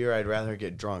that's a beer I'd rather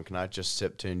get drunk, not just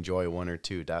sip to enjoy one or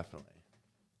two. Definitely.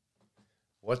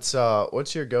 What's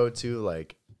your go-to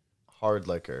like hard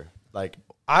liquor? Like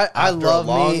I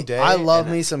love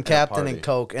me some Captain and and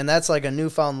Coke, and that's like a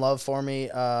newfound love for me.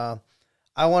 I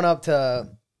went up to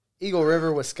Eagle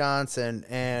River, Wisconsin,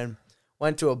 and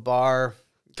went to a bar.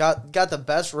 Got the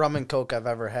best rum and Coke I've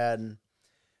ever had, and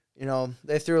you know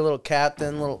they threw a little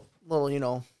Captain, little you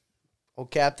know,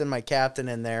 old Captain, my Captain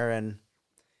in there, and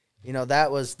you know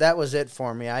that was it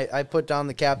for me. I put down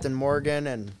the Captain Morgan,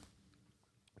 and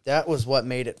that was what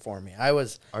made it for me.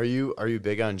 Are you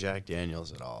big on Jack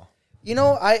Daniels at all? You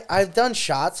know, I've done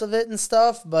shots of it and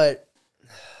stuff, but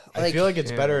like, I feel like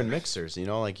it's better in mixers. You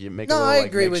know, like you make. No, a little, I like,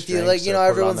 agree with you. Like, you know,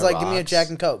 everyone's like, "Give me a Jack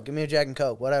and Coke, give me a Jack and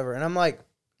Coke, whatever," and I'm like,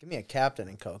 "Give me a Captain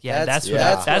and Coke." Yeah, that's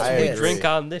what we drink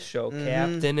on this show.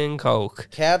 Captain and Coke.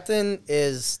 Captain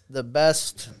is the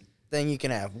best thing you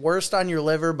can have. Worst on your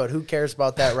liver, but who cares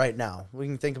about that right now? We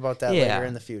can think about that later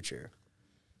in the future.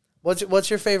 What's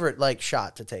your favorite like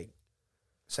shot to take,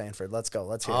 Sanford? Let's go.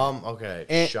 Let's hear.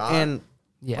 Okay, shot. And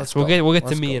yes, we'll get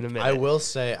to me in a minute. I will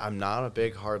say I'm not a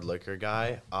big hard liquor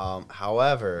guy.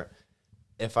 However,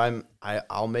 if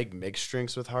I'll make mixed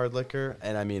drinks with hard liquor,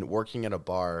 and I mean working at a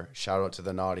bar. Shout out to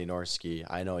the Naughty Norski.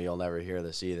 I know you'll never hear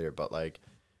this either, but like,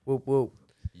 whoop whoop.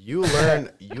 You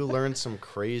learn some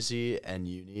crazy and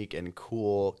unique and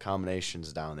cool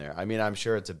combinations down there. I mean, I'm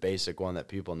sure it's a basic one that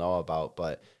people know about,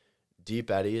 but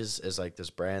Deep Eddies is like this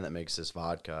brand that makes this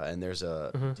vodka, and there's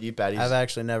a Deep Eddies. I've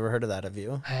actually never heard of that. Have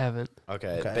you? I haven't.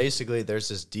 Okay. Basically, there's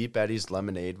this Deep Eddies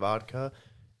lemonade vodka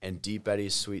and Deep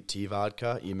Eddies sweet tea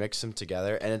vodka. You mix them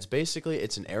together, and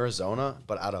it's an Arizona,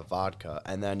 but out of vodka.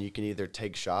 And then you can either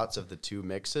take shots of the two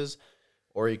mixes,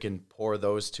 or you can pour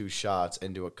those two shots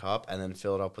into a cup and then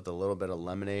fill it up with a little bit of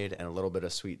lemonade and a little bit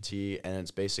of sweet tea, and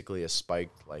it's basically a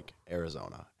spiked like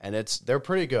Arizona, and they're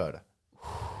pretty good.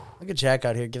 Look at Jack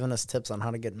out here giving us tips on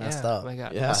how to get messed up. Oh my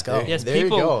God. Yeah, let's go. Yes, there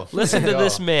people, you go. listen to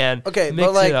this man. Okay, mix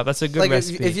but like, it up. That's a good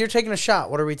recipe. If you're taking a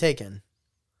shot, what are we taking?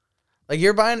 Like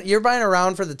you're buying a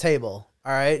round for the table.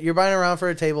 All right, you're buying a round for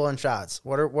a table and shots.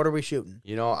 What are we shooting?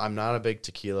 You know, I'm not a big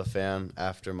tequila fan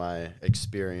after my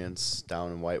experience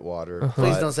down in Whitewater.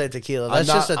 Please don't say tequila. That's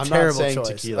just a terrible choice.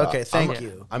 Tequila. Okay, thank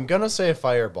you. I'm gonna say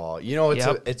Fireball. You know,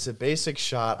 it's a basic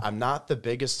shot. I'm not the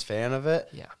biggest fan of it.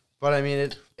 Yeah. But I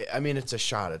mean, it's a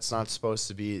shot. It's not supposed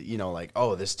to be, you know, like,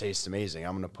 oh, this tastes amazing.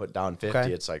 I'm gonna put down 50.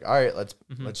 Okay. It's like, all right,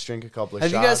 let's drink a couple of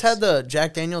shots. Have you guys had the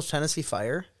Jack Daniel's Tennessee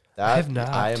Fire? I have not.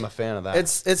 I am a fan of that.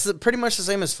 It's pretty much the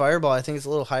same as Fireball. I think it's a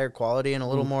little higher quality and a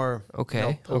little more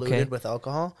polluted with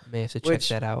alcohol. May have to check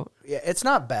that out. Yeah, it's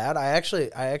not bad. I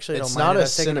actually don't mind it. It's not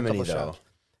as cinnamony though.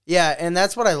 Yeah, and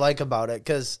that's what I like about it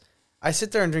because I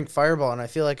sit there and drink Fireball and I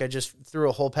feel like I just threw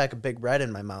a whole pack of Big Red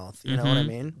in my mouth. You know what I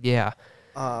mean? Yeah.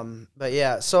 But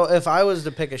yeah, so if I was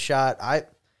to pick a shot,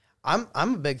 I'm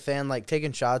a big fan like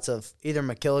taking shots of either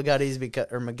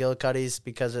McGillicuddy's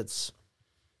because it's,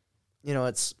 you know,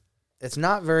 it's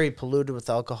not very polluted with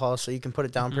alcohol, so you can put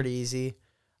it down pretty easy.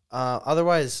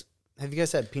 Otherwise, have you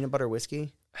guys had peanut butter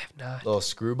whiskey? I have not. Little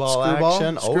screwball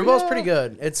action. Screwball's pretty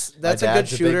good. That's a good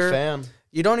shooter. A big fan.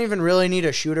 You don't even really need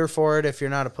a shooter for it if you're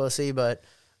not a pussy, but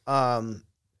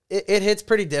it hits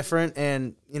pretty different,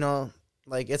 and you know,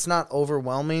 like it's not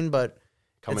overwhelming, but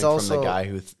coming it's also, from the guy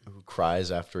who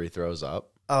cries after he throws up.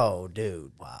 Oh,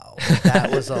 dude! Wow,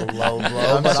 that was a low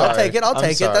blow, but sorry. I'll take it. I'll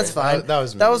take it. Sorry. That's fine. That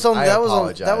was me. That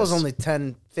was I only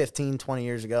 10, 15, 20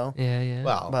 years ago. Yeah.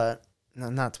 Wow. But no,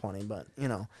 not 20, but you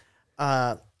know,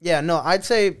 yeah. No, I'd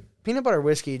say peanut butter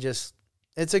whiskey. Just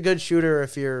it's a good shooter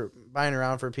if you're buying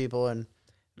around for people, and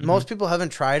Most people haven't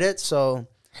tried it, so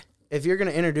if you're going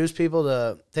to introduce people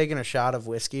to taking a shot of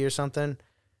whiskey or something,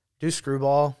 do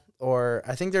Screwball, or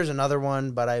I think there's another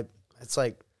one, but it's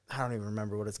like, I don't even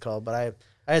remember what it's called, but I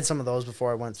had some of those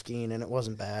before I went skiing, and it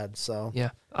wasn't bad. So Yeah,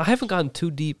 I haven't gotten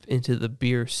too deep into the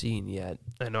beer scene yet.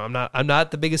 I know I'm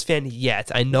not the biggest fan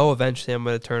yet. I know eventually I'm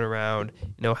going to turn around,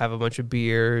 have a bunch of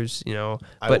beers,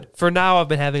 But for now, I've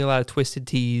been having a lot of twisted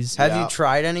teas. Have you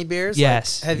tried any beers?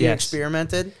 Yes. Have you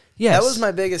experimented? Yes. That was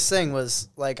my biggest thing was,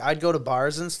 like, I'd go to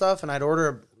bars and stuff, and I'd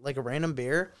order, like, a random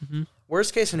beer. Mm-hmm.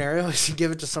 Worst case scenario is you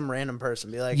give it to some random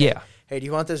person. Be like, Yeah. hey, do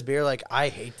you want this beer? Like, I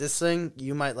hate this thing.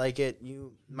 You might like it.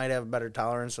 You might have a better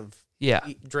tolerance of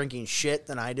drinking shit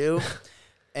than I do.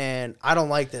 And I don't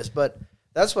like this. But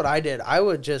that's what I did. I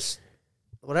would just,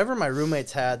 whatever my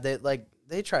roommates had,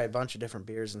 they try a bunch of different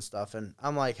beers and stuff. And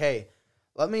I'm like, hey,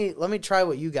 let me try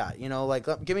what you got.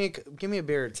 Give me a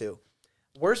beer or two.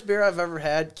 Worst beer I've ever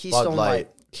had, Keystone Light.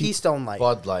 Keystone Light.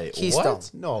 Bud Light. Keystone.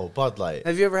 What? No, Bud Light.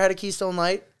 Have you ever had a Keystone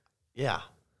Light? Yeah.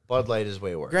 Bud Light is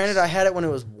way worse. Granted, I had it when it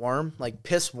was warm, like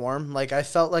piss warm. Like, I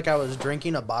felt like I was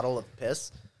drinking a bottle of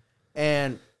piss.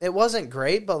 And it wasn't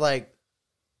great, but, like,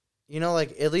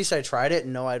 at least I tried it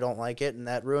and know I don't like it. And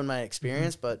that ruined my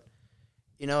experience. But,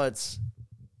 it's...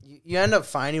 You end up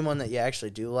finding one that you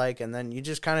actually do like, and then you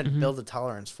just kind of build a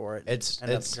tolerance for it.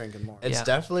 End up drinking more. It's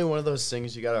definitely one of those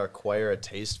things you got to acquire a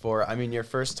taste for. I mean, your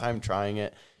first time trying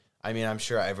it, I mean, I'm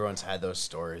sure everyone's had those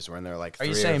stories when they're like, are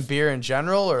you saying beer in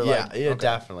general, or okay.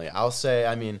 Definitely. I'll say,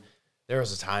 I mean, there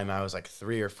was a time I was like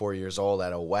 3 or 4 years old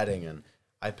at a wedding, and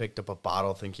I picked up a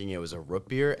bottle thinking it was a root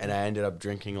beer, and I ended up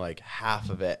drinking like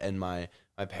half of it, and my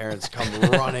parents come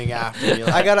running after me.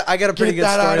 Like, I got a pretty good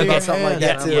story about something like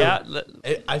that too. Yeah.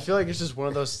 I feel like it's just one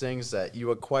of those things that you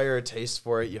acquire a taste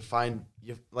for it. You find,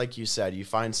 like you said, you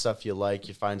find stuff you like,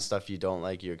 you find stuff you don't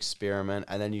like, you experiment,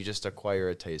 and then you just acquire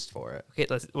a taste for it. Okay,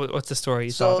 what's the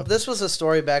story? So this was a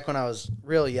story back when I was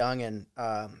real young, and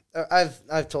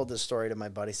I've told this story to my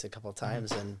buddies a couple of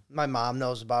times, and my mom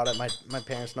knows about it, my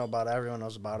parents know about it, everyone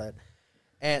knows about it.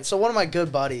 And so one of my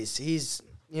good buddies, he's,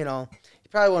 he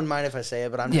probably wouldn't mind if I say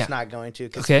it, but I'm just not going to,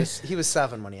 because he was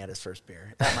 7 when he had his first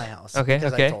beer at my house.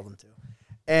 Because I told him to.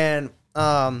 And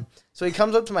so he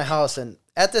comes up to my house, and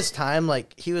at this time,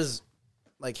 like, he was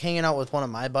like hanging out with one of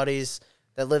my buddies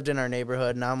that lived in our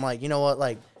neighborhood, and I'm like, you know what,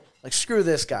 like screw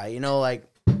this guy, like,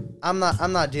 I'm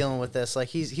not dealing with this. Like,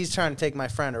 he's trying to take my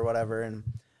friend or whatever. And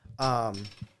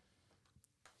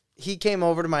he came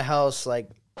over to my house, like,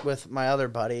 with my other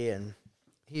buddy, and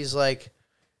he's like,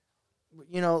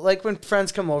 like when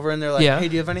friends come over and they're like, hey,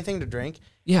 do you have anything to drink?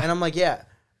 Yeah. And I'm like, yeah.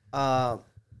 I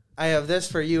have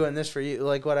this for you and this for you,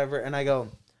 like, whatever. And I go,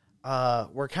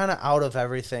 we're kind of out of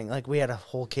everything. Like, we had a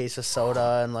whole case of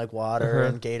soda and, like, water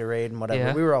and Gatorade and whatever.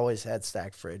 Yeah. We were always had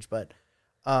stacked fridge. But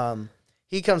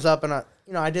he comes up, and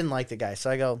I didn't like the guy. So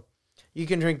I go, you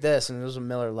can drink this. And it was a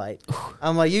Miller Lite.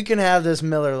 I'm like, you can have this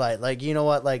Miller Lite. Like, you know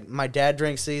what? Like, my dad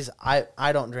drinks these.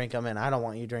 I don't drink them, and I don't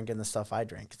want you drinking the stuff I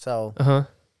drink. So...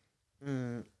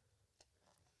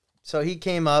 So he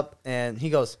came up and he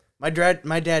goes, my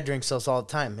dad drinks those all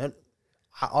the time.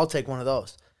 I'll take one of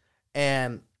those.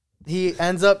 And he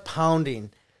ends up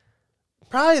pounding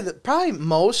probably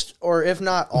most, or if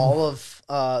not all of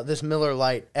this Miller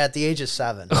Lite at the age of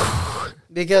 7.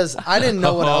 Because I didn't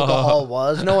know what alcohol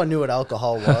was. No one knew what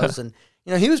alcohol was. And,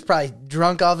 he was probably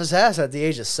drunk off his ass at the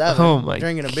age of 7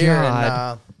 drinking a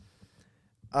beer.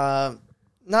 And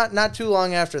not too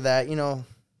long after that,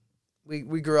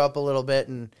 we grew up a little bit,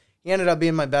 and he ended up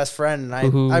being my best friend.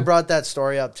 And I brought that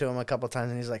story up to him a couple of times,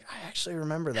 and he's like, I actually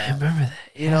remember that. I remember that.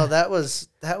 Yeah. That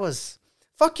was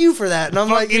fuck you for that. And I'm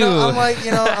like,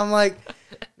 I'm like,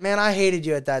 man, I hated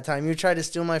you at that time. You tried to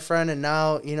steal my friend, and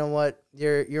now, you know what?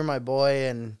 You're my boy,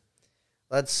 and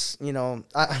let's,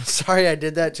 I'm sorry I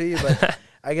did that to you, but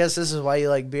I guess this is why you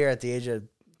like beer at the age of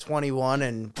 21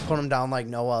 and put them down like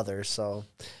no other. So,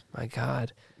 my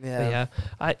God. Yeah.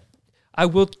 I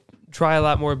will try a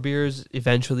lot more beers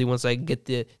eventually once I get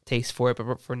the taste for it.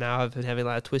 But for now, I've been having a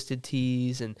lot of twisted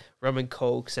teas and rum and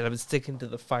cokes, and I've been sticking to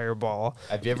the Fireball.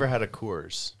 Have you ever had a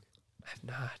Coors? I've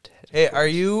not. Hey, are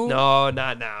you? No,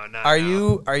 not now. Are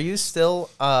you still?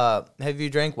 Have you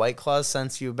drank White Claws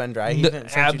since you've been dry heaving?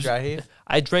 Since you dry heave?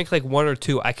 I drank like 1 or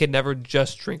 2. I could never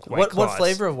just drink White Claws. What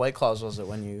flavor of White Claws was it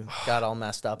when you got all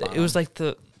messed up? It was like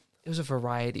it was a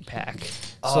variety pack.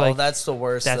 Oh, so like, that's the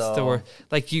worst. That's though. the worst.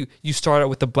 Like you start out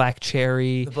with the black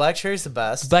cherry. The black cherry's the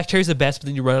best. The black cherry's the best, but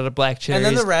then you run out of black cherries. And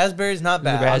then the raspberry's not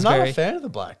bad. I'm not a fan of the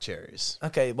black cherries.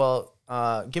 Okay, well,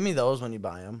 give me those when you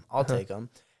buy them. I'll take them.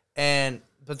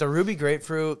 But the ruby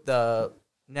grapefruit, the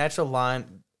natural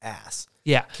lime, ass.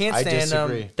 Yeah. Can't I stand them.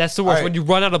 disagree. That's the worst. All When right. you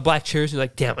run out of black cherries, you're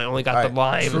like, damn, I only got All the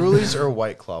right, lime. Truly's or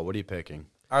White Claw? What are you picking?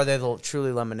 Are they the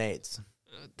Truly lemonades?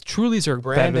 The Trulies are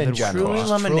Brand better in than general. White Truly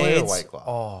Claw. Truly or lemonades. White Claw?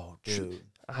 Oh, dude.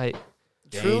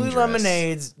 Truly Dangerous.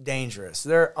 lemonades, dangerous.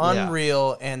 They're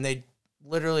unreal, and they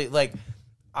literally like.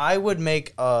 I would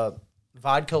make a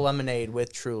vodka lemonade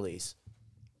with Trulies,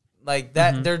 like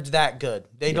that. Mm-hmm. They're that good.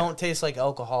 They don't taste like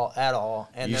alcohol at all,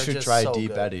 and You they're should just try so Deep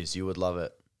good. Eddies. You would love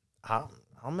it. I'll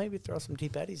maybe throw some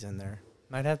Deep Eddies in there.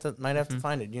 Might have to Mm-hmm.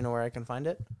 find it. You know where I can find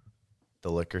it? The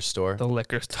liquor store. The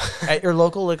liquor store. At your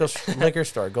local liquor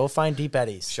store. Go find Deep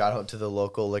Eddies. Shout out to the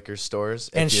local liquor stores.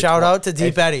 And If you're shout tw- out to Deep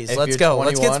if- Eddies. if Let's you're go.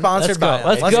 Let's get 21, sponsored Let's by go. them.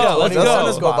 Let's go. Let's They'll go. send us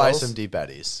Let's go buy bottles. some Deep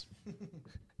Eddies.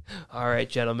 All right,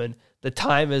 gentlemen. The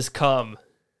time has come.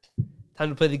 Time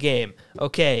to play the game.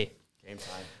 Okay. Game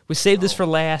time. We saved this for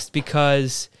last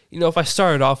because, if I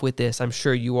started off with this, I'm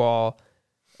sure you all...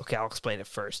 Okay, I'll explain it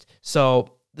first.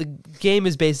 So the game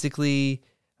is basically,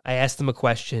 I ask them a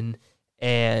question,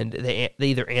 and they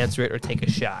either answer it or take a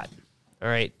shot. All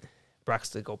right?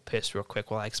 Brock's going to go piss real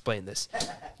quick while I explain this.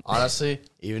 Honestly,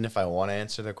 even if I want to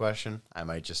answer the question, I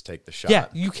might just take the shot. Yeah,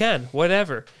 you can.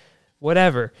 Whatever.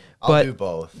 I'll But do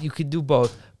both. you could do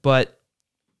both, but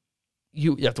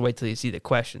you have to wait till you see the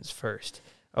questions first.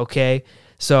 Okay?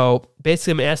 So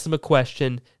basically, I'm going to ask them a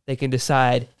question. They can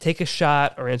decide, take a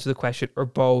shot or answer the question or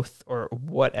both or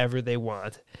whatever they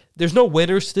want. There's no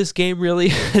winners to this game, really.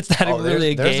 It's not even really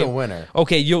a game. There's a winner.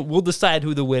 Okay, we'll decide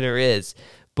who the winner is.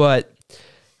 But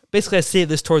basically, I save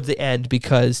this towards the end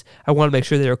because I want to make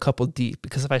sure they're a couple deep.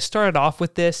 Because if I started off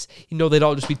with this, they'd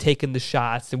all just be taking the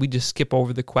shots and we just skip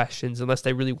over the questions unless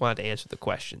they really wanted to answer the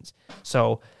questions.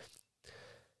 So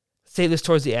save this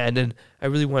towards the end, and I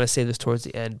really want to save this towards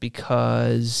the end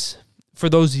because for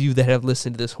those of you that have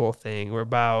listened to this whole thing, we're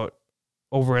about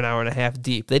over an hour and a half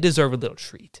deep. They deserve a little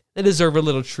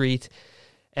treat.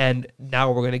 And now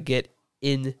we're going to get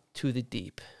into the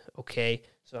deep. Okay?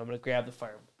 So I'm going to grab the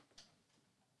fire.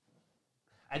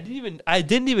 I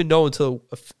didn't even know until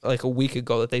like a week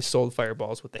ago that they sold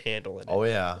fireballs with the handle in it. Oh,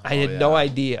 yeah. I had no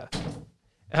idea.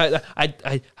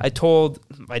 I told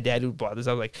my dad who bought this,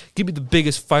 I was like, give me the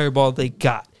biggest fireball they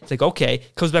got. It's like, okay.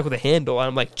 Comes back with a handle. And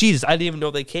I'm like, Jesus, I didn't even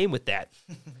know they came with that.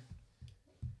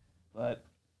 But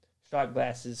shot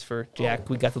glasses for Jack.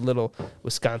 We got the little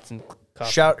Wisconsin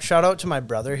coffee. Shout out to my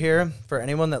brother here. For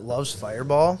anyone that loves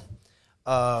Fireball,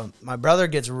 my brother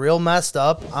gets real messed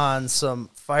up on some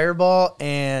Fireball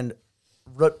and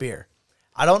root beer.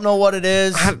 I don't know what it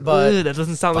is, but that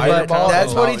doesn't sound like but a combo.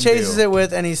 that's what he Mountain chases Dew. it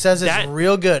with, and he says it's That-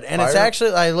 real good. And it's Fire-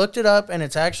 actually, I looked it up, and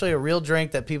it's actually a real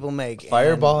drink that people make.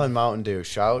 Fireball and Mountain Dew.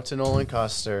 Shout out to Nolan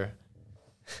Custer.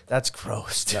 That's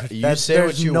gross, dude. You say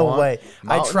there's what you no want. way. I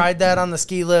Mountain- tried that on the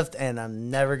ski lift, and I'm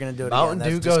never gonna do it Mountain again.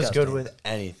 Dew That's goes good disgusting. with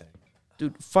anything.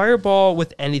 Dude, Fireball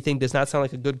with anything does not sound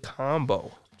like a good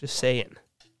combo. Just saying.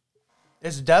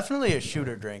 It's definitely a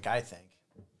shooter drink, I think.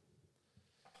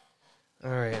 All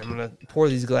right, I'm going to pour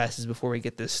these glasses before we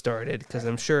get this started because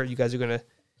I'm sure you guys are going to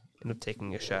end up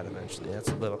taking a shot eventually. That's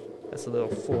a little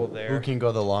full Who there. can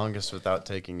go the longest without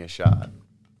taking a shot?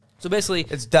 So basically,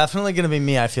 It's definitely gonna be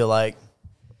me. I feel like.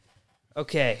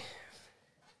 okay,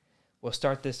 we'll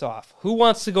start this off. Who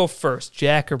wants to go first,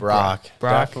 Jack or Brock.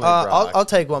 Brock. Definitely Brock. I'll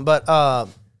take one, but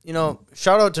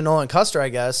shout out to Nolan Custer, I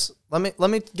guess. Let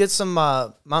me get some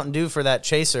Mountain Dew for that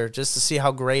chaser just to see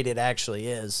how great it actually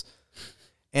is,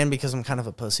 and because I'm kind of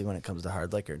a pussy when it comes to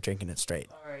hard liquor, drinking it straight.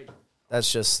 All right, That's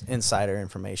just insider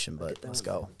information, but let's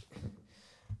go.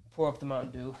 pour up the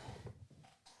Mountain Dew.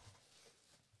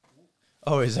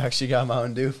 Oh, he's actually got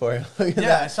Mountain Dew for you. Look at Yeah,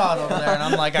 that. I saw it over there, and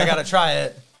I'm like, I gotta try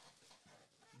it.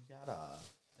 You got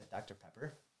the Dr.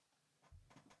 Pepper?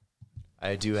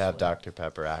 I do have Dr.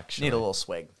 Pepper, actually. Need a little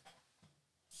swig.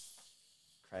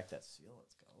 Crack that seal.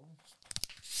 Let's go.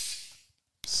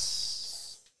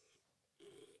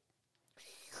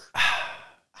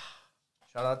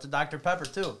 Shout out to Dr. Pepper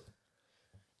too.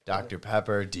 Dr.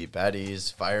 Pepper, Deep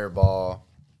Eddies, Fireball,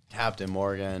 Captain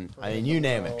Morgan. I mean, you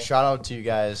name it. Shout out to you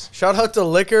guys. Shout out to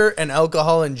liquor and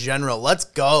alcohol in general. Let's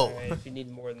go. All right, if you need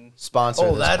more than, Sponsor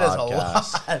Oh, this that is a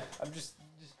podcast. lot. I'm just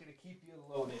gonna keep you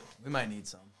loaded. We might need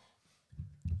some.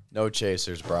 No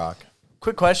chasers, Brock.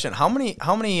 Quick question: How many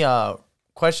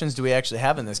questions do we actually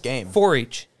have in this game? 4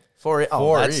 each. Four. Oh,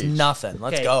 Four that's each. nothing.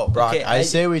 Let's Okay. go, Brock, Okay, I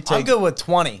say we I'm take good with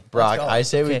 20. Brock. Let's go. I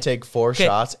say we Okay. take 4 Okay.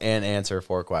 shots and answer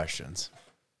 4 questions.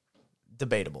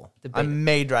 Debatable. I Debatable.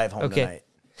 may drive home Okay. tonight.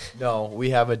 No,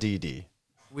 we have a DD.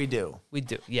 We do. We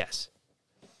do, yes.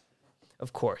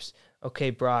 Of course. Okay,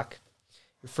 Brock,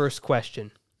 your first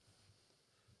question.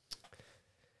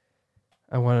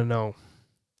 I want to know,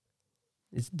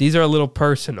 These are a little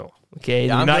personal. Okay,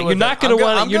 Yeah, you're not gonna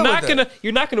want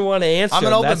to answer. I'm an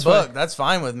them. open That's book. why- That's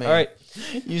fine with me. All right.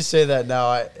 You say that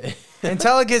now.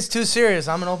 Until it gets too serious,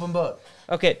 I'm an open book.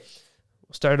 Okay.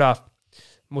 We'll start it off.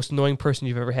 Most annoying person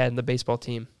you've ever had in the baseball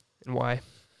team, and why?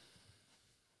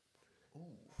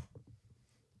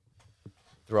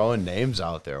 Throwing names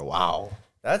out there. Wow.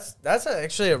 That's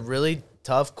actually a really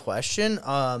tough question.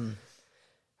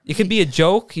 It could be a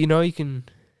joke. You know, you can.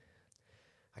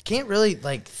 I can't really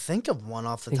like think of one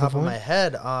off the Think top of of one? my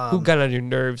head. Who got on your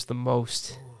nerves the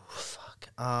most? Fuck.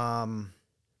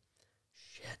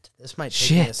 Shit. This might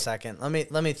take me a Shit. second. Let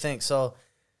me think. So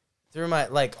through my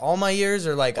all my years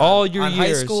or like All on, your on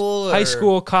years. high High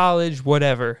school, college,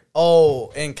 whatever.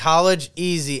 Oh, in college,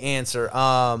 easy answer.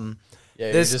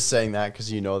 Yeah, This- you're just saying that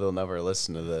because you know they'll never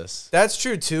listen to this. That's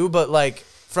true too, but like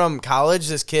from college,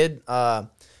 this kid,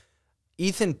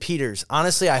 Ethan Peters.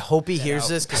 Honestly, I hope he hears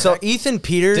this. So Ethan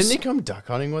Peters. Didn't he come duck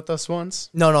hunting with us once?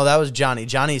 No, that was Johnny.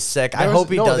 Johnny's sick. I hope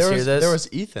he does hear this. There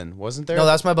was Ethan, wasn't there? No,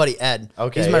 that's my buddy Ed.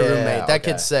 Okay, He's my yeah, roommate. yeah, That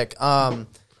okay. kid's sick.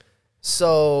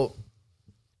 So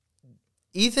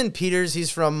Ethan Peters, he's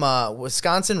from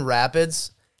Wisconsin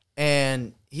Rapids,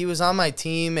 and he was on my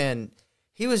team, and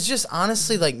he was just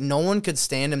honestly like no one could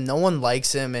stand him. No one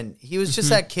likes him, and he was just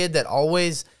that kid that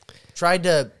always tried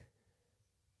to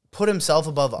put himself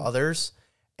above others.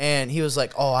 And he was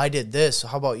like, "Oh, I did this.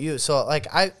 How about you?" So like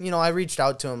I reached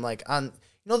out to him like on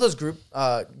those group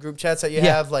chats that you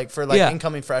Yeah. have like for like Yeah.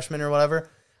 incoming freshmen or whatever.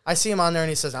 I see him on there and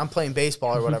he says, "I'm playing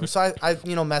baseball" or whatever. So I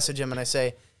message him and I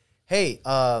say, "Hey,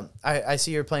 I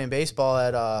see you're playing baseball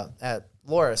at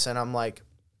Loris," and I'm like,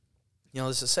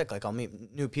 this is sick. Like I'll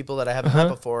meet new people that I haven't met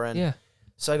before, and Yeah.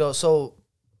 so I go, so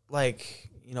like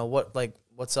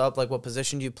what's up? Like what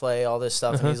position do you play? All this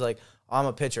stuff, and he's like, I'm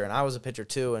a pitcher, and I was a pitcher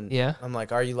too. And Yeah. I'm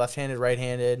like, are you left-handed,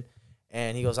 right-handed?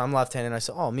 And he goes, I'm left-handed. And I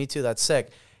said, oh, me too. That's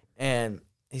sick. And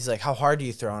he's like, how hard do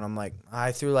you throw? And I'm like,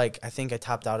 I threw I think I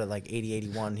topped out at like 80,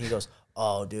 81. He goes,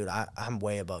 oh, dude, I'm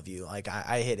way above you. Like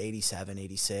I hit 87,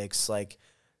 86, like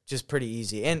just pretty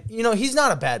easy. And, he's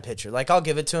not a bad pitcher. Like I'll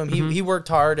give it to him. He worked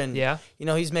hard and, Yeah.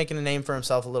 He's making a name for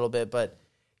himself a little bit, but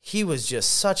he was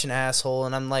just such an asshole.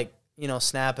 And I'm like,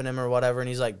 snapping him or whatever. And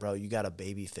he's like, bro, you got a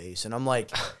baby face. And I'm like,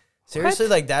 seriously,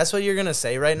 like that's what you're gonna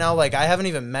say right now? Like I haven't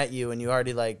even met you, and you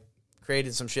already like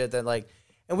created some shit that like.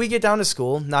 And we get down to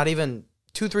school, not even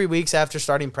 2-3 weeks after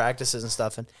starting practices and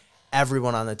stuff, and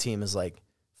everyone on the team is like,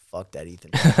 "Fuck that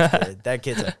Ethan kid. That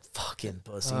kid's a fucking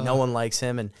pussy. No one likes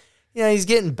him." And he's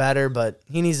getting better, but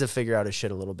he needs to figure out his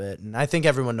shit a little bit. And I think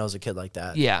everyone knows a kid like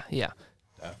that. Yeah.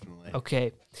 Definitely.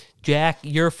 Okay. Jack,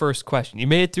 your first question. You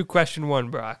made it through question 1,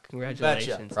 Brock.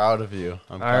 Congratulations. Proud of you.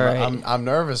 I'm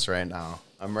nervous right now.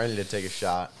 I'm ready to take a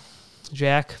shot.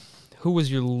 Jack, who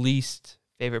was your least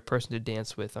favorite person to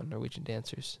dance with on Norwegian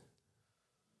Dancers?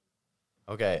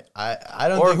 Okay, I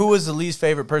don't. Or think, who was the least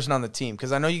favorite person on the team?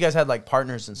 Because I know you guys had like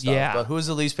partners and stuff. Yeah. But who was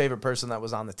the least favorite person that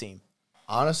was on the team?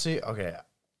 Honestly,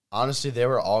 they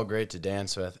were all great to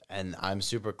dance with, and I'm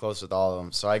super close with all of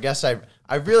them. So I guess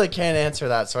I really can't answer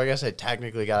that. So I guess I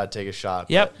technically gotta take a shot.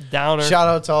 Yep, downer. Shout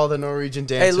out to all the Norwegian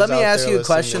dancers. Hey, let me out ask there you a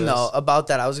listening question to though this. about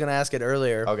that. I was gonna ask it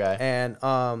earlier. Okay. And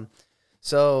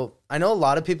so I know a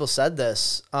lot of people said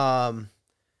this.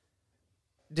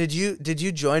 Did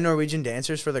you join Norwegian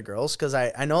Dancers for the girls? Because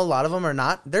I know a lot of them are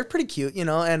not. They're pretty cute, and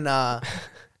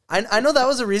I know that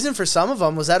was a reason for some of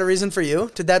them. Was that a reason for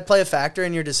you? Did that play a factor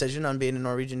in your decision on being a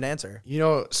Norwegian dancer?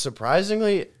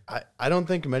 Surprisingly, I don't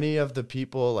think many of the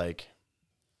people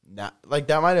that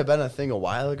might have been a thing a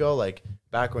while ago, like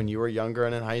back when you were younger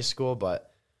and in high school.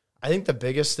 But I think the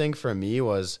biggest thing for me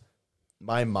was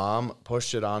my mom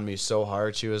pushed it on me so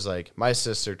hard. She was like, my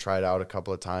sister tried out a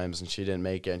couple of times and she didn't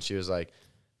make it. And she was like,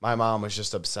 my mom was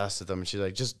just obsessed with them. And she's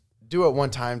like, just do it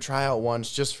one time, try out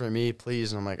once just for me,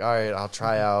 please. And I'm like, all right, I'll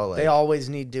try out. Like, They always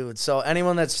need dudes. So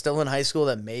anyone that's still in high school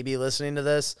that may be listening to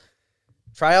this,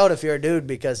 try out if you're a dude,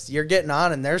 because you're getting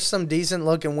on and there's some decent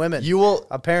looking women. you will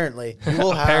apparently.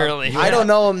 Apparently. I don't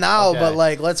know them now, Okay. but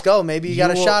like, let's go. Maybe you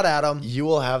got a will- shot at them. You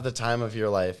will have the time of your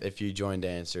life if you join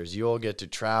dancers. You will get to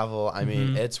travel. I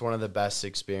mean, it's one of the best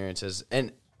experiences.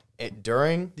 And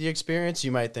during the experience,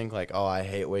 you might think like, oh, I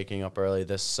hate waking up early.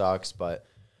 This sucks. But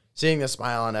seeing the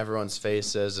smile on everyone's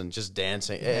faces and just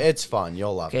dancing, it's fun.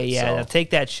 You'll love Okay, it. yeah, So, now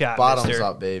take that shot, bottoms mister.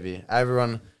 up, baby.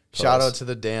 Everyone, shout out to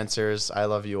the dancers. I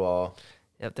love you all.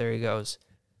 Yep, there he goes.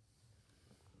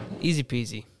 Easy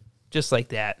peasy. Just like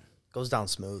that. Goes down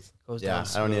smooth. Goes Yeah, down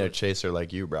I don't need a smooth. chaser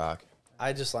like you, Brock.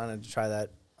 I just wanted to try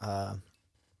that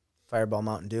Fireball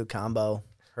Mountain Dew combo.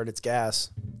 Heard it's gas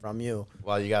from you.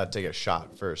 Well, you got to take a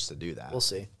shot first to do that. We'll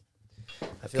see.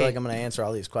 I feel Okay. like I'm going to answer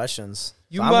all these questions.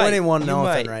 You So I'm might. winning 1-0 You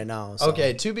might. right now. So.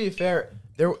 Okay, to be fair,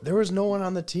 there was no one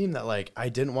on the team that like I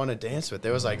didn't want to dance with.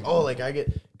 There was like, oh, like I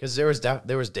get because there was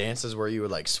dances where you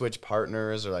would like switch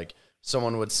partners or like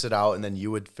someone would sit out and then you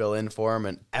would fill in for them,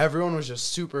 and everyone was just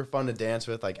super fun to dance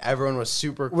with. Like everyone was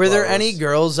super. Were there close. any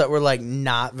girls that were like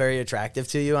not very attractive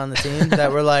to you on the team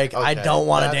that were like, I Okay, don't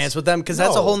want to that's- dance with them? Because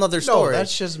that's a whole nother story. No,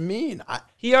 that's just mean.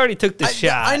 He already took the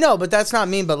shot. I know, but that's not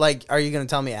mean. But like, are you going to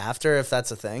tell me after if that's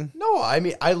a thing? No, I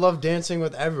mean I love dancing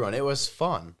with everyone. It was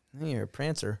fun. Hey, you're a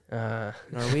prancer. Uh,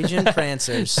 Norwegian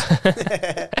prancers.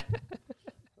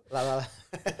 La, la, la.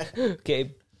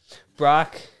 okay,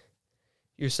 Brock,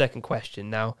 your second question.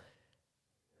 Now,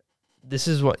 this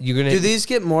is what you're gonna. Do these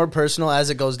get more personal as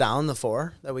it goes down, the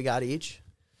 4 that we got each?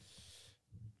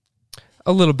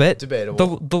 A little bit.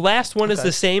 Debatable. The last one is Okay.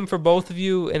 the same for both of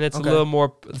you, and it's Okay. a little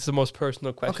more. It's the most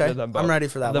personal question Okay, of them both. I'm ready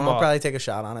for that of one. them I'll all. probably take a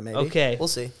shot on it, maybe. Okay. We'll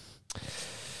see.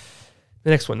 The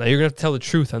next one. Now you're gonna have to tell the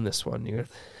truth on this one.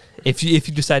 If you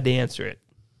decide to answer it.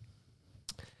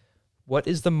 What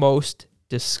is the most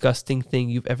disgusting thing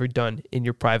you've ever done in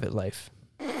your private life?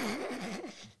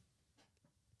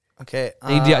 Okay.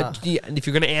 If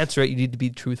you're gonna answer it, you need to be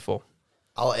truthful.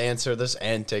 I'll answer this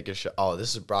and take a shot. Oh,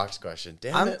 this is Brock's question.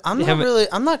 Damn it. I'm Damn not it. really.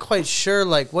 I'm not quite sure.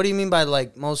 Like, what do you mean by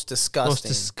like most disgusting? Most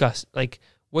disgust. Like,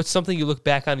 what's something you look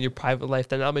back on in your private life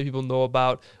that not many people know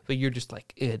about, but you're just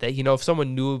like, that if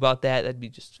someone knew about that, that'd be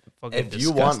just fucking If you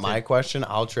disgusting. want my question,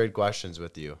 I'll trade questions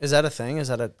with you. Is that a thing? Is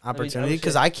that an opportunity?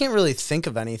 Because I can't really think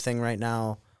of anything right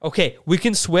now. Okay, we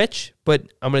can switch, but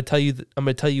I'm gonna tell you. I'm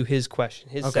gonna tell you his question.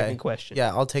 His Okay. second question. Yeah,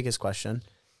 I'll take his question.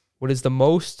 What is the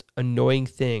most annoying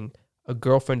thing a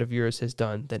girlfriend of yours has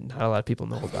done that not a lot of people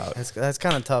know about? That's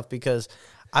kind of tough because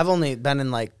I've only been in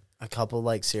like a couple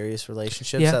like serious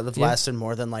relationships Yeah, that have yeah. lasted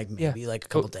more than like maybe like a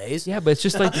couple days. Yeah, but it's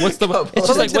just like what's the? It's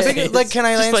So just like, like what's the like, can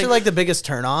I just answer like the biggest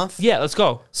turnoff? Yeah, let's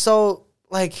go. So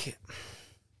like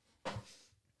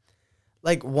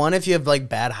one, if you have like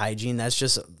bad hygiene, that's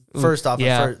just first off,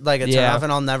 yeah, like a turn yeah. off,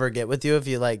 and I'll never get with you if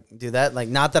you like do that. Like,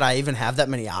 not that I even have that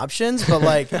many options, but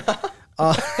like,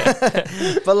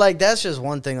 but like that's just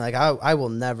one thing. Like, I will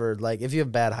never like if you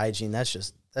have bad hygiene, that's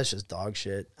just dog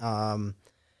shit.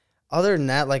 Other than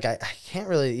that, like I can't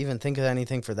really even think of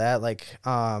anything for that. Like,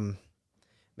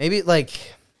 maybe like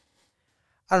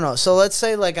I don't know. So let's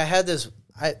say like I had this.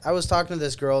 I was talking to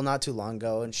this girl not too long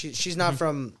ago, and she's not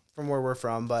from where we're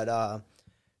from, but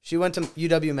she went to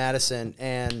UW Madison,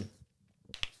 and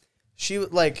she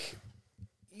like,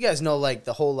 you guys know like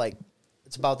the whole like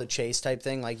it's about the chase type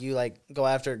thing. Like you like go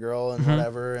after a girl and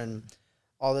whatever and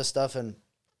all this stuff, and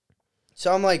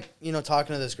so I'm like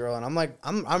talking to this girl, and I'm like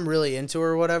I'm really into her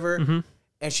or whatever,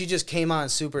 and she just came on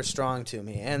super strong to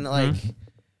me, and like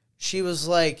she was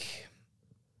like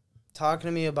talking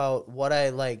to me about what I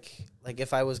like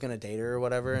if I was gonna date her or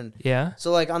whatever, and Yeah.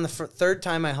 so like on the third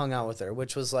time I hung out with her,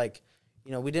 which was like,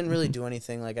 we didn't really do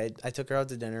anything. Like I took her out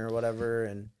to dinner or whatever,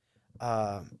 and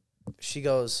she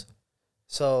goes,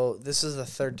 "So this is the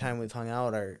third time we've hung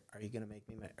out. Are you gonna make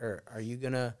me are you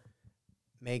gonna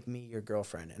make me your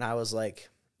girlfriend?" And I was like,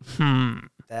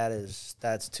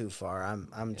 that's too far.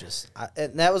 I'm just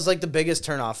and that was like the biggest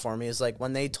turnoff for me is like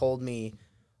when they told me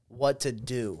what to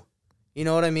do. You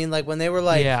know what I mean? Like when they were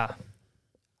like, yeah.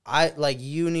 I like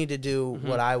you need to do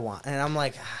what I want, and I'm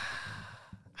like,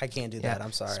 I can't do that.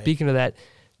 I'm sorry. Speaking of that,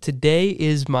 today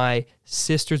is my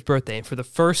sister's birthday, and for the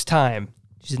first time,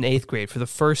 she's in 8th grade. For the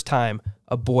first time,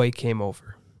 a boy came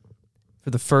over. For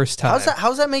the first time.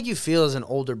 How's that make you feel as an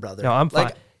older brother? No, I'm fine.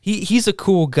 Like, He's a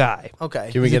cool guy.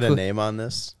 okay. Can we He's a get a cool- name on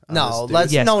this? On No, this dude?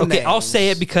 let's- Yes. no Okay, I'll names. say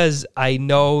it because I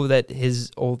know that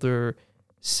his older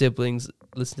siblings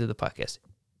listen to the podcast.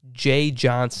 Jay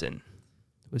Johnson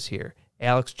was here.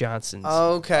 Alex Johnson's.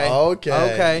 Okay.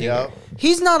 Okay. Yep.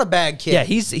 He's not a bad kid. Yeah,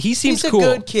 he seems He's a cool.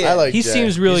 good kid. I like He Jay.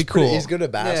 seems really He's pretty- cool. He's good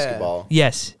at basketball.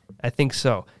 Yes, I think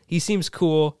so. He seems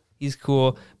cool. He's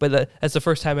cool. But that's the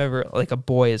first time ever like a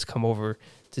boy has come over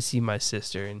to see my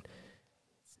sister, and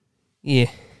yeah.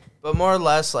 But more or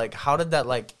less, like, how did that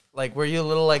like were you a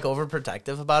little like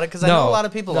overprotective about it? Because I know a lot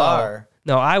of people are.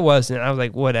 No, I wasn't. I was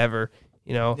like, whatever,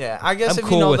 Yeah, I guess I'm if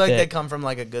cool you know with like it. they come from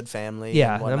like a good family.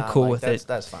 Yeah, and I'm whatnot, cool like, with it.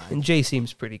 That's fine. And Jay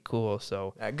seems pretty cool,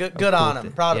 so Yeah, good cool on with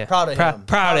him. it. Proud Yeah. of him.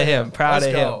 Proud of him. Proud Let's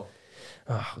of him. go.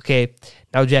 Oh, okay,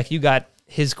 now Jack, you got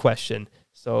his question.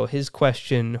 So his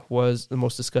question was the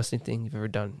most disgusting thing you've ever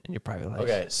done in your private life.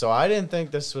 Okay, so I didn't think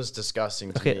this was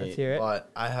disgusting to Okay, me, let's hear it. but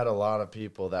I had a lot of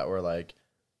people that were like,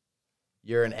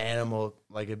 "You're an animal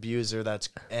like abuser. That's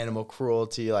animal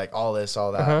cruelty. Like all this,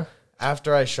 all that." Uh-huh.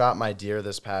 After I shot my deer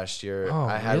this past year, Oh,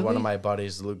 I had one really? of my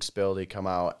buddies, Luke Spildy, come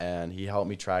out and he helped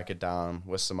me track it down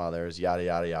with some others. Yada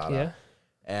yada yada. Yeah.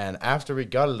 And after we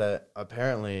gutted it,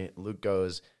 apparently Luke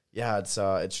goes, "Yeah,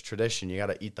 it's tradition. You got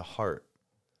to eat the heart."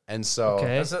 And so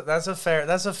Okay. That's a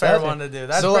fair one to do.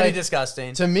 That's so, pretty like,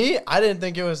 disgusting. to me, I didn't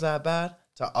think it was that bad.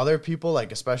 To other people,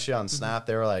 like especially on Snap,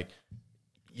 they were like,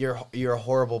 "You're a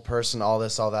horrible person." All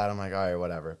this, all that. I'm like, all right,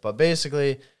 whatever. But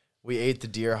basically, we ate the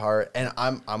deer heart, and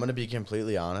I'm gonna be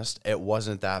completely honest. It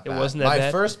wasn't that bad. It wasn't that My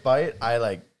bad? first bite, I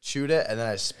like chewed it and then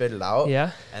I spit it out.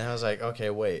 Yeah. And I was like,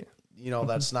 okay, wait,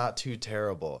 that's not too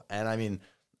terrible. And I mean,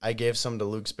 I gave some to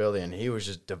Luke's Billy, and he was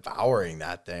just devouring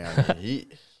that thing. I mean,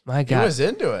 My he God. was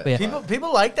into it. Yeah.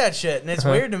 People like that shit, and it's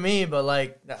weird to me, but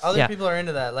like other Yeah. people are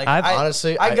into that. Like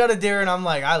Honestly, I got a deer, and I'm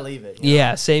like, I leave it. you know?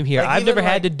 Yeah, same here. Like, I've even never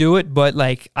had like- to do it, but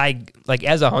like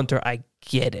as a hunter, I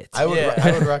get it. I would Yeah.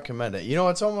 I would recommend it.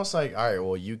 It's almost like, all right,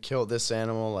 well, you killed this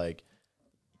animal, like,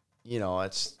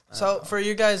 it's So for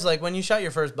you guys, like when you shot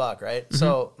your first buck, right?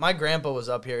 So my grandpa was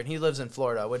up here, and he lives in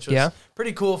Florida, which was Yeah.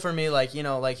 pretty cool for me. Like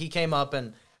like he came up,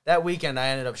 and that weekend I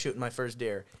ended up shooting my first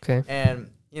deer. Okay.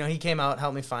 And he came out,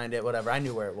 helped me find it, whatever. I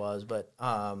knew where it was, but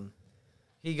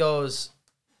he goes,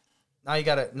 now you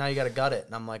gotta gut it,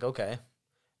 and I'm like, okay.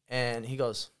 And he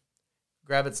goes,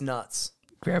 grab its nuts,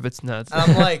 Grab its nuts. and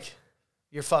I'm like,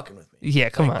 you're fucking with me. Yeah,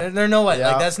 come on. There's no way. Yeah.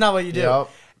 Like that's not what you do. Yep.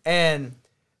 And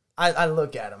I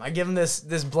look at him. I give him this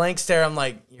blank stare. I'm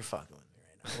like, you're fucking with me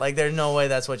right now. Like there's no way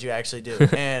that's what you actually do.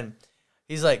 And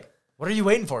he's like, what are you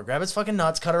waiting for? Grab its fucking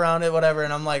nuts, cut around it, whatever.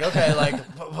 And I'm like, okay, like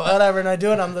whatever. And I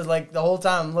do it. I'm like the whole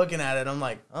time I'm looking at it. I'm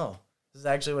like, oh, this is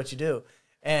actually what you do.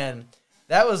 And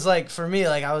that was like for me,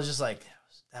 like I was just like,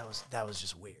 that was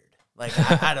just weird. Like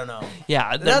I don't know. Yeah,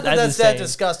 Not that that's the that same.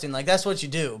 disgusting. Like that's what you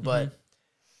do, but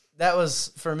that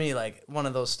was for me like one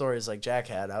of those stories like Jack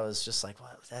had. I was just like,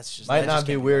 what? That's just might that not just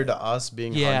be can't weird right. to us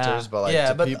being Yeah. hunters, but like Yeah,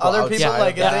 to but people other people, outside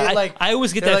like, of if that, they, like, I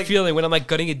always get they're that like- feeling when I'm like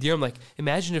gutting a deer. I'm like,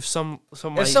 imagine if some of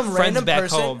my If some friends random back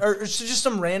person home. or just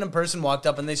some random person walked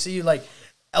up and they see you like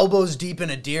elbows deep in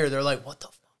a deer, they're like, what the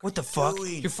fuck? What the fuck?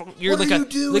 doing? You're What like are a you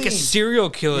doing? like a serial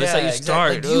killer. That's how you exactly.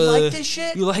 start. Like, do you like this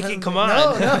shit? You like it? Come on.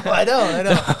 No, I don't. I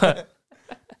don't.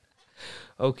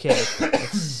 Okay,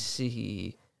 let's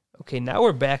see. Okay, now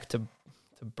we're back to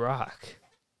Brock.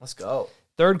 Let's go.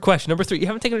 Third question, number 3. You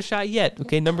haven't taken a shot yet.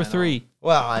 Okay, number 3.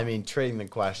 well, I mean, trading the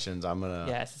questions, I'm gonna.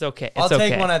 Yes, it's okay. It's I'll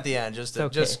take okay. one at the end. Just to,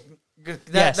 okay. just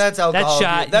Yes, that's alcohol. that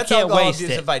shot, abuse. That's you can't alcohol waste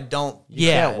abuse it. if I don't. You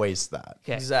Yeah. can't waste that.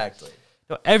 Okay. Exactly.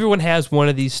 No, everyone has one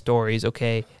of these stories,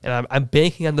 okay? And I'm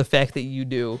banking on the fact that you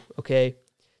do, okay?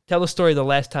 Tell a story the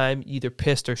last time you either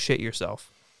pissed or shit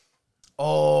yourself.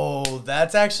 Oh,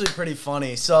 that's actually pretty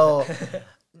funny. So,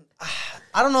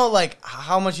 I don't know, like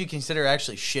how much you consider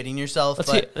actually shitting yourself.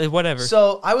 Let's but hear, whatever.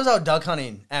 So I was out duck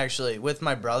hunting actually with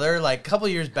my brother, like a couple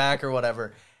years back or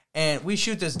whatever, and we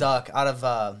shoot this duck out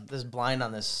of this blind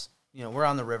on this. We're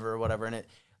on the river or whatever, and the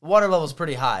water level's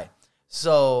pretty high.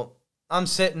 So I'm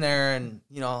sitting there, and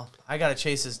I gotta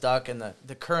chase this duck, and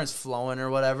the current's flowing or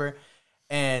whatever,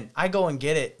 and I go and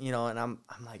get it, and I'm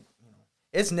like,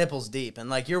 it's nipples deep, and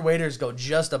like your waders go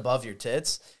just above your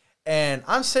tits. And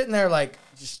I'm sitting there like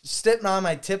just sitting on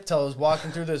my tiptoes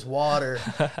walking through this water.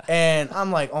 And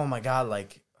I'm like, oh my God,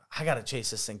 like I got to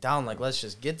chase this thing down. Like, let's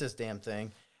just get this damn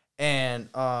thing. And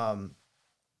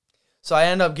so I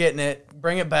end up getting it,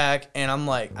 bring it back. And I'm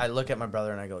like, I look at my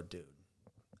brother and I go, dude,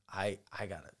 I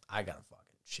gotta fucking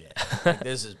shit. Like,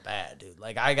 this is bad, dude.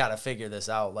 Like, I got to figure this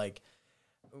out. Like,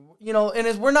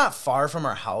 and we're not far from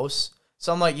our house.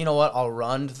 So I'm like, you know what? I'll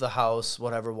run to the house,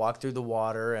 whatever, walk through the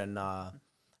water and,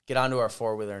 get onto our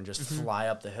four-wheeler and just fly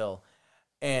up the hill.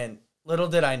 And little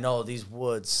did I know these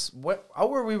woods, out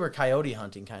where we were coyote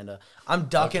hunting kind of, I'm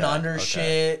ducking under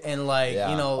shit and like,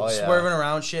 Yeah. swerving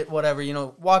around shit, whatever,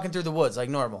 walking through the woods like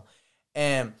normal.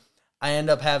 And I end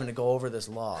up having to go over this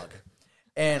log.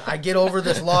 And I get over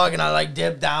this log and I like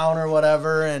dip down or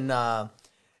whatever. And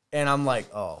I'm like,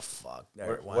 oh, fuck.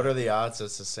 There it went. What are the odds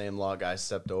it's the same log I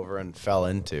stepped over and fell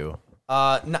into?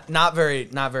 Not very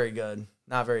good.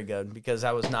 Not very good because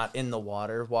I was not in the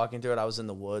water walking through it. I was in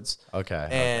the woods. Okay.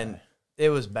 And it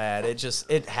was bad.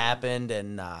 It happened.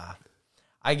 And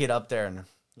I get up there and,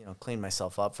 clean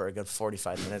myself up for a good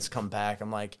 45 minutes, come back.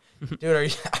 I'm like,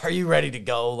 dude, are you ready to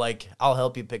go? Like, I'll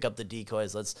help you pick up the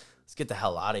decoys. Let's get the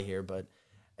hell out of here. But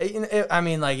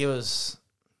it was,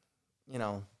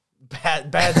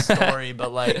 bad story,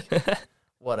 but like,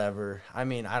 whatever. I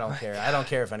mean, I don't care. I don't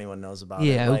care if anyone knows about it.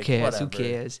 Yeah, Like, who cares? whatever. Who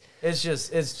cares? It's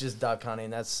just duck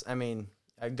hunting.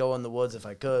 I'd go in the woods if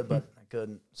I could, but I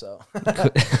couldn't. So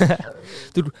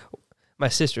Dude, my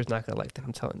sister's not going to like that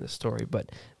I'm telling this story, but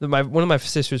one of my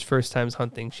sister's first times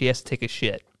hunting, she has to take a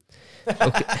shit.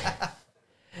 Okay.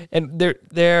 And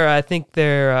they're I think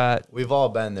they're We've all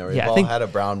been there. We've Yeah, I all think- had a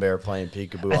brown bear playing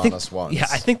peekaboo I on think us once. yeah,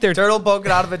 I think they're Turtle poking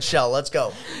out of its shell. Let's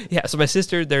go. yeah. So my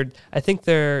sister, I think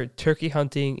they're turkey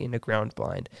hunting in a ground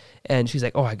blind, and she's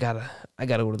like, "Oh, I gotta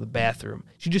go to the bathroom."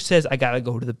 She just says, "I gotta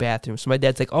go to the bathroom." So my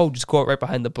dad's like, "Oh, just go out right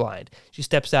behind the blind." She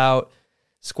steps out,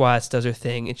 squats, does her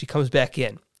thing, and she comes back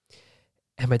in,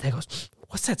 and my dad goes,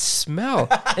 "What's that smell?"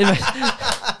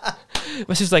 And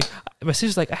my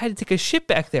sister's like, "I had to take a shit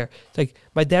back there." It's like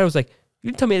my dad was like, "You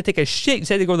didn't tell me to take a shit. You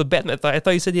said to go to the bathroom." I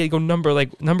thought you said you had to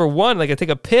go number one, like I take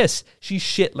a piss. She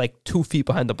shit like 2 feet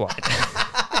behind the blind.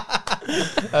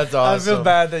 That's I awesome. feel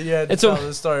bad that you had to And so- tell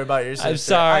this story about your sister. I'm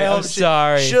sorry. I hope I'm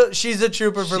sorry. She's a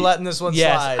trooper for letting this one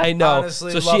Yes, slide. I know.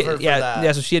 Honestly, so love she, her for yeah, that.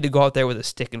 yeah. So she had to go out there with a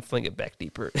stick and fling it back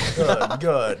deeper.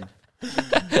 Good.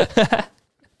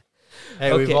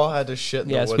 Hey, we've Okay. all had to shit in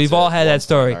the Yes, woods we've all at had one that point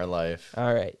story. in our life.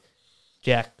 All right,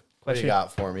 Jack. What do Question you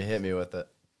got for me? Hit me with it.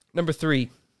 number 3.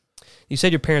 You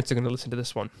said your parents are going to listen to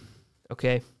this one.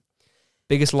 Okay.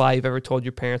 Biggest lie you've ever told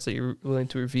your parents that you're willing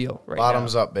to reveal right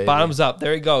Bottoms now. up, baby. Bottoms up.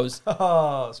 There he goes.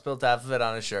 Oh, spilled half of it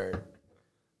on his shirt.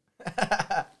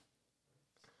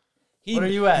 He, What are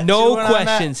you at? No 2 and I'm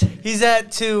questions. He's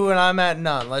at 2 and I'm at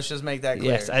none. Let's just make that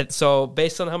clear. Yes. So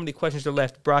based on how many questions are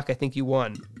left, Brock, I think you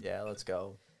won. Yeah, let's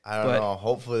go. I don't But- know.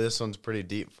 Hopefully this one's pretty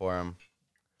deep for him.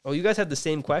 Oh, you guys have the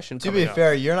same question. To be coming up.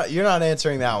 fair, you're not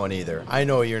answering that one either. I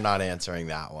know you're not answering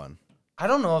that one. I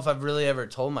don't know if I've really ever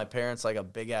told my parents like a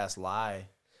big ass lie.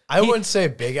 I wouldn't say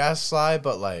big ass lie,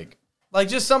 but like Like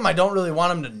just something I don't really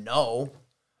want them to know.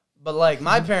 But like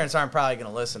my parents aren't probably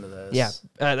gonna listen to this.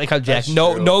 Yeah, like how Jack. That's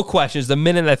No, true. no questions.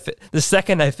 The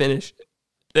second I finish,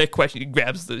 that question, he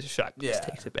grabs the shot, and Yeah. just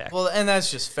takes it back. Well, and that's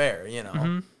just fair, you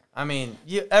know. I mean,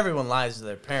 everyone lies to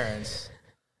their parents.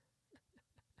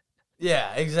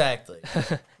 Yeah, exactly.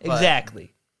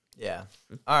 Exactly. Yeah.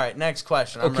 All right, next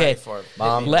question. I'm Okay. ready for it.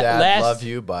 mom, La- dad, last- love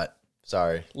you, but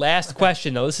sorry. Last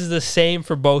question. though. This is the same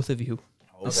for both of you.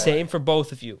 The same for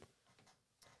both of you.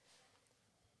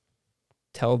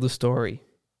 Tell the story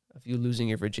of you losing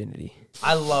your virginity.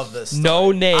 I love this story.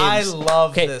 No names. I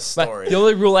love Okay, this but story. the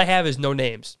only rule I have is no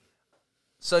names.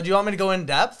 So do you want me to go in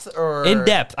depth or In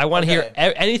depth. I want to hear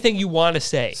Okay. anything you want to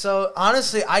say. So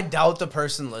honestly, I doubt the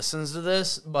person listens to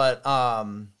this, but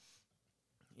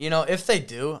you know, if they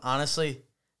do, honestly,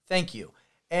 thank you.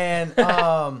 And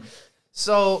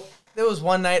so there was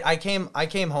one night I came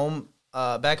home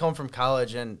back home from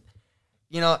college, and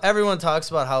you know, everyone talks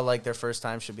about how like their first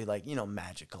time should be like, you know,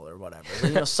 magical or whatever,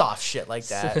 you know, soft shit like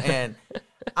that. And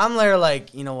I'm there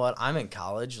like, you know what? I'm in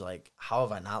college. Like, how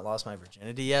have I not lost my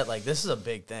virginity yet? Like, this is a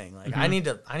big thing. Like, I need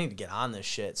to get on this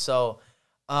shit. So,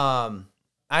 I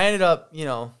ended up, you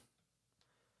know,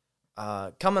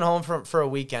 coming home for a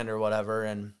weekend or whatever.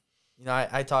 And, you know,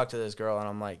 I talked to this girl and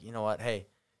I'm like, you know what? Hey,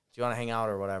 do you want to hang out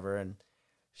or whatever? And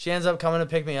she ends up coming to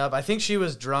pick me up. I think she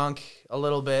was drunk a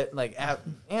little bit, like,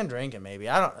 and drinking maybe.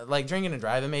 I don't, like, drinking and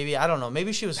driving maybe. I don't know.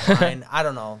 Maybe she was fine. I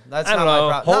don't know. That's I not don't my know.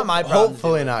 problem. Not my problem. to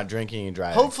Hopefully do. not drinking and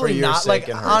driving. Hopefully for your not. sake Like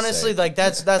and her honestly, sake. like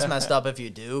that's messed up if you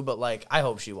do. But like I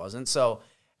hope she wasn't. So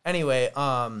anyway,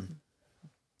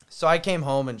 so I came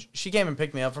home and she came and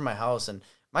picked me up from my house, and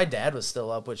my dad was still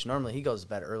up, which normally he goes to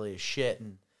bed early as shit.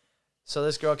 And so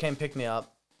this girl came pick me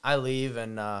up. I leave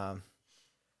and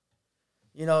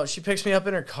you know, she picks me up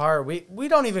in her car. We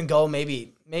don't even go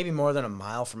maybe more than a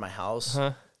mile from my house,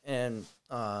 and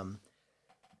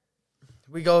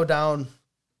we go down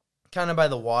kind of by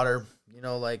the water. You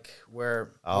know, like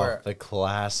where the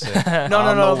classic.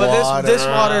 no. But this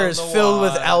water is filled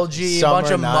with algae, a bunch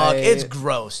Summer of muck. night. It's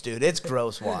gross, dude. It's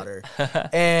gross water.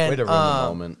 And Way to ruin the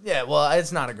moment. Yeah, well,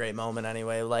 it's not a great moment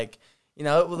anyway. Like, you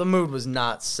know, the mood was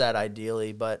not set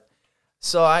ideally, but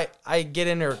so I get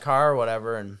into her car or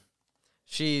whatever, and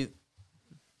she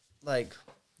like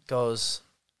goes,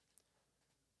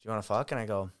 "Do you want to fuck?" And I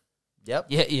go, "Yep,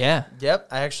 Yeah. yep."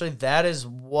 That is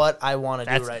what I want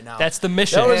to do right now. That's the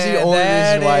mission. That was the And only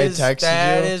that reason why I is- texted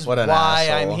that you? is What an why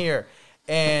asshole. I'm here.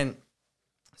 And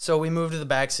so we moved to the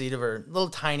back seat of her little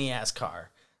tiny ass car,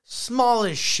 small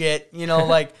as shit. You know,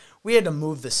 like we had to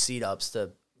move the seat ups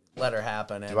to let her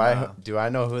happen. And, Do I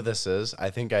know who this is? I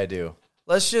think I do.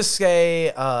 let's just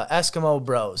say Eskimo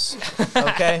Bros.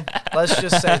 Okay, let's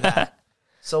just say that.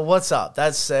 So what's up?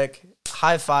 That's sick.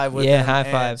 High five with Yeah, them. high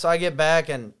And five. so I get back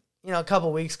and you know a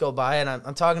couple weeks go by and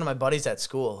I'm talking to my buddies at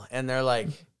school and they're like,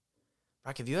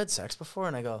 "Brock, have you had sex before?"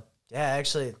 And I go, "Yeah,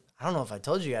 actually, I don't know if I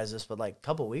told you guys this, but like a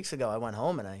couple weeks ago I went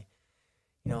home and I,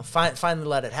 you know, finally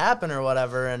let it happen or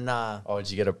whatever." And Oh, did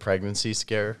you get a pregnancy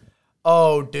scare?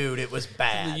 oh, dude, it was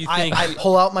bad. You think- I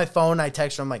pull out my phone, I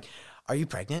text her, I'm like, "Are you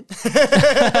pregnant?"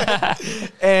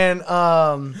 And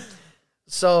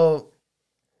so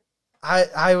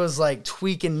I was like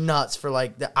tweaking nuts for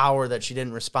like the hour that she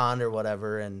didn't respond or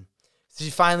whatever. And she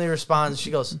finally responds.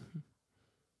 She goes,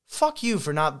 "Fuck you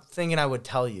for not thinking I would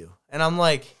tell you." And I'm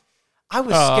like, I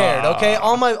was scared. Okay.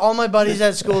 All my buddies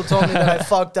at school told me that I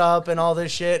fucked up and all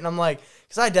this shit. And I'm like,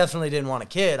 cause I definitely didn't want a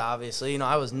kid, obviously,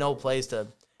 I was no place to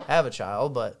have a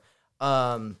child, but,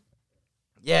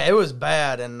 yeah, it was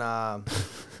bad. And, I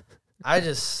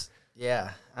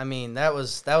mean, that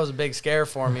was a big scare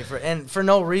for me for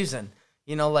no reason,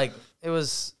 like it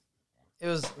was,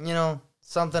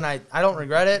 something I don't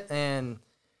regret it. And,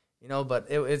 but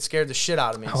it scared the shit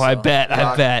out of me. Oh, so. I bet.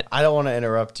 I don't want to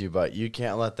interrupt you, but you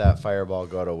can't let that fireball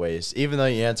go to waste. Even though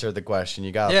you answered the question,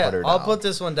 you got to put her down. I'll put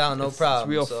this one down, no problem.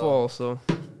 It's real full, so.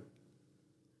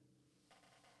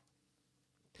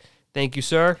 Thank you,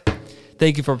 sir.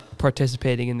 Thank you for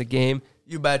participating in the game.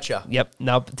 You betcha. Yep.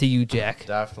 Now to you, Jack.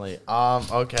 Definitely.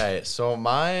 Okay. So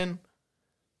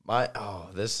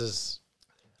this is,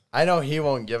 I know he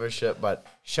won't give a shit, but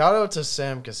shout out to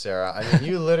Sam Casera. I mean,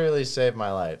 you literally saved my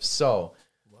life. So,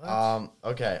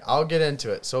 okay, I'll get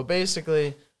into it. So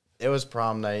basically, it was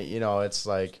prom night. It's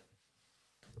like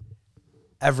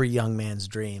every young man's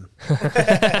dream.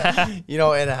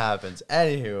 It happens.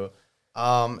 Anywho,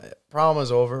 prom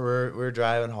was over. We were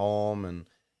driving home, and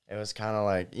it was kind of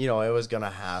like, it was gonna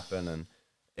happen, and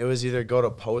it was either go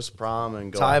to post prom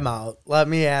and go. Time out. Let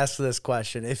me ask this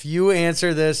question. If you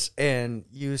answer this and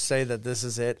you say that this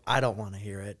is it, I don't want to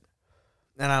hear it.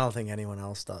 And I don't think anyone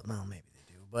else does. Well, maybe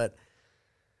they do. But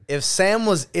if Sam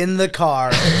was in the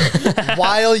car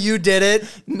while you did it,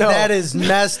 that is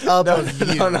messed up of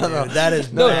you. No. That is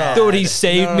bad. Dude, he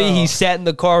saved me. He sat in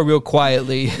the car real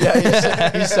quietly.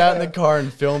 Yeah, he sat in the car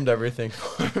and filmed everything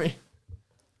for me.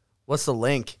 What's the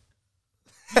link?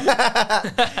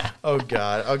 Oh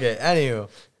God. Okay.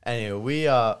 Anywho, we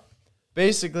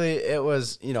basically it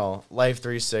was Life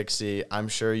 360. I'm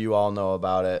sure you all know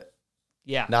about it.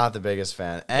 Yeah. Not the biggest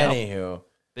fan. Anywho,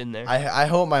 been there. I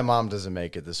hope my mom doesn't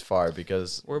make it this far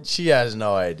because she has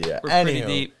no idea. We're pretty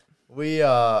deep.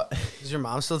 Does your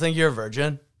mom still think you're a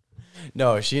virgin?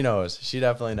 No, she knows. She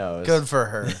definitely knows. Good for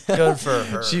her. Good for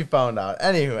her. She found out.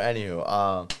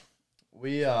 Anywho,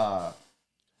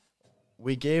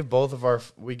 we gave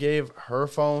her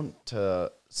phone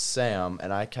to Sam,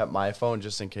 and I kept my phone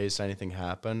just in case anything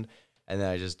happened. And then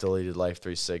I just deleted Life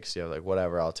 360. I was like,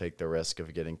 whatever, I'll take the risk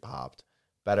of getting popped.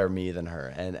 Better me than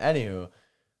her. And anywho,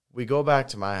 we go back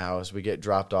to my house. We get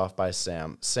dropped off by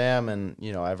Sam. Sam and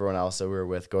everyone else that we were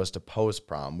with goes to post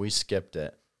prom. We skipped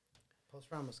it. Post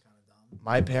prom was kind of dumb.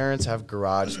 My parents have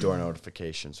garage door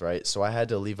notifications, right? So I had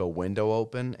to leave a window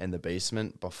open in the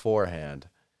basement beforehand.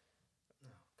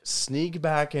 Sneak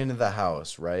back into the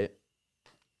house, right?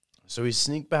 So we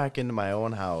sneak back into my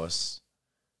own house.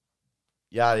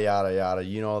 Yada, yada, yada.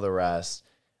 You know the rest.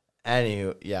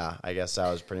 Anywho, yeah, I guess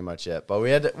that was pretty much it. But we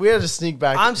had to sneak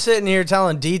back. I'm sitting here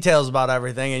telling details about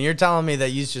everything, and you're telling me that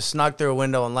you just snuck through a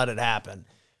window and let it happen.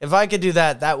 If I could do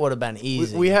that, that would have been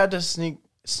easy. We had to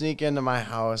sneak into my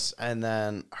house, and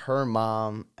then her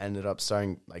mom ended up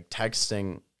starting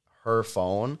texting her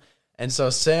phone. And so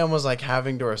Sam was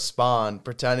having to respond,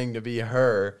 pretending to be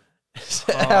her.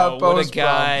 Oh, what a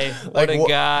guy. What a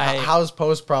guy. How's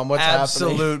post-prom? What's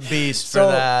Absolute happening? Absolute beast for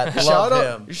that.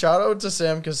 Love him. Shout out to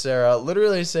Sam Casera.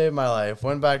 Literally saved my life.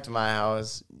 Went back to my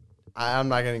house. I'm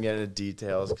not going to get into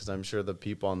details because I'm sure the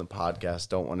people on the podcast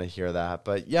don't want to hear that.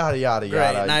 But yada, yada, Great.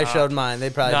 yada. And I showed mine. They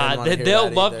probably didn't want to hear they'll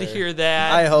that love either. to hear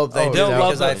that. I hope they do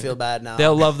love because I feel bad now.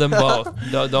 They'll love them both.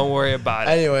 Don't worry about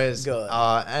it. Anyways, Good.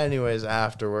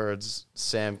 Afterwards,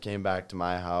 Sam came back to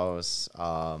my house,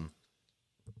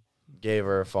 gave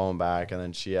her a phone back, and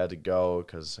then she had to go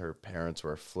because her parents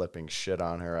were flipping shit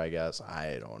on her, I guess.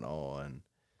 I don't know. And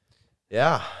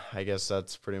yeah, I guess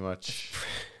that's pretty much...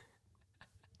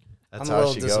 That's I'm a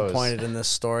little disappointed in this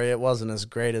story. It wasn't as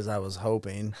great as I was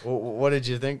hoping. What did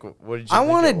you think? I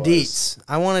wanted deets.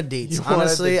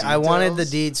 Honestly, I wanted the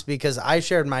deets because I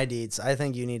shared my deets. I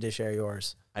think you need to share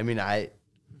yours. I mean,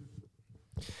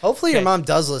 hopefully your mom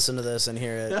does listen to this and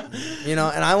hear it. And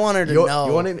I want her to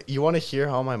know. You want to hear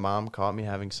how my mom caught me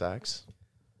having sex?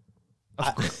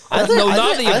 Now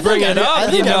that you bring it up, I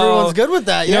think everyone's good with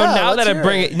that. Now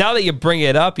that you bring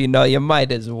it up, you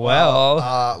might as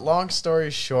well. Long story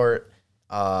short,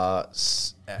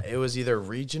 it was either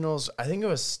regionals. I think it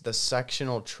was the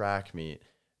sectional track meet.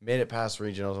 Made it past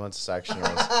regionals, went to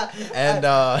sectionals, and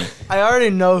I already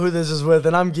know who this is with,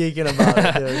 and I'm geeking about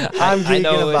it, dude. I'm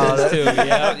geeking about it too.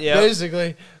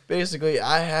 Yeah. Basically,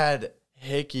 I had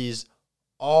hickeys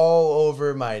all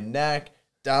over my neck,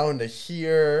 down to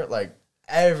here,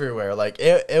 everywhere.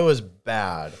 It was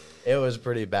bad. It was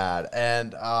pretty bad.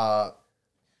 And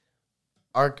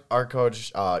our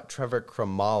coach, Trevor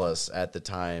Kramalis at the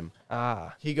time,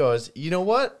 Ah. he goes, you know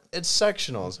what? It's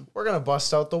sectionals. We're going to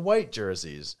bust out the white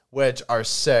jerseys, which are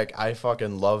sick. I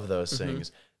fucking love those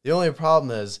things. The only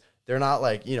problem is they're not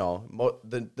like, you know,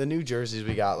 the new jerseys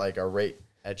we got like are right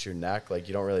at your neck. Like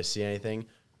you don't really see anything.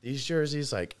 These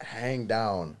jerseys like hang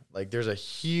down. Like there's a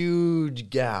huge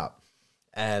gap.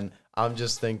 And I'm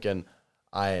just thinking,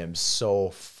 I am so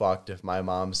fucked if my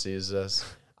mom sees this.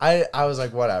 I was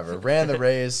like, whatever. Ran the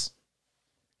race.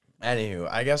 Anywho,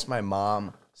 I guess my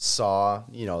mom saw,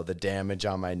 you know, the damage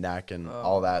on my neck and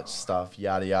all that stuff,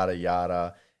 yada, yada,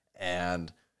 yada,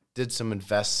 and did some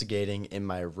investigating in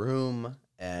my room.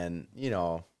 And, you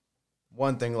know,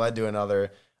 one thing led to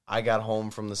another. I got home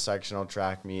from the sectional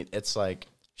track meet. It's like,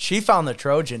 She found the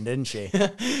Trojan, didn't she?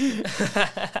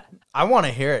 I want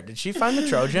to hear it. Did she find the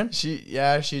Trojan? she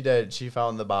did. She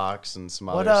found the box and some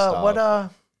other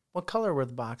stuff. What color were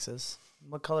the boxes?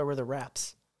 What color were the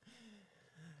wraps?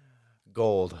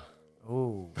 Gold.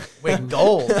 Ooh. Wait,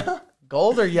 gold.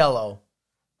 Gold or yellow?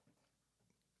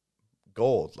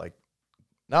 Gold. Like,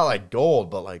 not like gold,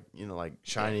 but like, you know, like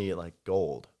shiny, like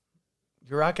gold.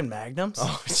 You're rocking Magnums?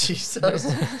 Oh, Jesus.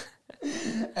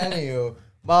 Anywho,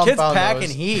 Mom Kids found packing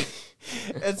those. heat.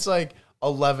 It's like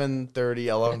 11:30,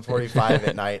 11:45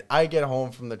 at night. I get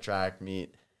home from the track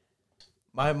meet.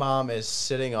 My mom is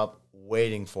sitting up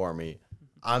waiting for me.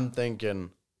 I'm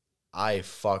thinking, I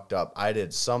fucked up. I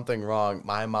did something wrong.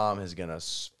 My mom is going to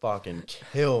fucking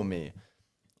kill me.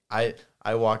 I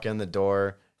walk in the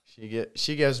door.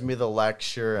 She gives me the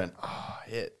lecture, and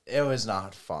it was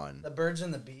not fun. The Birds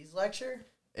and the Bees lecture?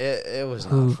 It was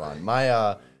not fun.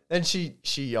 My then she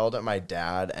yelled at my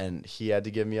dad, and he had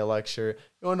to give me a lecture.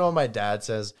 You want to know what my dad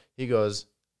says? He goes,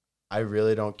 I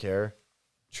really don't care.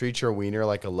 Treat your wiener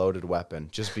like a loaded weapon.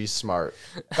 Just be smart.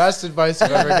 Best advice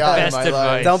I've ever gotten in my Best life.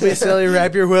 advice. Don't be silly,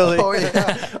 wrap your willy. Oh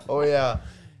yeah. Oh yeah.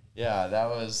 Yeah, that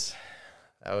was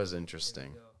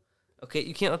interesting. Okay,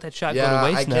 you can't let that shot go Yeah, to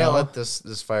waste I now. can't let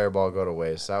this fireball go to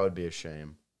waste. That would be a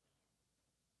shame.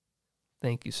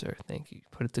 Thank you, sir. Thank you.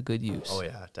 Put it to good use. Oh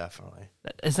yeah, definitely.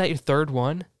 Is that your third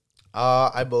one?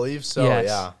 I believe so. Yes.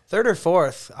 Yeah. Third or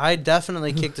fourth. I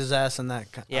definitely kicked his ass in that.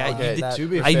 Yeah, Okay. you, To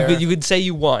be fair, you could say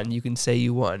you won. You can say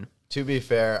you won. to be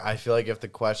fair, I feel like if the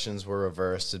questions were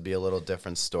reversed, it'd be a little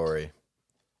different story.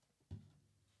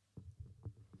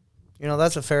 You know,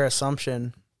 that's a fair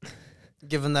assumption,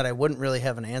 given that I wouldn't really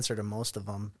have an answer to most of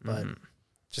them, but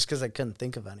just because I couldn't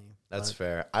think of any. That's But-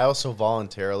 fair. I also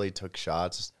voluntarily took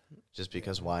shots just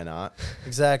because why not?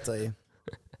 Exactly.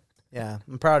 Yeah,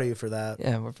 I'm proud of you for that.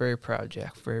 Yeah, we're very proud,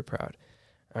 Jack. Very proud.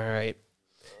 All right.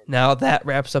 Now that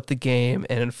wraps up the game,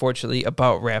 and unfortunately,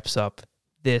 about wraps up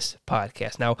this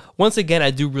podcast. Now, once again,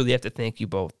 I do really have to thank you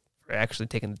both for actually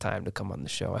taking the time to come on the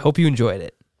show. I hope you enjoyed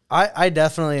it. I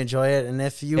definitely enjoy it, and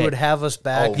if you Hey. would have us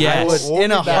back, Oh, yes. I would, we'll in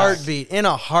be a back. heartbeat. In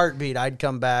a heartbeat, I'd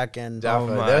come back and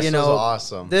Definitely. my. This You was know,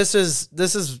 awesome. This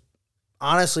is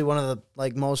honestly one of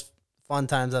the most fun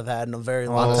times I've had in a very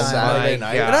long Oh, time. Saturday my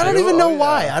night. God. And I don't too? even know Oh,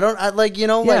 why. yeah. I don't. I like you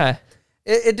know Yeah. like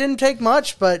it didn't take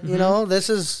much, but you know this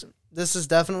is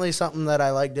definitely something that I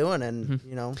like doing, and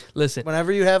you know Listen,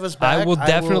 whenever you have us back, I will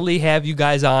definitely have you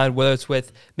guys on, whether it's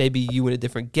with maybe you and a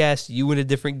different guest, you and a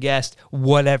different guest,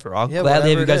 whatever. I'll Yeah,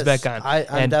 gladly have you whatever guys it back is. on. I'm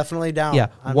And definitely down. yeah,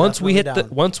 I'm once we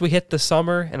definitely down. hit the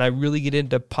summer and I really get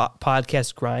into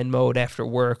podcast grind mode after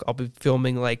work, I'll be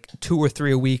filming like 2 or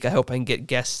 3 a week. I hope I can get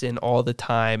guests in all the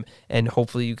time, and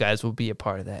hopefully you guys will be a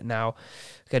part of that. Now,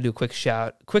 gotta do a quick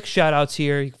shout outs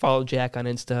here. You can follow Jack on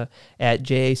Insta at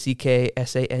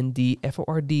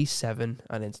JACKSANDFORD7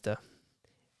 on Insta.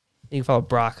 You can follow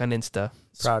Brock on Insta.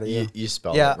 Proud of you. You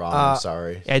spelled Yeah, it wrong. I'm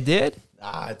sorry. I did.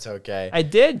 It's okay. I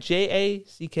did.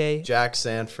 JACK. Jack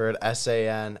Sanford,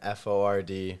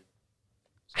 SANFORD.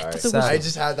 I Sorry. thought it was- I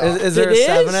just had that. Is there a It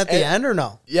 7 is? at the end or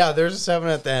no? Yeah, there's a 7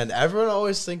 at the end. Everyone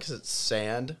always thinks it's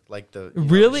sand, like the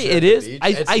Really? shit It at the is? beach. I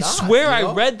It's not, swear you I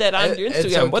know? read that on your It's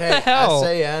Instagram. What the okay. hell?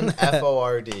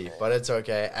 SANFORD, but it's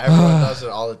okay. Everyone does it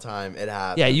all the time. It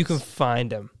happens. Yeah, you can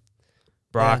find him.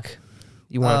 Brock,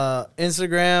 you want?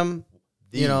 Instagram.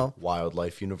 The you know,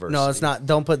 Wildlife University. no, it's not.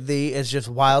 Don't put the. It's just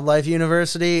Wildlife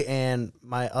University, and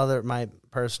my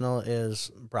personal is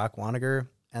Brock Waniger,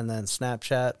 and then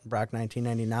Snapchat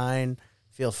Brock1999.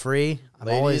 Feel free. I'm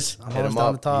Ladies, always hit him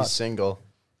down to up. talk. He's single.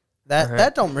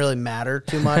 That don't really matter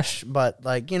too much, but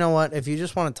like you know what? If you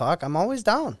just want to talk, I'm always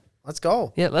down. Let's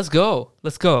go. Yeah, let's go.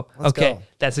 Let's go. Let's Okay, go.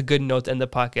 that's a good note to end the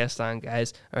podcast on,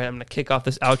 guys. All right, I'm going to kick off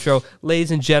this outro.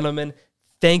 Ladies and gentlemen,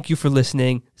 thank you for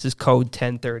listening. This is Code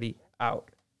 1030 out.